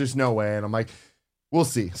like, there's no way. And I'm like, we'll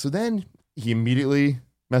see. So then he immediately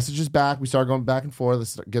messages back. We start going back and forth.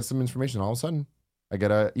 Let's get some information. All of a sudden, I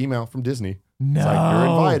get an email from Disney. No. It's like, you're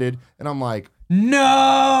invited. And I'm like,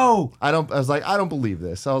 No. I was like, I don't believe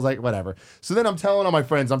this. I was like, whatever. So then I'm telling all my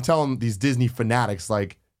friends, I'm telling these Disney fanatics,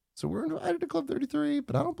 like, so we're invited to Club 33,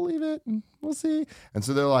 but I don't believe it. And we'll see. And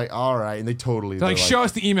so they're like, all right. And They're like, show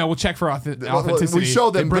us the email. We'll check for authenticity. We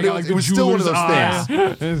showed them, They bring but out, it was still one of jeweler's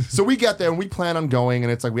those things. So we get there and we plan on going,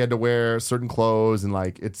 and it's like we had to wear certain clothes, and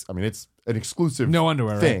like it's an exclusive No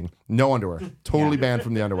underwear, thing. right? No underwear. Totally banned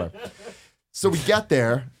from the underwear. So we get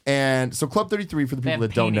there, and so Club 33, for the They people have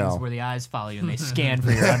that don't paintings know, where the eyes follow you and they scan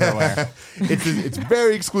for your underwear. it's a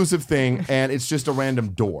very exclusive thing, and it's just a random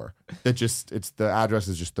door that the address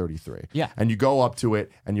is just 33. Yeah. And you go up to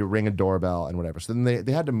it and you ring a doorbell and whatever. So then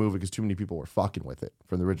they had to move it because too many people were fucking with it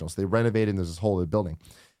from the original. So they renovated and there's this whole other building.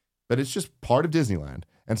 But it's just part of Disneyland.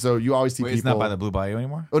 And so you always see Wait, people. it's not by the Blue Bayou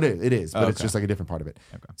anymore? Oh, it is, but it's Okay. just like a different part of it.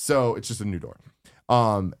 Okay. So it's just a new door.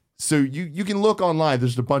 So you can look online.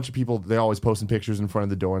 There's a bunch of people. They always posting pictures in front of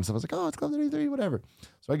the door and stuff. I was like, oh, it's Club 33, whatever.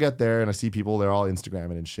 So I get there and I see people. They're all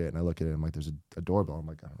Instagramming and shit. And I look at it. And I'm like, there's a doorbell. I'm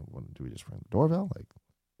like, I don't know, do we just ring the doorbell? Like,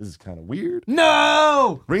 this is kind of weird.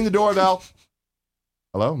 No. Ring the doorbell.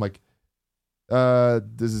 Hello. I'm like,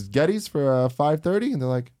 this is Getty's for 5:30, and they're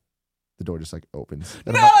like, the door just like opens.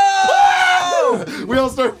 And I'm like, we all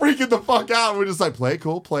start freaking the fuck out. We're just like, play it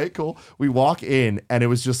cool, play it cool. We walk in, and it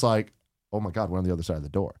was just like, oh my God, we're on the other side of the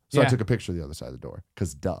door. So I Yeah. took a picture of the other side of the door,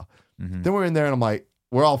 because duh. Mhm. Then we're in there, and I'm like,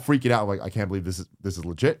 we're all freaking out. I'm like, I can't believe this is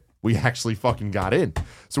legit. We actually fucking got in.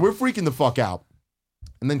 So we're freaking the fuck out.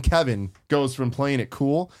 And then Kevin goes from playing it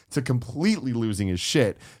cool to completely losing his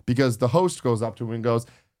shit, because the host goes up to him and goes,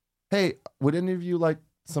 hey, would any of you like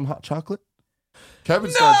some hot chocolate? Kevin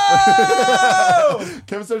starts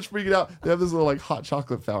freaking out. They have this little like hot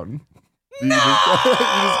chocolate fountain. You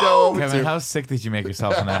just go over Kevin, to. how sick did you make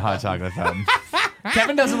yourself in that hot chocolate fountain?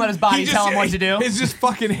 Kevin doesn't let his body tell him what to do. It's just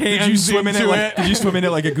fucking hands Did you swim in it? into Like, did you swim in it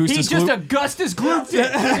like Augustus He's just Gloop? Augustus Glooped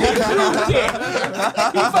it. He glooped it.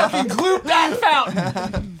 He fucking glooped that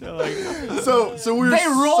fountain. So we were They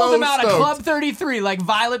rolled so him out of stoked. Club 33 like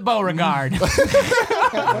Violet Beauregard.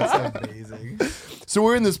 That's amazing. So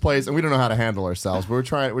we're in this place and we don't know how to handle ourselves. But we're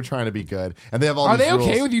trying to be good. And they have all Are these they okay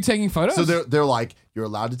rules. with you taking photos? So they're like, you're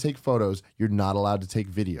allowed to take photos. You're not allowed to take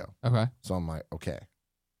video. okay. So I'm like, okay,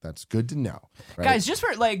 that's good to know. Right? Guys, just for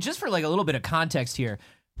a little bit of context here,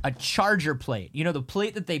 a charger plate. You know, the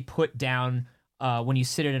plate that they put down when you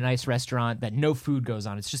sit at a nice restaurant that no food goes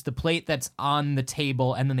on. It's just the plate that's on the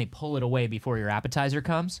table, and then they pull it away before your appetizer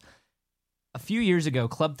comes. A few years ago,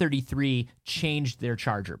 Club 33 changed their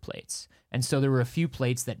charger plates. And so there were a few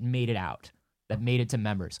plates that made it out, that made it to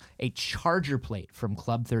members. A charger plate from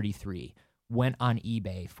Club 33 went on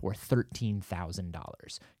eBay for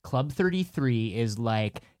 $13,000. Club 33 is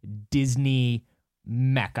like Disney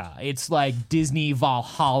Mecca. It's like Disney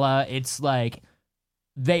Valhalla. It's like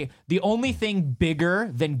the only thing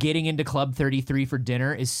bigger than getting into Club 33 for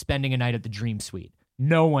dinner is spending a night at the Dream Suite.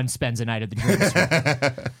 No one spends a night at the Dream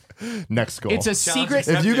Suite. Next goal. It's a secret.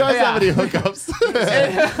 If you guys have any hookups,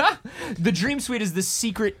 The Dream Suite is the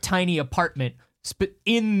secret tiny apartment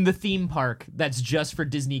in the theme park that's just for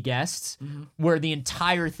Disney guests, where the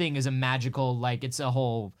entire thing is a magical, like it's a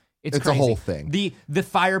whole a whole thing. The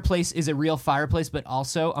fireplace is a real fireplace, but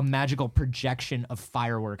also a magical projection of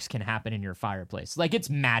fireworks can happen in your fireplace. Like it's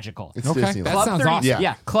magical. it's Okay. Disneyland. That sounds awesome.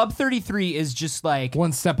 Yeah. Club 33 is just like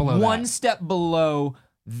One step below one that. step below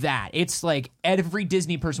that. It's like every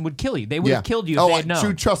Disney person would kill you. They would have killed you if Oh, they had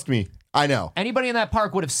known. trust me, I know. Anybody in that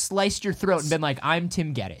park would have sliced your throat and been like, "I'm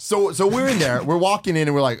Tim Geddes." So we're in there, we're walking in,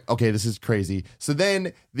 and we're like, okay, this is crazy. So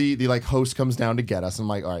then the like host comes down to get us. I'm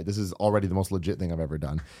like, all right, this is already the most legit thing I've ever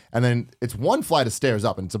done. And then it's one flight of stairs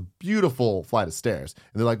up, and it's a beautiful flight of stairs.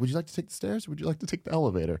 And they're like, would you like to take the stairs? Or would you like to take the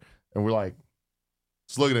elevator? And we're like,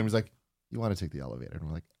 just looking at him. He's like, you want to take the elevator? And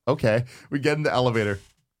we're like, okay. We get in the elevator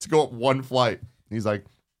to go up one flight. And he's like,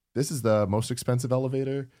 this is the most expensive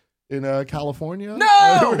elevator in California. No!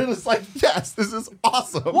 And we're just like, yes, this is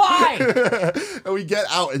awesome. Why? And we get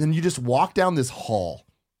out, and then you just walk down this hall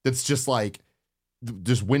that's just like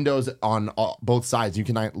just windows on both sides. You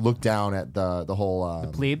can look down at the whole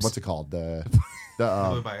plebes? What's it called? The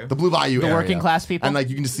Blue Bayou. the Blue Bayou The area. working class people? And like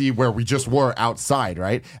you can see where we just were outside,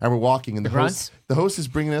 right? And we're walking, and the grunts? host is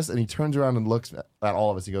bringing us, and he turns around and looks at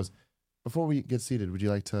all of us. He goes, before we get seated, would you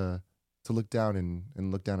like to look down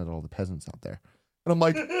and look down at all the peasants out there? And I'm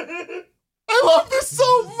like, I love this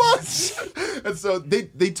so much. And so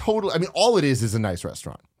they totally, I mean, all it is a nice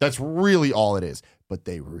restaurant. That's really all it is. But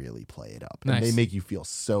they really play it up. And Nice. they make you feel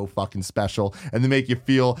so fucking special. And they make you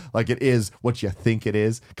feel like it is what you think it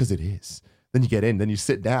is, because it is. Then you get in, then you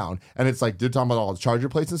sit down, and it's like they're talking about all the charger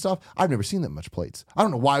plates and stuff. I've never seen that much plates. I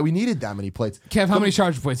don't know why we needed that many plates. Kev, how many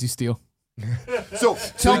charger plates you steal? So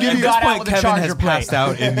So they give you you got out Point, with a Kevin charger has plate. passed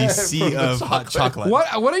out in the sea of hot chocolate.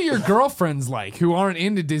 What are your girlfriends like who aren't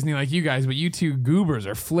into Disney like you guys, but you two goobers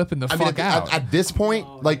are flipping the I mean, fuck out? at this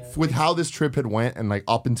point, like with how this trip had went, and like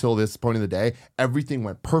up until this point of the day, everything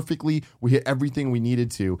went perfectly. We hit everything we needed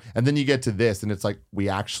to, and then you get to this, and it's like we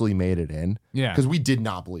actually made it in. Yeah. because we did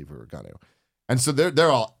not believe we were gonna. And so they're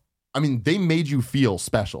all. I mean, they made you feel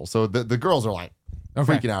special. So the girls are like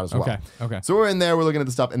freaking out as well. Okay. So we're in there, we're looking at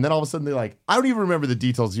the stuff, and then all of a sudden they're like, I don't even remember the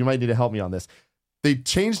details. You might need to help me on this. They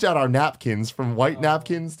changed out our napkins from white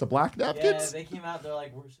napkins to black Yeah, napkins. they came out. They're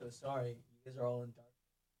like, "We're so sorry. You guys are all in dark."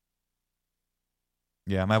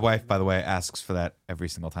 Yeah, my wife, by the way, asks for that every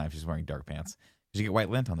single time she's wearing dark pants. You get white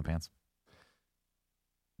lint on the pants.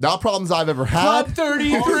 Not problems I've ever had. Club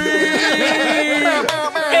 33!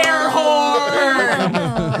 Air horn!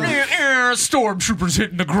 Stormtroopers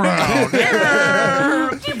hitting the ground.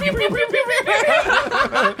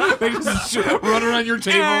 They just run around your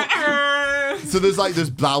table. So there's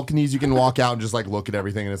balconies you can walk out and just like look at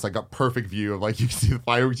everything, and it's like a perfect view of like you can see the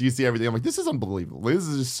fireworks, you can see everything. I'm like, this is unbelievable. This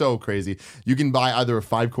is just so crazy. You can buy either a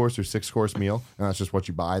 5-course or 6-course meal, and that's just what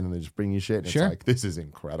you buy, and then they just bring you shit. And Sure. It's like, this is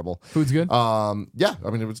incredible. Food's good. Yeah, I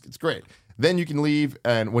mean it's great. Then you can leave,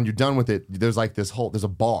 and when you're done with it, there's like there's a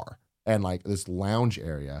bar and like this lounge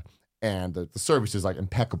area, and the service is like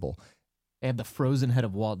impeccable. They have the frozen head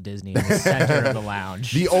of Walt Disney in the center of the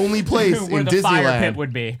lounge. The only place where in the fire Disneyland pit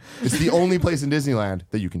would be. it's the only place in Disneyland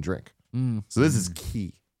that you can drink. Mm. So this is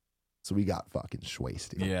key. So we got fucking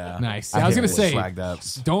schwasted. Yeah. Nice. I I was hate gonna it. say, Flagged up.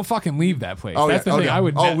 don't fucking leave that place. Oh, That's yeah. the thing. yeah. I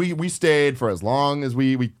would. we stayed for as long as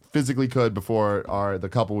we physically could before the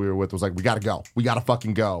couple we were with was like, we gotta go. We gotta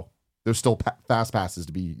fucking go. There's still fast passes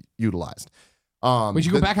to be utilized. Would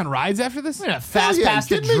you go back on rides after this? We're gonna fast yeah, pass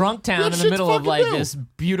to kidding me? Drunk Town That in the shit's middle of fucking like new. this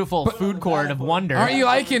beautiful food court of wonder. Aren't you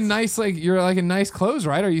like in nice you're like in nice clothes,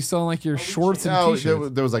 right? Are you still in like your shorts and No, t-shirts?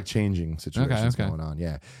 there was like changing situations Okay. going on.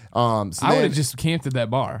 Yeah. So I would then- have just camped at that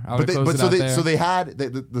bar. I would have closed it so out there. they had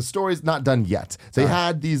the story's not done yet. They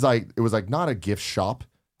had these like it was like not a gift shop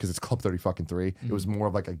because it's Club 33. It was more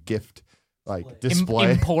of like a gift like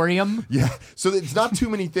display. Emporium. Yeah. So it's not too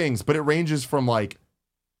many things, but it ranges from like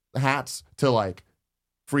hats to like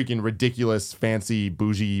freaking ridiculous, fancy,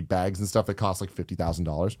 bougie bags and stuff that cost like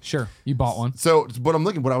 $50,000. Sure, you bought one. So what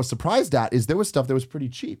I was surprised at is there was stuff that was pretty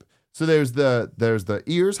cheap. So there's the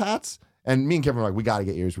ears hats, and me and Kevin were like, we got to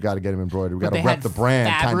get ears, we got to get them embroidered, we got to rep the brand.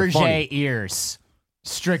 Kind of funny. Ears.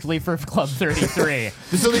 Strictly for Club 33.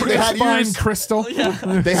 So they had ears. Crystal. They had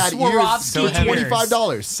ears Swarovski for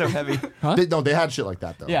 $25. So heavy. Huh? They had shit like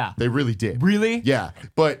that though. Yeah. They really did. Really? Yeah.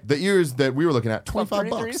 But the ears that we were looking at,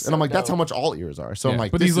 $25. And I'm like, that's how much all ears are. So I'm Yeah.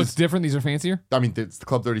 like, but these look different. These are fancier. I mean, it's the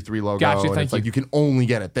Club 33 logo. Gotcha, and thank it's like you. you can only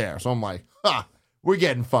get it there. So I'm like, we're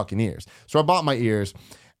getting fucking ears. So I bought my ears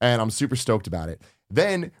and I'm super stoked about it.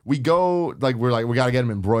 Then we go, we're like, we got to get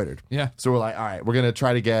them embroidered. Yeah. So we're like, all right, we're going to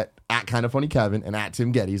try to get at Kind of Funny Kevin and at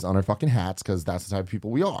Tim Geddes on our fucking hats because that's the type of people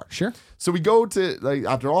we are. Sure. So we go to, like,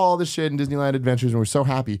 after all this shit in Disneyland Adventures and we're so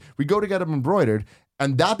happy, we go to get them embroidered.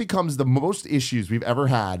 And that becomes the most issues we've ever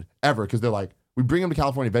had, ever. Because they're like, we bring them to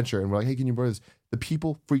California Adventure and we're like, hey, can you embroider this? The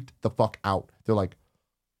people freaked the fuck out. They're like,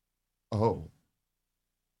 oh,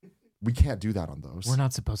 we can't do that on those. We're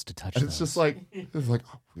not supposed to touch And those. it's just like, it's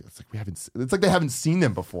like they haven't seen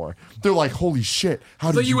them before. They're like, holy shit, how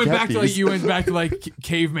It's did like you went get back these? to like you went back to like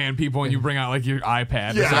caveman people and you bring out like your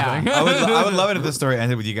iPad or Yeah. something. I would love it if the story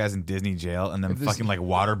ended with you guys in Disney jail and then fucking like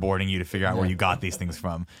waterboarding you to figure out where you got these things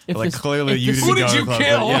from. If Like this- clearly if you this- didn't Who go did to you Club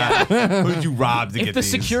kill? Yeah. Who did you rob to If get the these?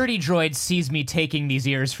 security droid sees me taking these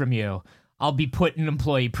ears from you, I'll be put in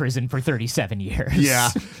employee prison for 37 years. Yeah.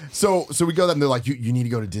 So we go there and they're like, you need to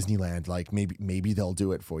go to Disneyland. Like maybe they'll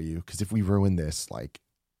do it for you. Because if we ruin this, like,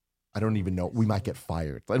 I don't even know, we might get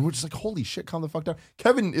fired. And we're just like, holy shit, calm the fuck down.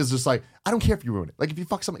 Kevin is just like, I don't care if you ruin it. Like if you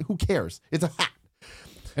fuck something, who cares? It's a hat.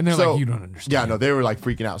 And they're So- like, you don't understand. Yeah, no, they were like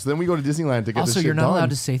freaking out. So then we go to Disneyland to get this Also, shit you're not done. allowed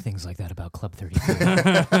to say things like that about Club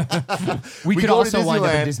 33. we We could go to also wind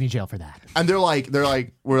up in Disneyland. Disney jail for that. And we're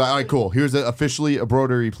like, all right, cool. Here's officially a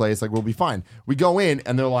broderie place. Like, we'll be fine. We go in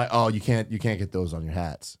and they're like, oh, you can't get those on your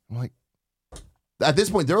hats. I'm like, at this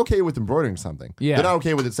point, they're okay with embroidering something. Yeah. They're not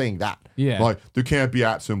okay with it saying that. Yeah. Like, there can't be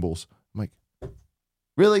at symbols. I'm like,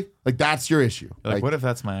 really? Like, that's your issue. Like, what if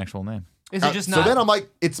that's my actual name? Is it just so not? then I'm like,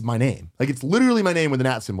 it's my name. Like, it's literally my name with an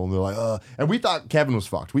at symbol. And they're like, and we thought Kevin was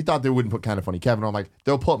fucked. We thought they wouldn't put Kind of Funny Kevin. I'm like,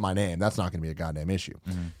 they'll put my name. That's not going to be a goddamn issue.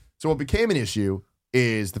 Mm-hmm. So what became an issue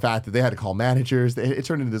is the fact that they had to call managers. It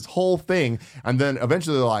turned into this whole thing. And then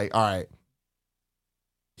eventually they're like, all right,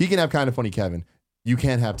 he can have Kind of Funny Kevin. You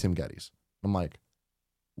can't have Tim Geddes. I'm like,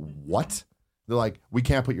 what? They're like, we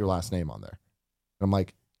can't put your last name on there. I'm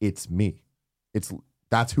like, it's me.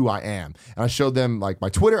 That's who I am. And I showed them like my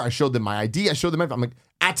Twitter. I showed them my ID. I showed them everything. I'm like,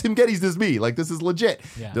 at Tim Geddes, this is me. Like, this is legit.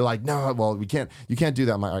 Yeah. They're like, no, well, you can't do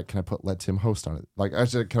that. I'm like, all right, can I put let Tim host on it? Like,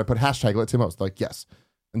 can I put hashtag let Tim host? They're like, yes.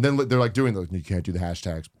 And then they're like doing those. You can't do the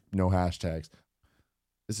hashtags. No hashtags.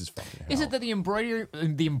 This is fucking hell. Is it that the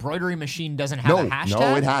embroidery machine doesn't have a hashtag?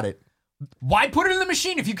 No, it had it. Why put it in the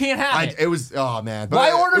machine if you can't have it? It was, oh man. But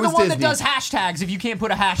Why order it the was one Disney. that does hashtags if you can't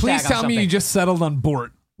put a hashtag Please on tell me something? you just settled on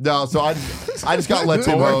Bort. No, so I just got let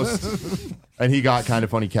Tim host. And he got Kind of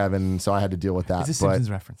Funny Kevin, so I had to deal with that. It's a But Simpsons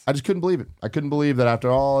reference. I just couldn't believe it. I couldn't believe that after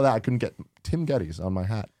all of that, I couldn't get Tim Geddes on my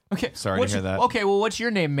hat. Okay, Sorry to what's hear your- that. Okay, well, what's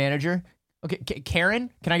your name, manager? Okay,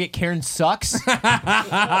 Karen? Can I get Karen sucks? Can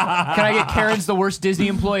I get Karen's the worst Disney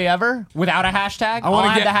employee ever without a hashtag? I'll wanna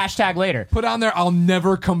add get- the hashtag later. Put on there, I'll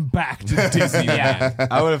never come back to Disneyland. Yeah.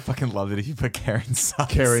 I would have fucking loved it if you put Karen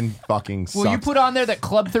sucks. Karen fucking sucks. Will you put on there that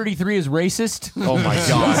Club 33 is racist? Oh my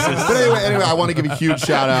god! But anyway, I want to give a huge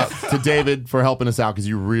shout out to David for helping us out because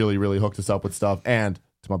you really, really hooked us up with stuff, and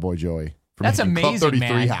to my boy Joey for That's making amazing, Club 33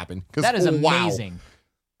 man. happen. 'Cause, That is wow. amazing.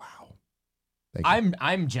 Thank you.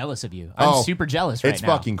 I'm jealous of you. I'm super jealous right It's now.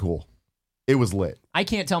 fucking cool. It was lit. I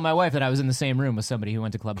can't tell my wife that I was in the same room with somebody who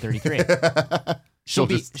went to Club 33. She'll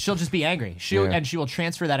just be angry. And she will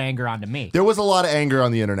transfer that anger onto me. There was a lot of anger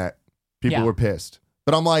on the internet. People Yeah. were pissed,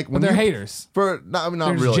 but I'm like, But when they're you- haters. not They're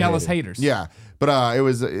just really jealous haters. Yeah, but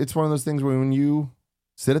it's one of those things where when you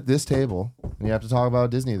sit at this table and you have to talk about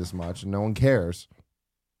Disney this much and no one cares,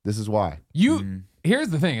 this is why. Here's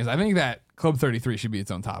the thing: is I think that Club 33 should be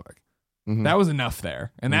its own topic. Mhm. That was enough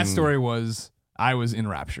there, and that story was I was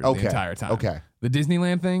enraptured the entire time. Okay. The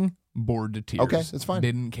Disneyland thing, bored to tears. Okay, it's fine.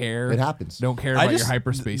 Didn't care. It happens. Don't care about your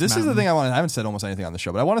hyperspace. This is the thing I want. I haven't said almost anything on the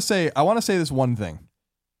show, but I want to say this one thing.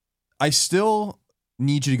 I still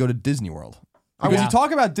need you to go to Disney World. Because you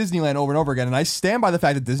talk about Disneyland over and over again, and I stand by the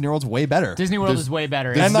fact that Disney World's way better. Disney World is way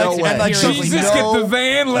better. there's no way. Jesus, get the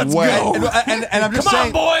van, let's go. And I'm just Come on,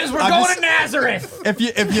 saying, boys, we're I'm going just- to Nazareth. if you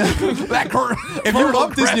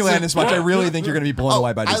love Disneyland as much, I really think you're going to be blown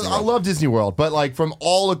away by Disney I World. love Disney World, but like from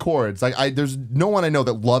all accords, like there's no one I know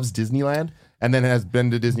that loves Disneyland and then has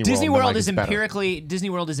been to Disney World. Disney and, World like, is it's better. Disney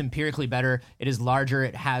World is empirically better. It is larger.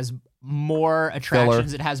 It has more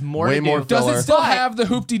attractions. Filler. It has more Way to more do. filler. Does it still But- have the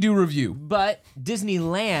hoop-de-doo review? But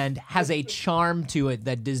Disneyland has a charm to it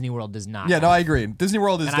that Disney World does not. Yeah, no, have. I agree. Disney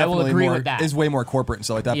World is And I will definitely agree more with that. is way more corporate and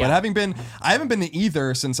stuff like that. Yeah. But I haven't been to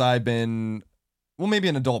either since I've been. Well, maybe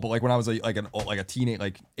an adult, but like when I was like a teenage,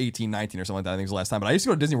 like 18, 19 or something like that, I think was the last time. But I used to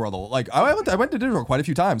go to Disney World. Like I went to Disney World quite a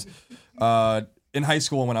few times in high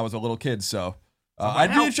school and when I was a little kid. So I'd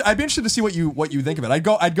be interested to see what you think of it.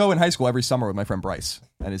 I'd go in high school every summer with my friend Bryce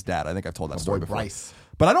and his dad. I think I've told that story before. Bryce.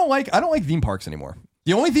 But I don't like theme parks anymore.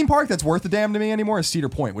 The only theme park that's worth a damn to me anymore is Cedar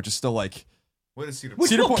Point, which is still like. What is Cedar? Which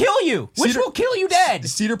Cedar will Point- kill you. Which Cedar- will kill you dead.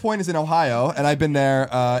 Cedar Point is in Ohio, and I've been there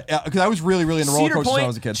because I was really into roller Cedar coasters when I Point,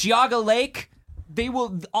 was a kid. Geauga Lake. They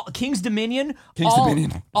will King's Dominion. King's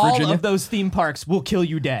Dominion, all Virginia. of those theme parks will kill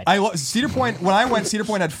you dead. Cedar Point. When I went, Cedar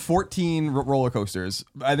Point had 14 roller coasters.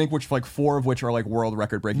 I think which like 4 of which are like world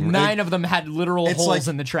record breaking. 9 of them had literal It's holes like-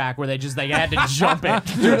 in the track where they had to jump it.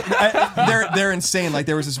 Dude, they're insane. Like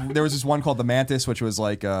there was this one called the Mantis, which was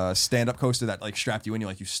like a stand up coaster that like strapped you in.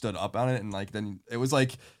 You stood up on it, and like then it was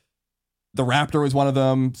like. The Raptor was one of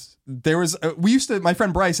them. There was my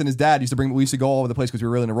friend Bryce and his dad used to we used to go all over the place because we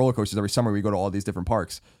were really into roller coasters every summer. We go to all these different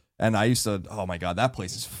parks, and I used to. Oh my god, that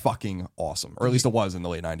place is fucking awesome. Or at least it was in the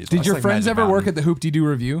late 90s. Did your like friends Magic ever work Mountain. at the hoop-de-doo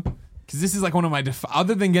review? Because this is like one of my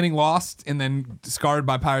other than getting lost and then scarred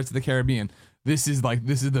by Pirates of the Caribbean. This is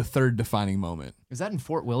the third defining moment. Is that in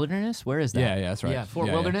Fort Wilderness? Where is that? Yeah, that's right. Yeah, Fort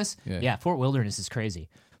Yeah, Wilderness. yeah. Yeah, Fort Wilderness is crazy.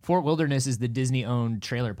 Fort Wilderness is the Disney-owned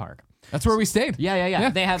trailer park. That's where we stayed. Yeah.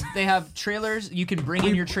 They have trailers. You can bring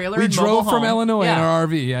in your trailer. We and mobile drove from home. Illinois in our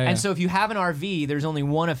RV. Yeah. And so if you have an RV, there's only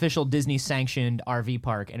one official Disney-sanctioned RV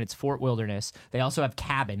park, and it's Fort Wilderness. They also have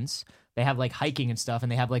cabins. They have like hiking and stuff,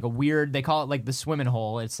 and they have like a weird. They call it like the swimming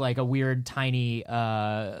hole. It's like a weird tiny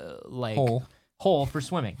like hole for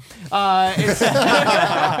swimming. It's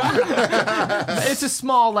it's a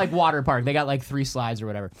small like water park. They got like 3 slides or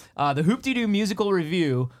whatever. The Hoop-de-Doo musical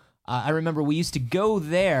review. I remember we used to go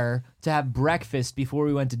there to have breakfast before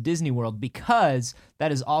we went to Disney World because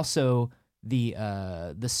that is also the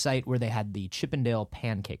site where they had the Chippendale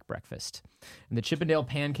pancake breakfast. And the Chippendale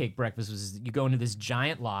pancake breakfast was you go into this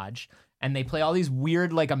giant lodge and they play all these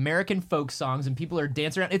weird like American folk songs and people are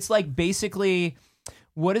dancing around. It's like basically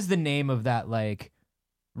what is the name of that like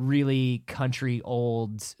really country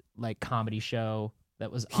old like comedy show?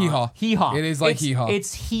 That was Hee Haw. Hee Haw. It is like It's- Hee Haw.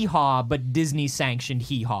 It's Hee Haw, but Disney sanctioned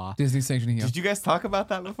Hee Haw. Disney sanctioning. Did you guys talk about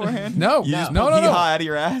that beforehand? No. You just No, pulled no, no. hee-haw out of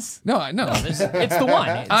your ass? No. It's the one.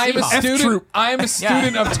 It's I am Hee a Haw. student. I am a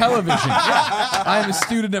student of television. I am a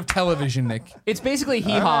student of television, Nick. It's basically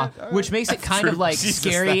Hee Haw, which makes it kind of like Jesus,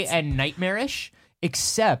 scary that's- and nightmarish,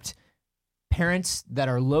 except parents that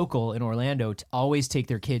are local in Orlando always take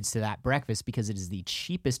their kids to that breakfast because it is the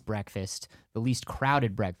cheapest breakfast, the least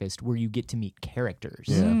crowded breakfast where you get to meet characters.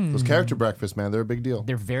 Yeah. Those character breakfasts, man, they're a big deal.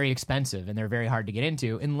 They're very expensive and they're very hard to get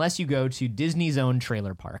into unless you go to Disney's own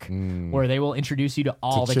trailer park where they will introduce you to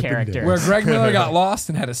all the Chippendale. characters. Where Greg Miller got lost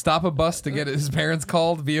and had to stop a bus to get his parents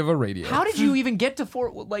called via the radio. How did you even get to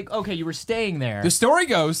Fort? Like, okay, you were staying there. The story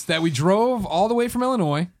goes that we drove all the way from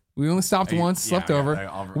Illinois. We only stopped once, yeah, slept okay, over.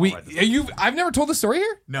 I'll write this I've never told the story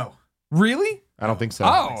here. No. Really? I don't think so.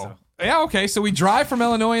 Oh, yeah. Okay, so we drive from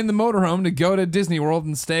Illinois in the motorhome to go to Disney World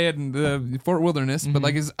and stay at the Fort Wilderness. But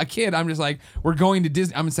like as a kid, I'm just like, we're going to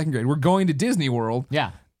Disney. I'm in 2nd grade. We're going to Disney World.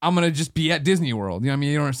 yeah. I'm going to just be at Disney World. You know what I mean?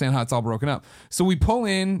 You don't understand how it's all broken up. So we pull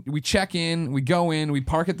in, we check in, we go in, we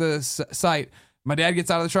park at the site. My dad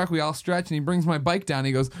gets out of the truck, we all stretch, and he brings my bike down.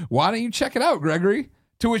 He goes, "Why don't you check it out, Gregory?"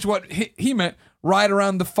 To which what he meant, ride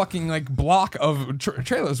around the fucking like block of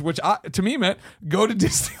trailers, which to me meant go to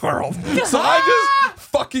Disney World. So I just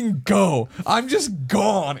fucking go. I'm just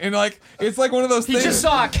gone. And like, it's like one of those He things. just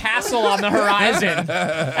saw a castle on the horizon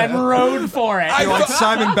and rode for it. I You're like thought-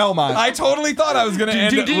 Simon Belmont. I totally thought I was going to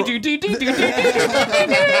end up.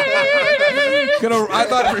 I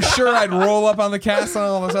thought for sure I'd roll up on the castle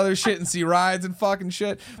and all this other shit and see rides and fucking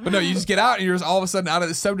shit. But no, you just get out and you're just all of a sudden out of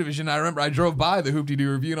the subdivision. I remember I drove by the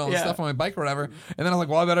Hoop-de-Doo review and all this Yeah. stuff on my bike or whatever. And then I was like,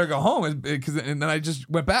 well, I better go home. And then I just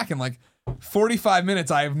went back and like 45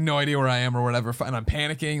 minutes, I have no idea where I am or whatever. And I'm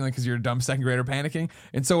panicking, like, because you're a dumb 2nd grader panicking.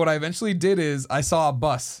 And so what I eventually did is I saw a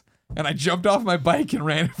bus. And I jumped off my bike and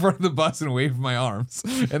ran in front of the bus and waved my arms.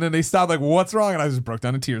 And then they stopped, like, what's wrong? And I just broke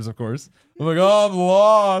down in tears, of course. I'm like, oh, I'm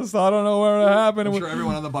lost. I don't know where to happen. I'm sure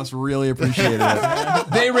everyone on the bus really appreciated it.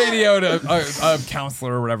 They radioed a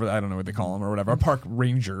counselor or whatever. I don't know what they call him or whatever. A park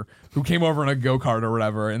ranger who came over in a go-kart or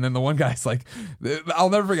whatever. And then the one guy's like, I'll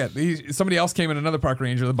never forget. Somebody else came in, another park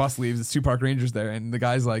ranger. The bus leaves. There's 2 park rangers there. And the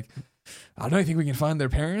guy's like, I don't know. I think we can find their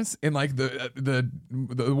parents. And like the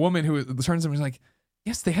woman who turns to him is like,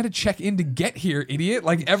 yes, they had to check in to get here, idiot.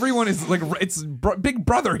 Like everyone is like, it's Big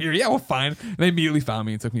Brother here. Yeah, we'll find. And they immediately found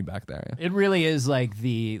me and took me back there. Yeah. It really is like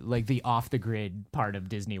the off the grid part of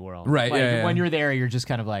Disney World. Right, Like, yeah. when you're there, you're just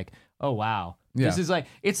kind of like, oh wow. Yeah. This is like,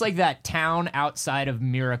 it's like that town outside of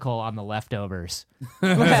Miracle on the Leftovers.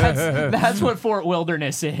 That's what Fort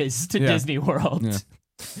Wilderness is to Yeah. Disney World. Yeah.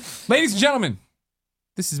 Ladies and gentlemen,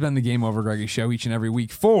 this has been the Game Over Greggy Show each and every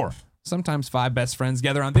week. 4, sometimes 5 best friends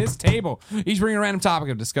gather on this table, each bring a random topic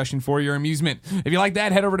of discussion for your amusement. If you like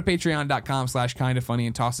that, head over to patreon.com/kindafunny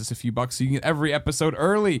and toss us a few bucks so you can get every episode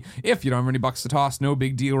early. If you don't have any bucks to toss, no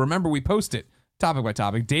big deal. Remember, we post it topic by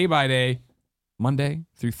topic, day by day, Monday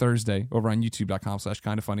through Thursday over on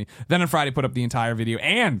youtube.com/kindafunny. Then on Friday, put up the entire video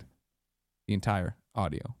and the entire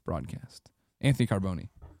audio broadcast. Anthony Carboni,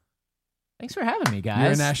 Thanks for having me, guys.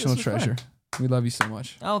 you're a national This was treasure. fun. We love you so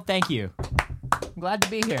much. Oh, thank you. I'm glad to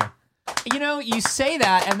be here. You know, you say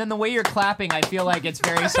that, and then the way you're clapping, I feel like it's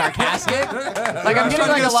very sarcastic. Like I'm getting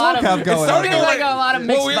like a lot of, Slowcap going. I'm getting like a lot of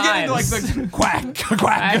mixed Well, we're getting into like vibes. the quack,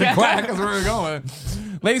 quack. That's where we're going.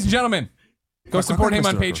 Ladies and gentlemen, go support him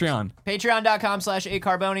on Patreon.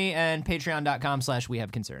 Patreon.com/acarboni and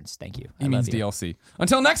patreon.com/wehaveconcerns. Thank you. I He love means you. DLC.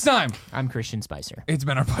 Until next time, I'm Christian Spicer. it's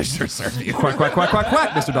been our pleasure to serve you. Quack, quack, quack, quack, quack.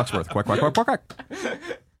 Mr. Ducksworth. Quack, quack, quack, quack, quack.